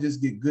nobody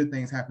just get good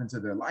things happen to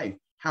their life.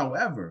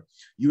 However,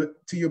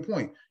 to your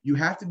point, you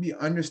have to be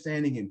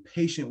understanding and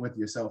patient with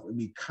yourself and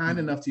be kind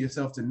enough to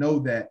yourself to know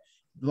that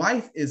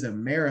life is a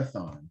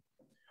marathon.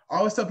 I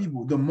always tell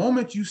people, the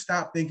moment you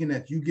stop thinking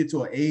that you get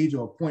to an age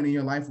or a point in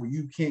your life where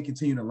you can't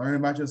continue to learn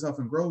about yourself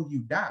and grow, you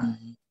die.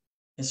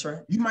 That's right.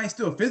 You might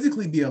still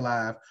physically be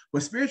alive,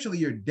 but spiritually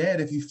you're dead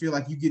if you feel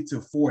like you get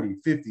to 40,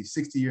 50,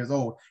 60 years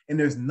old and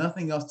there's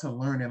nothing else to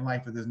learn in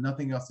life or there's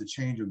nothing else to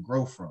change or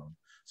grow from.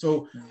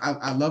 So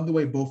I love the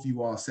way both of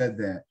you all said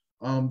that.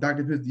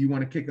 Dr. Pitts, do you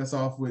want to kick us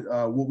off with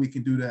what we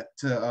can do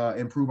to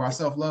improve our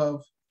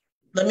self-love?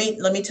 Let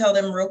me tell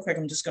them real quick.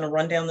 I'm just going to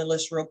run down the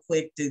list real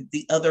quick.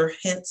 The other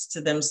hints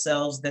to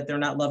themselves that they're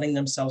not loving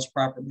themselves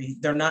properly.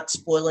 They're not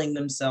spoiling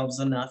themselves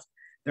enough.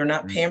 They're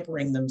not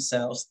pampering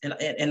themselves. And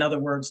in other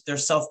words, their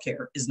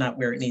self-care is not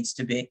where it needs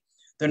to be.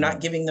 They're not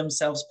giving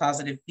themselves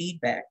positive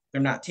feedback.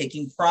 They're not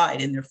taking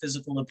pride in their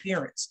physical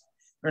appearance.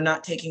 They're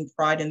not taking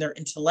pride in their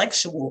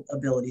intellectual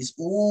abilities.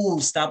 Ooh,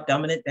 stop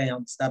dumbing it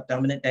down. Stop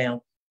dumbing it down.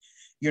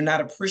 You're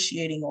not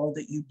appreciating all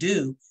that you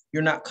do.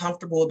 You're not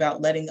comfortable about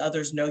letting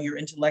others know your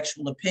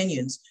intellectual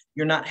opinions.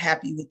 You're not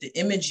happy with the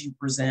image you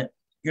present.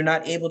 You're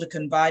not able to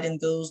confide in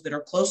those that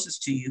are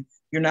closest to you.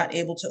 You're not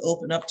able to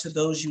open up to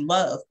those you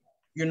love.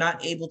 You're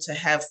not able to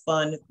have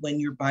fun when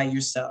you're by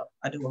yourself.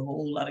 I do a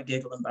whole lot of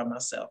giggling by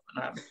myself,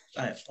 and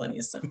I have plenty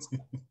of sense.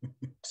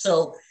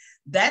 So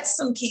that's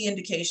some key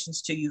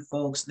indications to you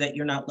folks that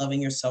you're not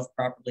loving yourself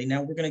properly.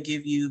 Now we're going to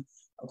give you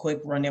a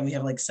quick rundown. We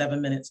have like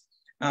 7 minutes.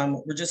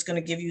 We're just going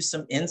to give you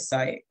some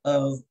insight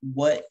of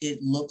what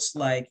it looks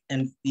like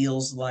and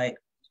feels like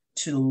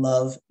to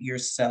love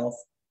yourself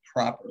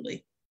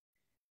properly.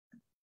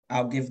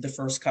 I'll give the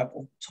first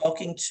couple.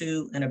 Talking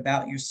to and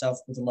about yourself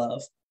with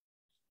love.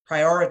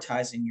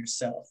 Prioritizing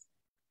yourself,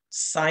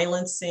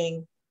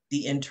 silencing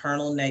the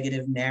internal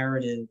negative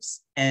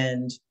narratives,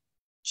 and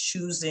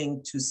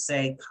choosing to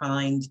say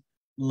kind,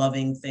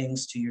 loving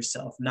things to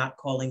yourself, not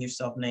calling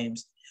yourself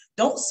names.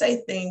 Don't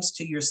say things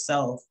to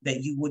yourself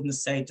that you wouldn't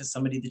say to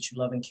somebody that you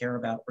love and care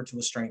about or to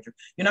a stranger.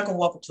 You're not going to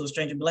walk up to a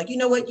stranger and be like, you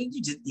know what,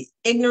 you're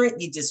ignorant,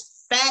 you're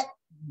just fat,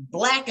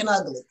 black, and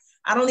ugly.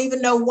 I don't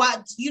even know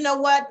what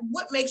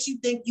makes you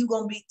think you're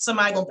going to be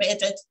somebody going to pay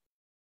attention?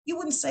 You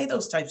wouldn't say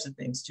those types of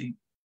things to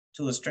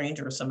to a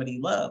stranger or somebody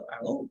you love.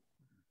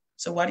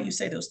 So why do you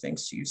say those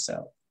things to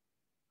yourself?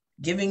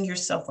 Giving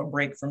yourself a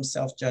break from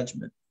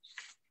self-judgment,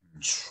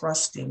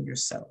 trusting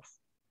yourself.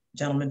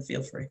 Gentlemen,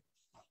 feel free.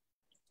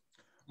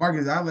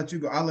 Marcus, I'll let you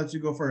go. I'll let you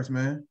go first,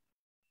 man.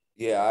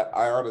 Yeah,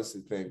 I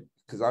honestly think,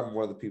 because I'm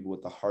one of the people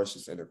with the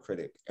harshest inner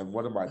critic, and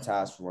one of my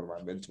tasks from one of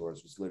my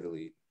mentors was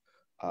literally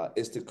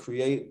is to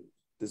create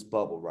this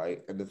bubble,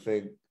 right? And to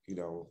think,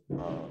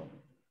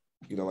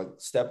 like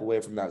step away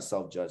from that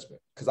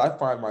self-judgment. Because I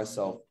find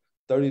myself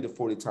 30 to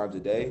 40 times a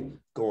day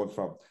going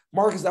from,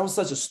 Marcus, that was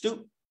such a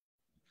stupid.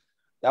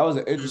 That was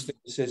an interesting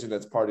decision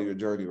that's part of your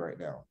journey right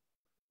now,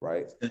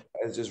 right?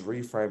 And just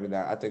reframing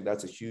that. I think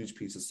that's a huge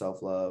piece of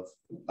self-love.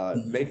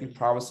 Making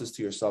promises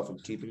to yourself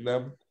and keeping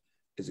them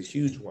is a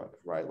huge one,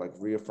 right? Like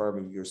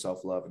reaffirming your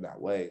self-love in that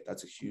way.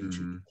 That's a huge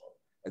one.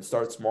 And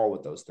start small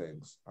with those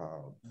things.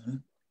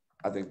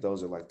 I think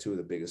those are like two of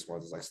the biggest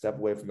ones. It's like step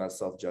away from that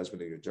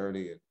self-judgment in your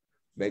journey and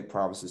make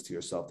promises to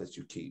yourself that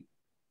you keep.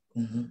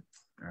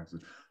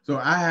 Absolutely. So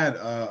I had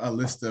a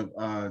list of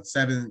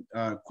 7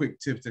 quick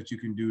tips that you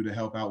can do to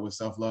help out with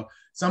self-love.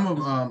 Some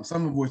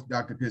of which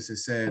Dr. Pitts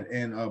has said,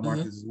 and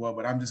Marcus as well,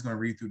 but I'm just going to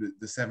read through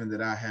the 7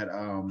 that I had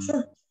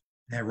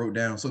wrote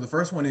down. So the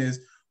first one is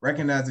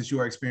recognize that you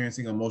are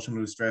experiencing emotional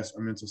distress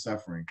or mental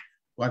suffering.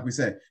 Like we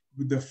said,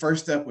 the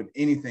first step with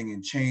anything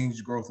in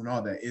change, growth, and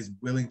all that is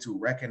willing to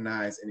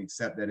recognize and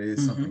accept that it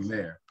is something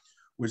there,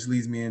 which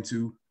leads me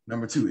into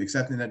number 2,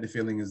 accepting that the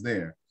feeling is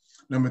there.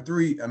 Number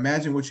 3,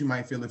 imagine what you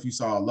might feel if you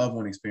saw a loved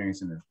one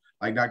experiencing this.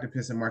 Like Dr.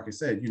 Pitts and Marcus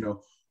said,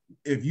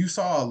 if you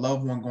saw a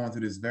loved one going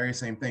through this very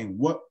same thing,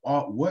 what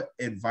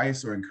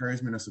advice or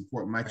encouragement or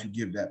support might you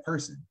give that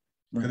person?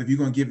 Because if you're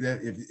going to give that,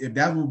 if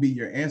that will be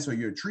your answer,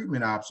 your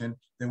treatment option,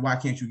 then why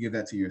can't you give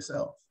that to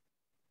yourself?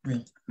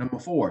 Number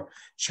 4,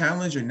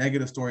 challenge your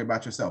negative story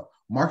about yourself.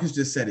 Marcus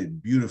just said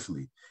it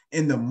beautifully.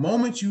 In the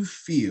moment you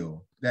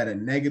feel that a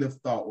negative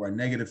thought or a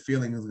negative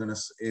feeling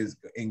is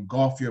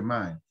engulf your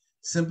mind,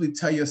 simply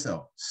tell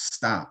yourself,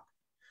 stop.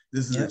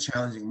 This is a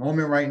challenging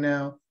moment right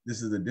now.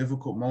 This is a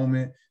difficult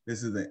moment.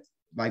 This is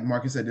like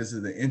Marcus said, this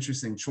is an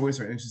interesting choice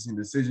or interesting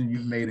decision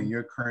you've made in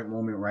your current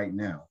moment right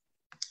now.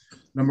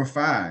 Number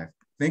 5,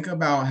 think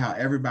about how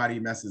everybody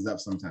messes up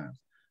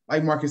sometimes.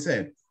 Like Marcus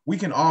said, we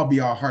can all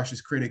be our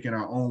harshest critic and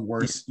our own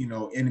worst,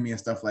 enemy and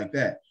stuff like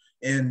that.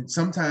 And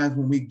sometimes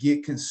when we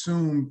get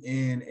consumed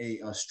in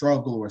a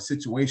struggle or a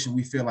situation,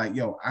 we feel like,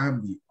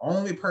 I'm the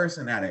only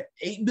person out of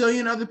 8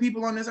 billion other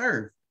people on this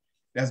earth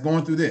that's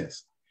going through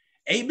this.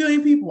 8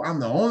 billion people, I'm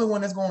the only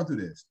one that's going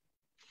through this.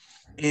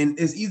 And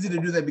it's easy to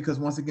do that because,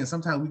 once again,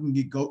 sometimes we can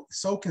get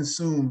so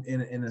consumed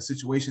in a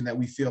situation that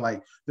we feel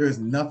like there is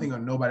nothing or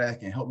nobody that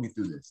can help me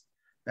through this.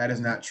 That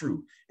is not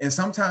true. And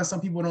sometimes some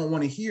people don't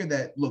want to hear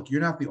that, look, you're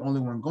not the only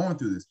one going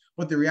through this.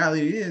 But the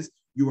reality is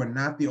you are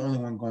not the only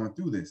one going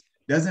through this.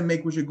 Doesn't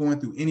make what you're going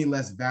through any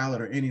less valid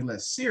or any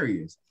less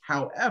serious.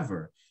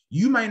 However,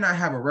 you might not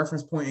have a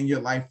reference point in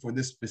your life for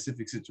this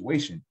specific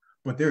situation,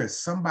 but there is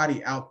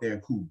somebody out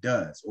there who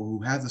does, or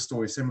who has a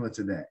story similar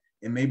to that.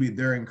 And maybe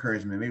their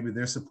encouragement, maybe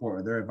their support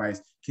or their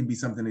advice can be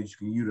something that you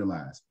can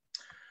utilize.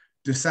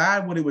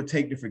 Decide what it would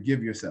take to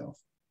forgive yourself.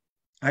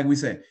 Like we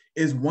said,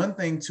 it's one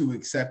thing to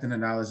accept and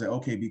acknowledge that,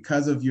 okay,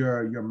 because of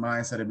your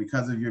mindset or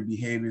because of your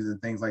behaviors and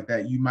things like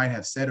that, you might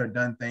have said or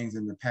done things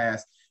in the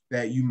past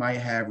that you might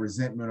have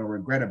resentment or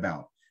regret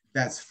about.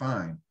 That's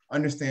fine.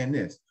 Understand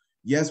this.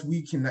 Yes,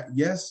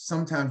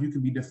 sometimes you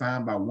can be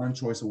defined by one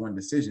choice or one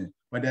decision,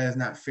 but that is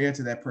not fair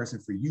to that person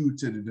for you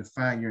to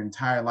define your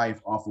entire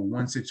life off of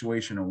one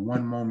situation or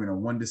one moment or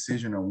one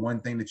decision or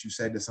one thing that you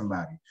said to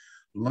somebody.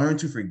 Learn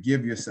to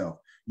forgive yourself.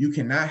 You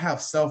cannot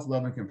have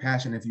self-love and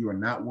compassion if you are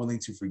not willing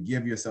to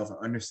forgive yourself and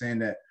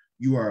understand that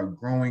you are a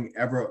growing,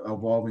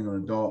 ever-evolving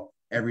adult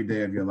every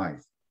day of your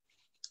life.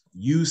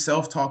 Use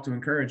self-talk to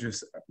encourage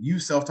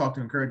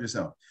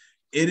yourself.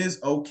 It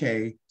is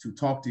okay to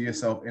talk to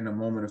yourself in a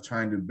moment of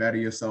trying to better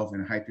yourself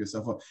and hype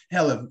yourself up.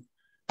 Hell,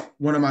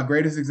 one of my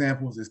greatest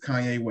examples is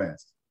Kanye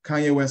West.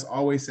 Kanye West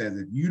always says,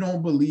 if you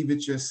don't believe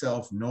it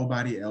yourself,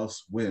 nobody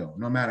else will.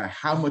 No matter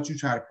how much you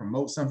try to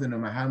promote something, no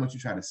matter how much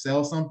you try to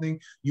sell something,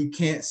 you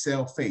can't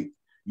sell faith.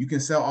 You can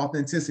sell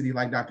authenticity,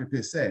 like Dr.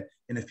 Pitt said.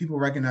 And if people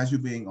recognize you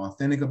being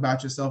authentic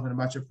about yourself and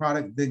about your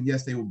product, then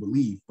yes, they will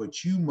believe.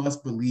 But you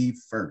must believe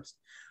first.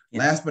 Yes.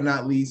 Last but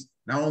not least,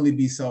 not only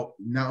be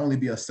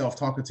a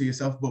self-talker to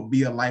yourself, but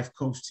be a life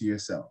coach to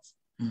yourself.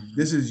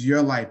 This is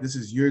your life. This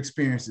is your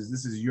experiences.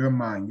 This is your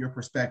mind, your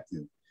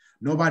perspective.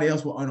 Nobody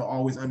else will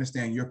always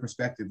understand your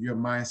perspective, your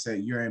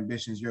mindset, your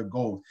ambitions, your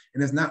goals.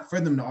 And it's not for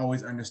them to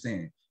always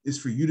understand. It's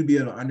for you to be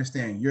able to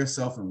understand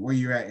yourself and where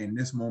you're at in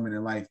this moment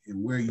in life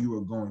and where you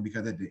are going.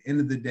 Because at the end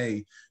of the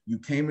day, you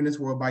came in this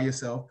world by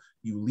yourself.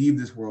 You leave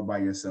this world by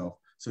yourself.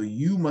 So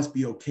you must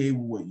be okay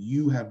with what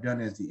you have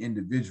done as the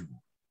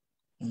individual.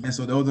 And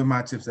so those are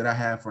my tips that I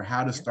have for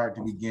how to start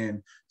to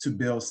begin to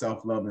build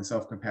self-love and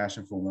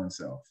self-compassion for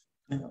oneself.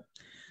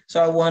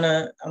 So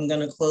I'm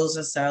going to close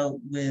us out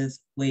with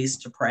ways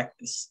to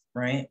practice,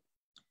 right?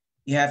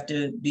 You have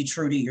to be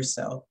true to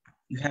yourself.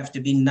 You have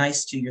to be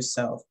nice to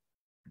yourself.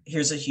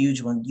 Here's a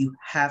huge one. You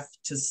have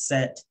to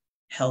set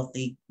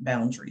healthy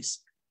boundaries.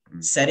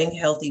 Setting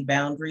healthy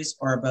boundaries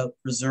are about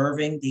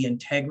preserving the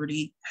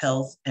integrity,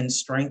 health, and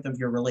strength of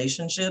your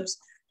relationships.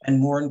 And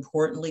more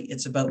importantly,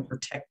 it's about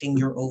protecting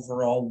your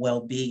overall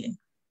well-being.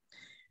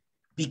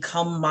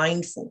 Become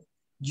mindful.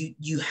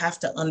 You have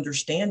to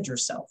understand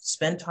yourself.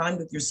 Spend time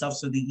with yourself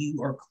so that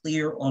you are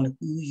clear on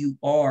who you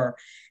are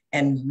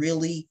and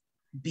really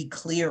be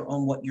clear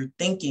on what you're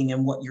thinking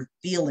and what you're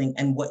feeling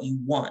and what you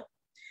want.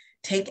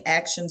 Take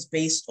actions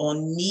based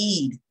on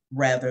need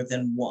rather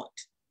than want.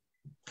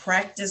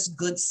 Practice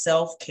good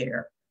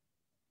self-care,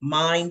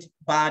 mind,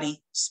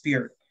 body,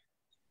 spirit.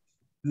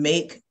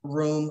 Make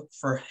room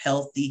for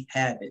healthy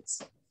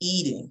habits,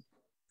 eating,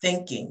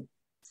 thinking,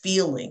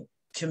 feeling,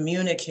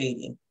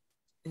 communicating,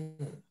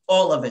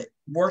 all of it,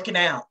 working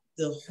out,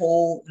 the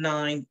whole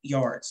 9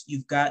 yards.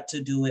 You've got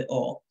to do it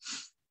all.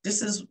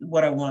 This is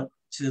what I want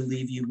to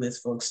leave you with,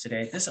 folks,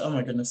 today. Oh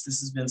my goodness,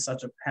 this has been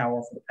such a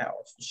powerful,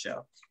 powerful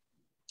show.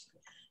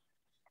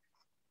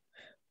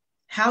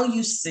 How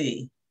you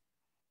see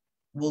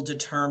will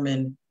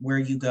determine where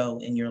you go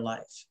in your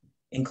life,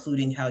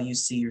 including how you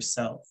see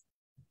yourself.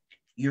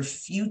 Your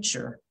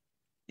future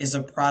is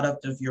a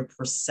product of your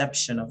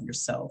perception of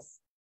yourself.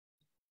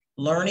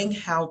 Learning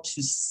how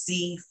to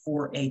see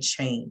for a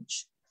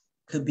change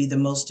could be the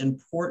most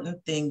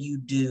important thing you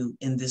do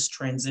in this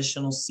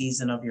transitional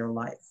season of your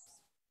life.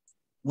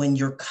 When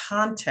your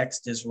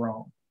context is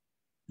wrong,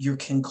 your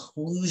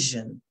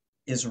conclusion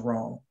is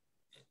wrong.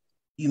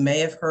 You may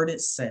have heard it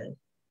said,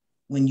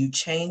 when you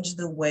change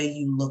the way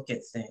you look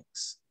at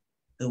things,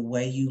 the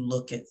way you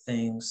look at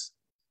things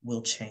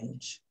will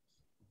change.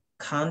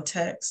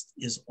 Context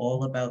is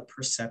all about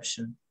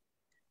perception.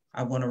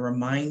 I want to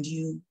remind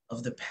you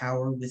of the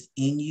power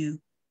within you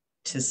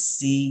to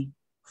see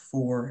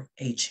for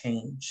a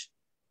change.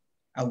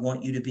 I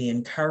want you to be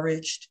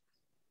encouraged,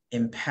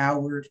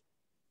 empowered,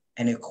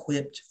 and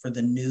equipped for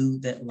the new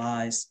that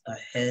lies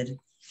ahead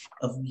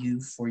of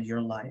you for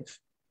your life.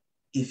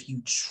 If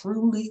you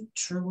truly,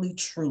 truly,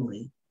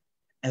 truly,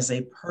 as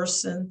a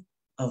person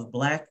of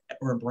Black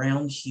or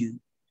brown hue,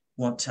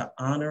 want to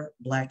honor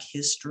Black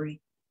history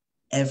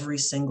every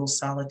single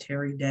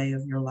solitary day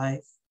of your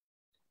life,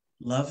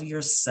 love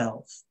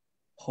yourself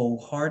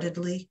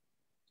wholeheartedly,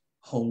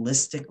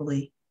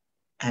 holistically,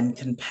 and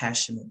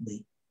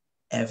compassionately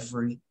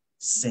every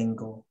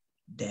single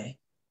day.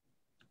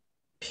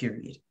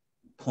 Period.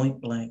 Point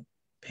blank,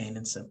 plain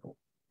and simple.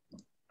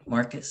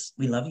 Marcus,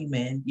 we love you,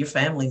 man. You're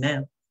family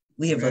now.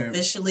 We have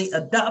officially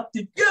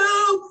adopted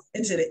you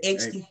into the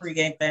XD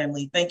Pregame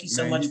family. Thank you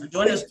so much for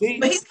joining us.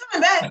 But he's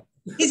coming back.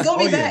 He's going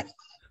to be back.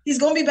 He's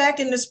going to be back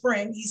in the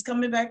spring. He's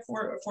coming back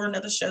for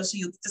another show, so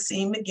you get to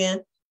see him again.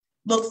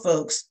 Look,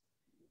 folks,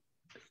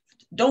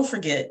 don't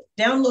forget,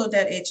 download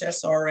that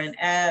HSRN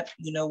app.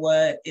 You know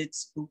what?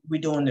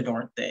 We're doing the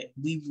darn thing.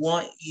 We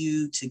want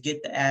you to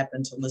get the app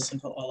and to listen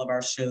to all of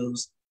our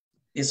shows.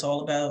 It's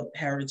all about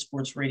Heritage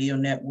Sports Radio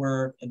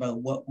Network,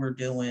 about what we're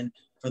doing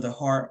for the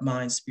heart,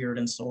 mind, spirit,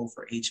 and soul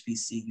for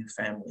HBCU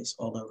families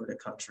all over the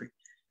country.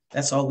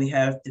 That's all we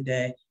have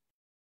today.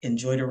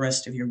 Enjoy the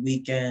rest of your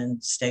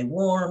weekend. Stay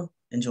warm.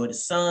 Enjoy the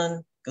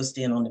sun. Go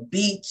stand on the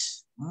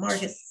beach.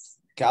 Marcus.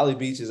 Cali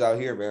Beach is out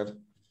here, man.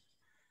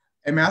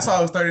 Hey, man, I saw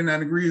it was 39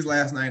 degrees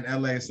last night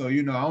in LA. So, I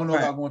don't know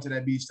about going to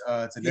that beach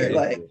today.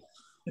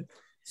 Yeah,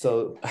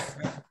 so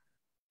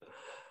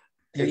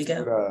there you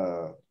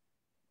go.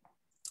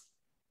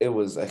 It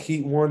was a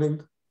heat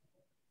warning.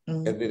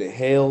 And then it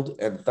hailed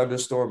and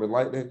thunderstorm and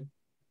lightning.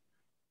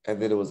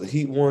 And then it was a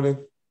heat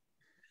warning.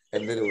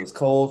 And then it was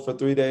cold for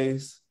 3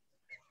 days.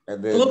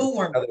 And then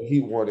another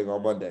heat warning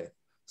on Monday.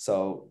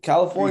 So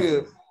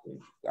California,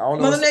 I don't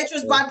know. Mother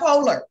Nature's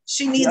bipolar.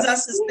 She needs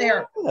us as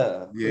therapy.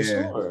 Yeah, for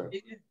sure.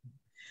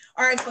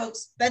 All right,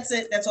 folks. That's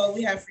it. That's all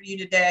we have for you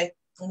today.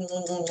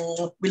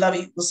 We love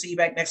you. We'll see you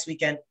back next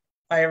weekend.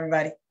 Bye,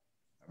 everybody.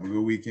 Have a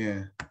good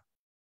weekend.